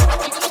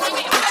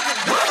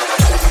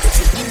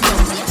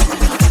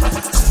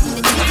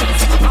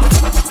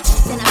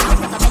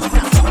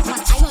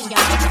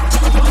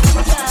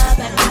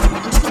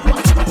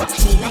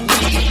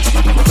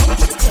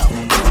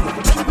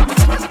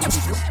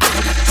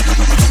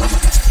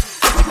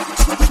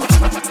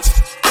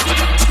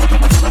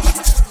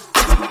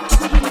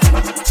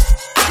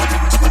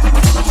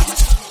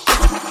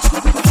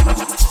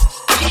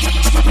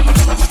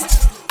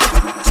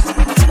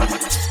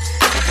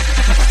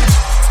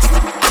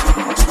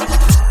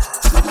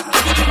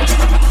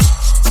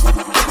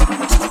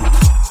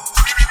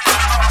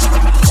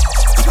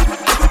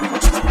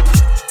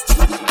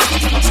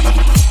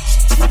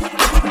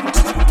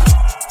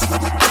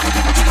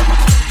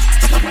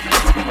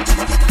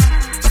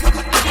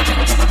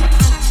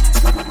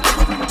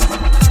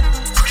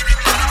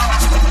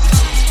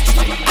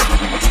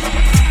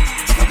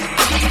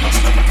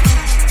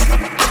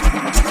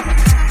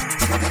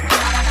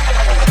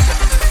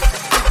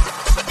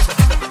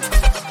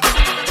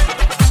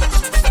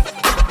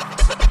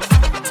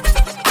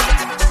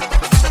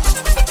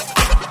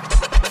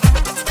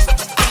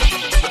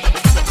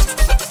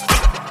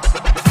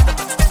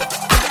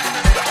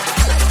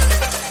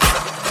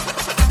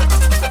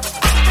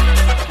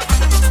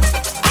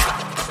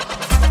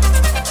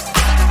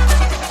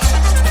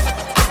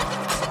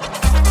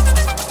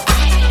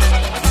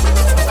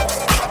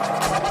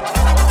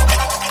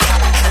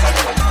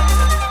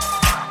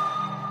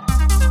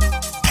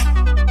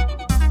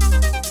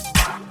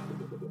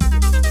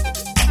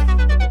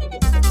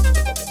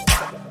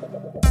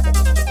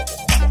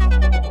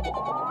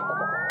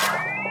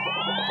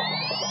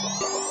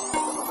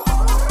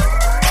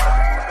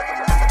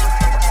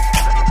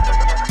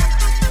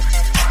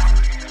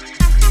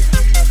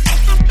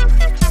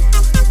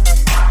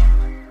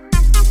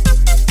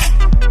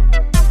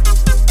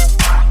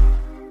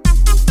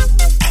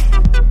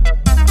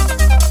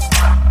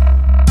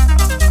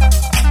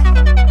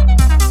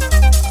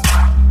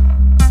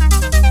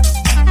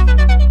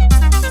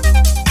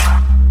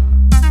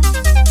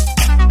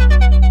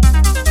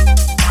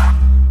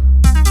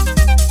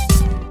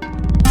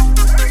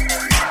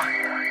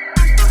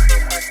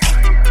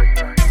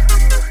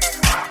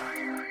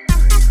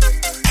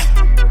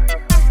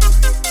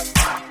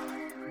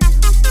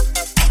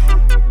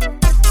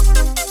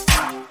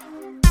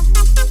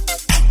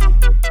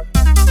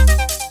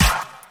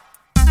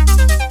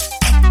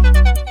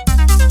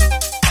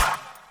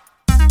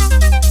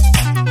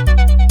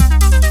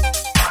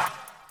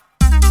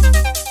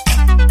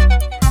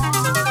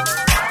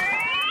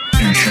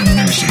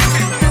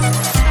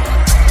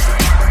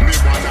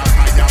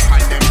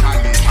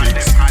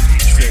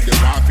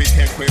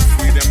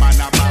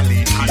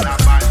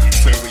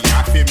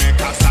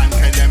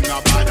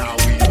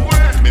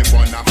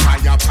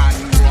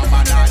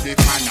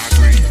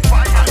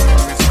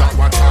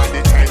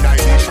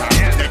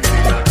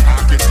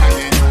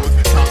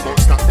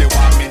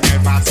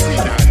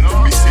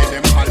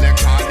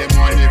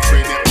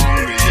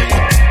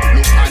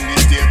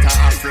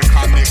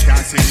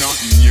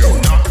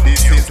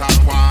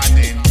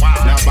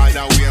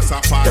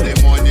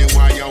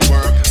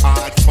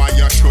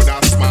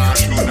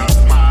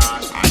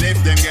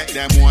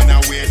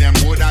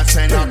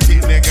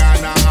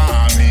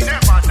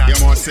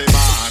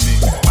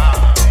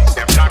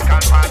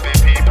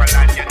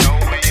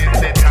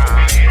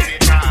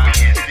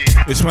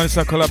 This one is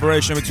a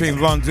collaboration between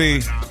Von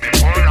D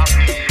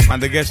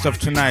and the guest of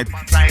tonight,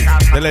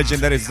 the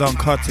legendary Don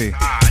Cutty.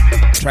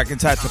 Track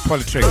entitled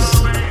Politrix.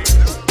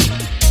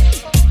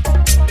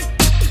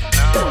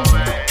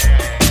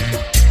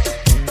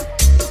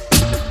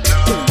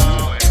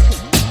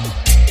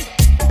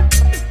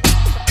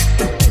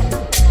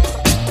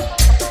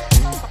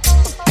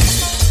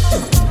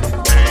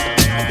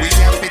 We have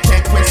to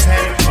take with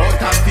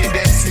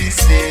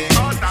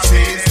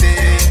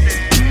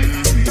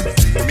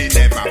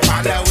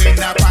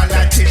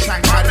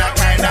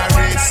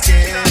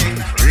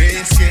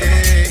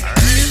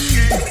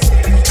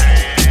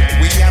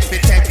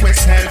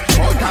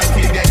help.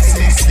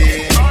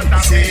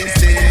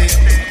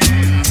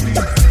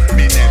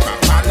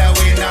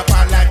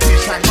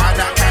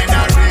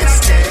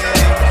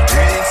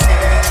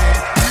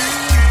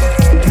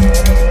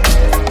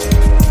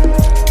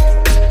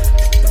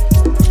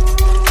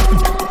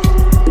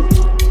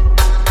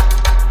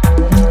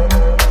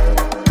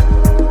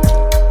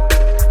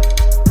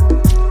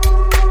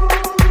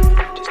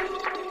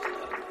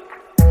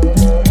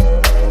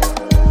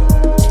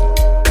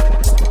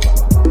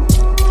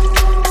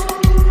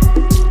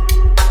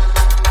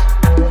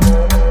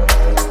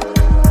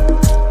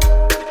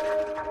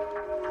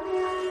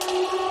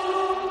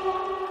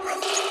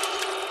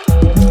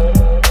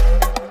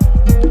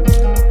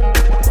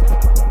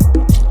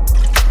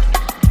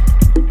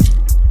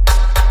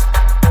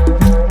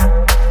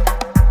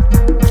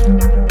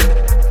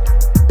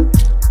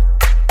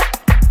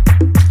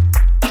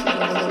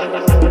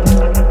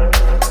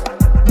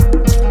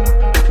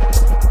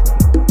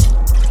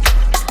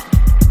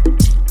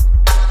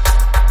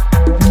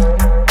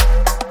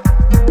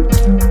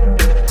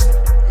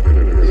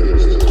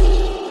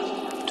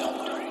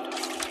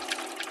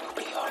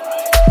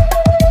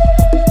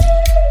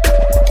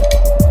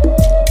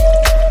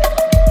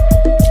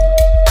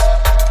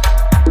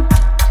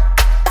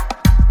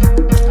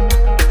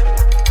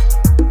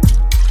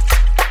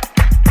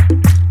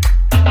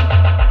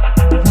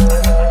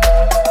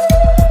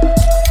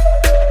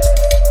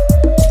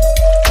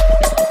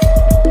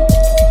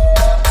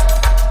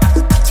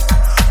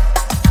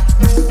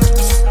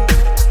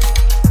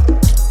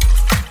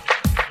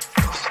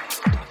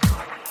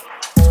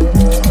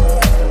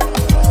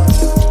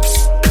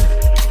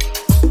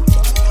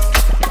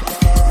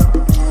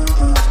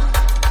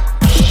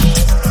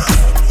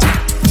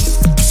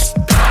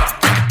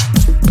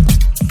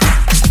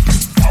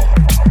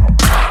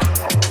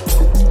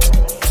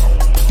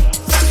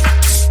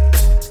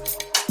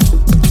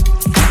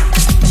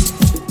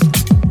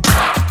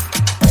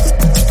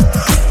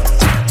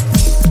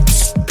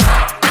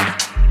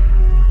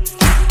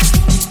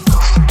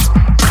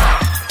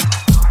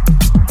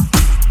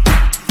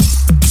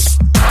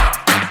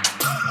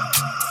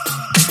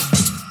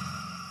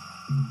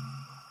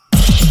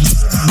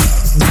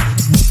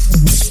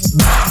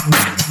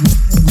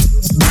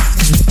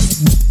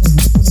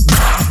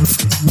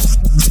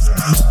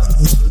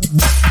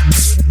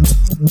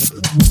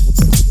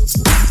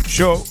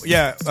 Sure,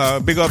 yeah.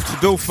 Big up to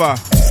Dofa,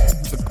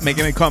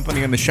 making me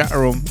company in the chat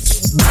room.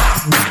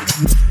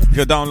 If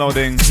you're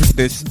downloading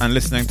this and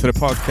listening to the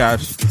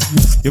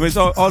podcast, you must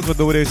also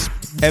do this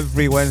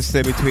every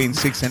Wednesday between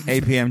 6 and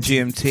 8 p.m.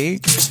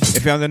 GMT.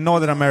 If you're in the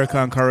Northern America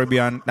and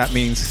Caribbean, that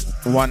means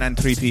 1 and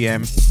 3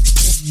 p.m.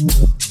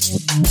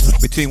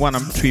 Between 1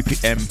 and 3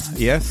 p.m.,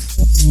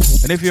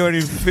 yes? And if you're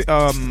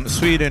in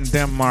Sweden,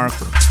 Denmark,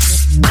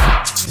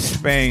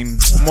 Spain,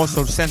 most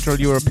of Central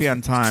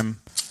European time,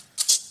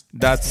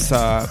 that's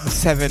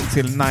 7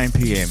 till 9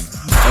 p.m.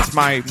 That's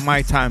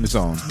my time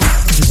zone.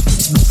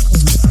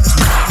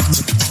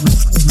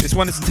 This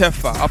one is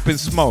Tefa, Up in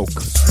Smoke.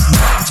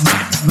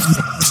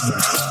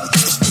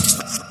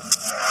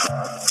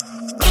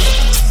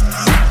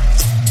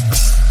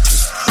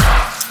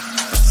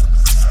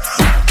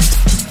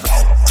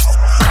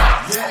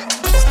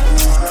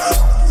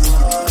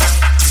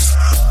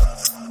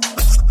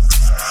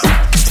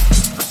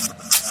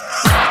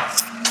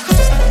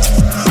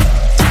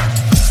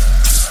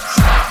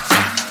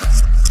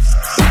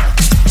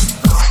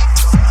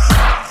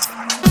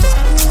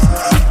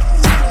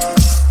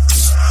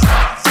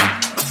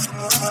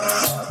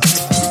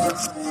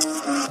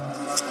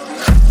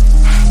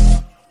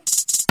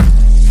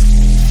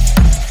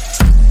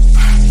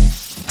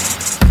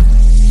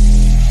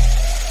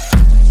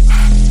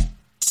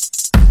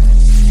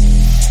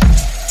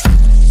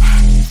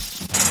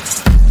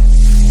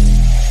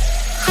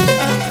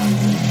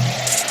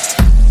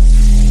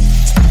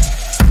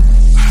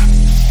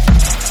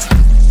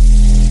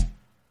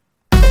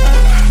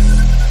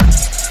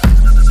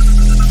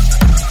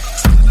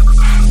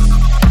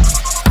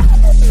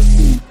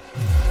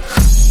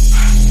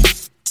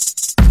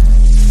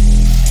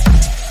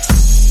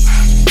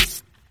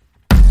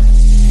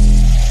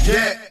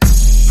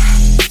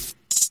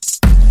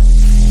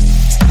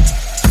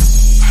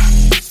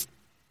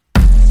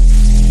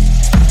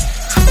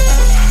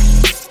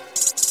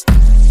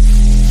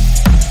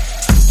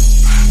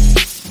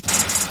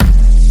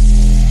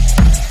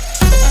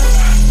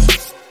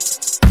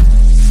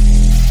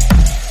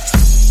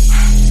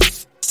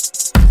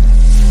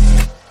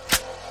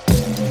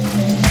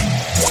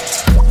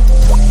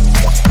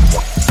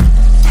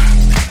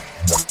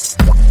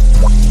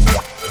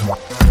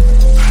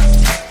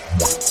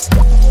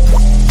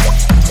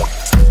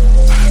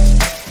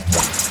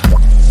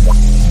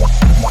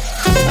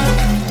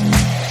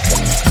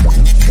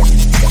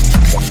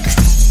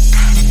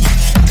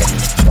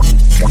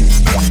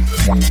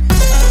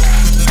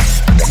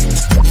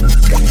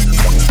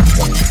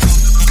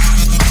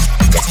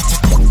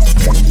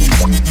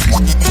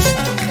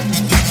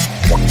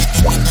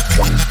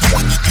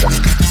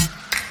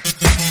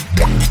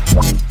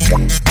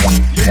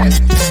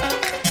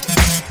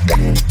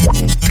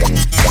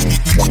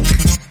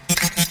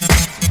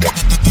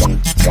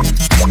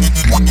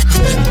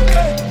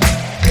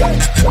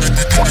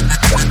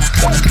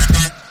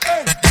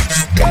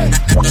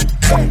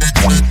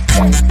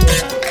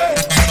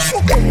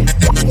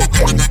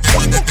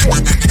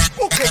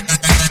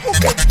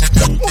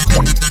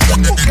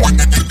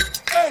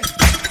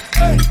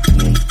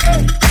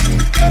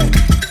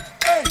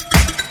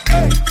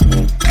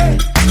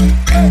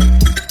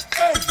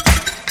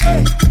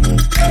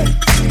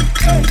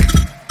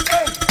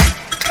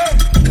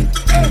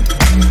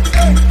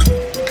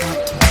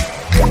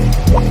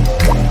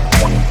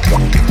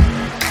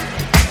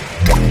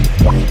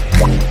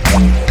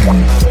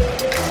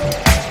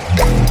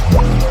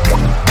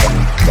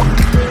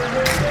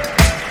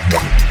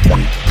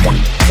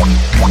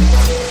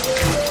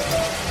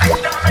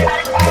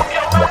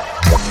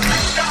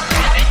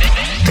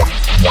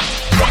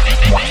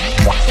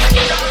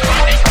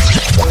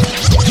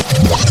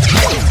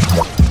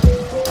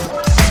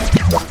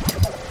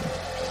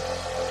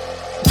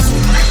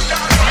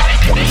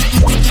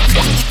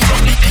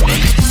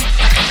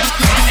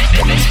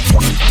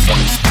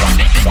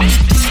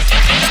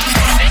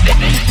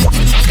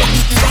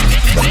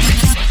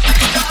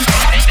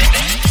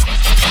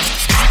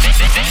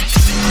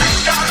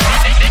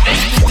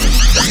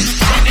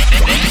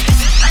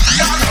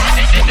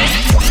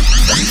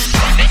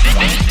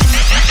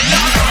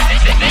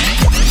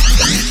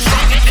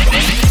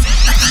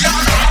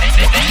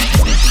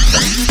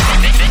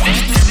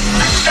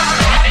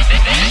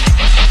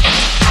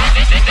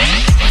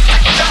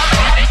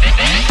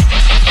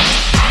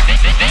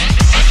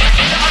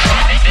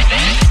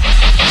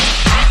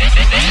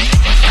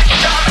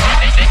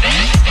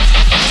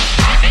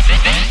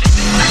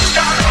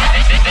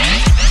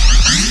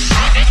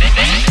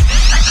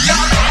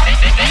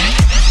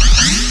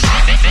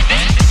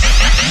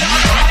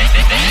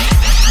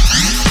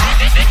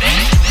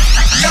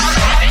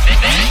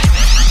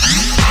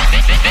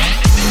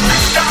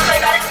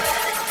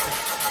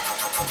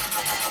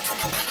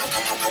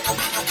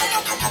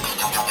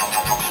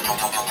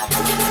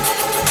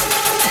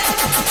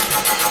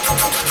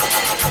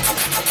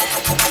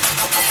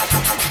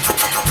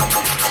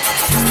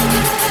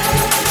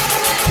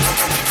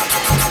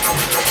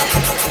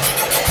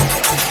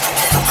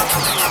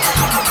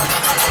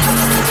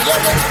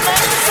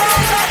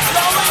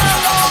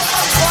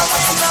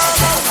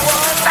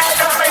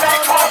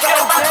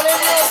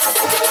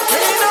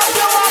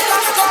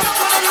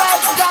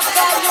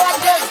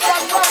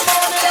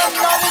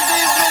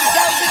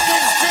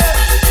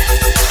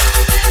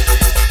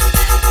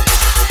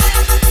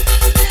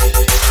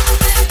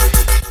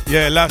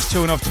 Yeah, last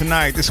tune of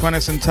tonight. This one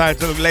is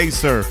entitled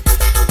Laser.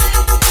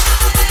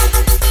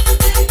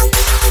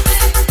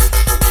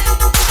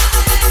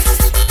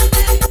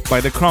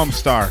 By the Chrome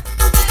Star.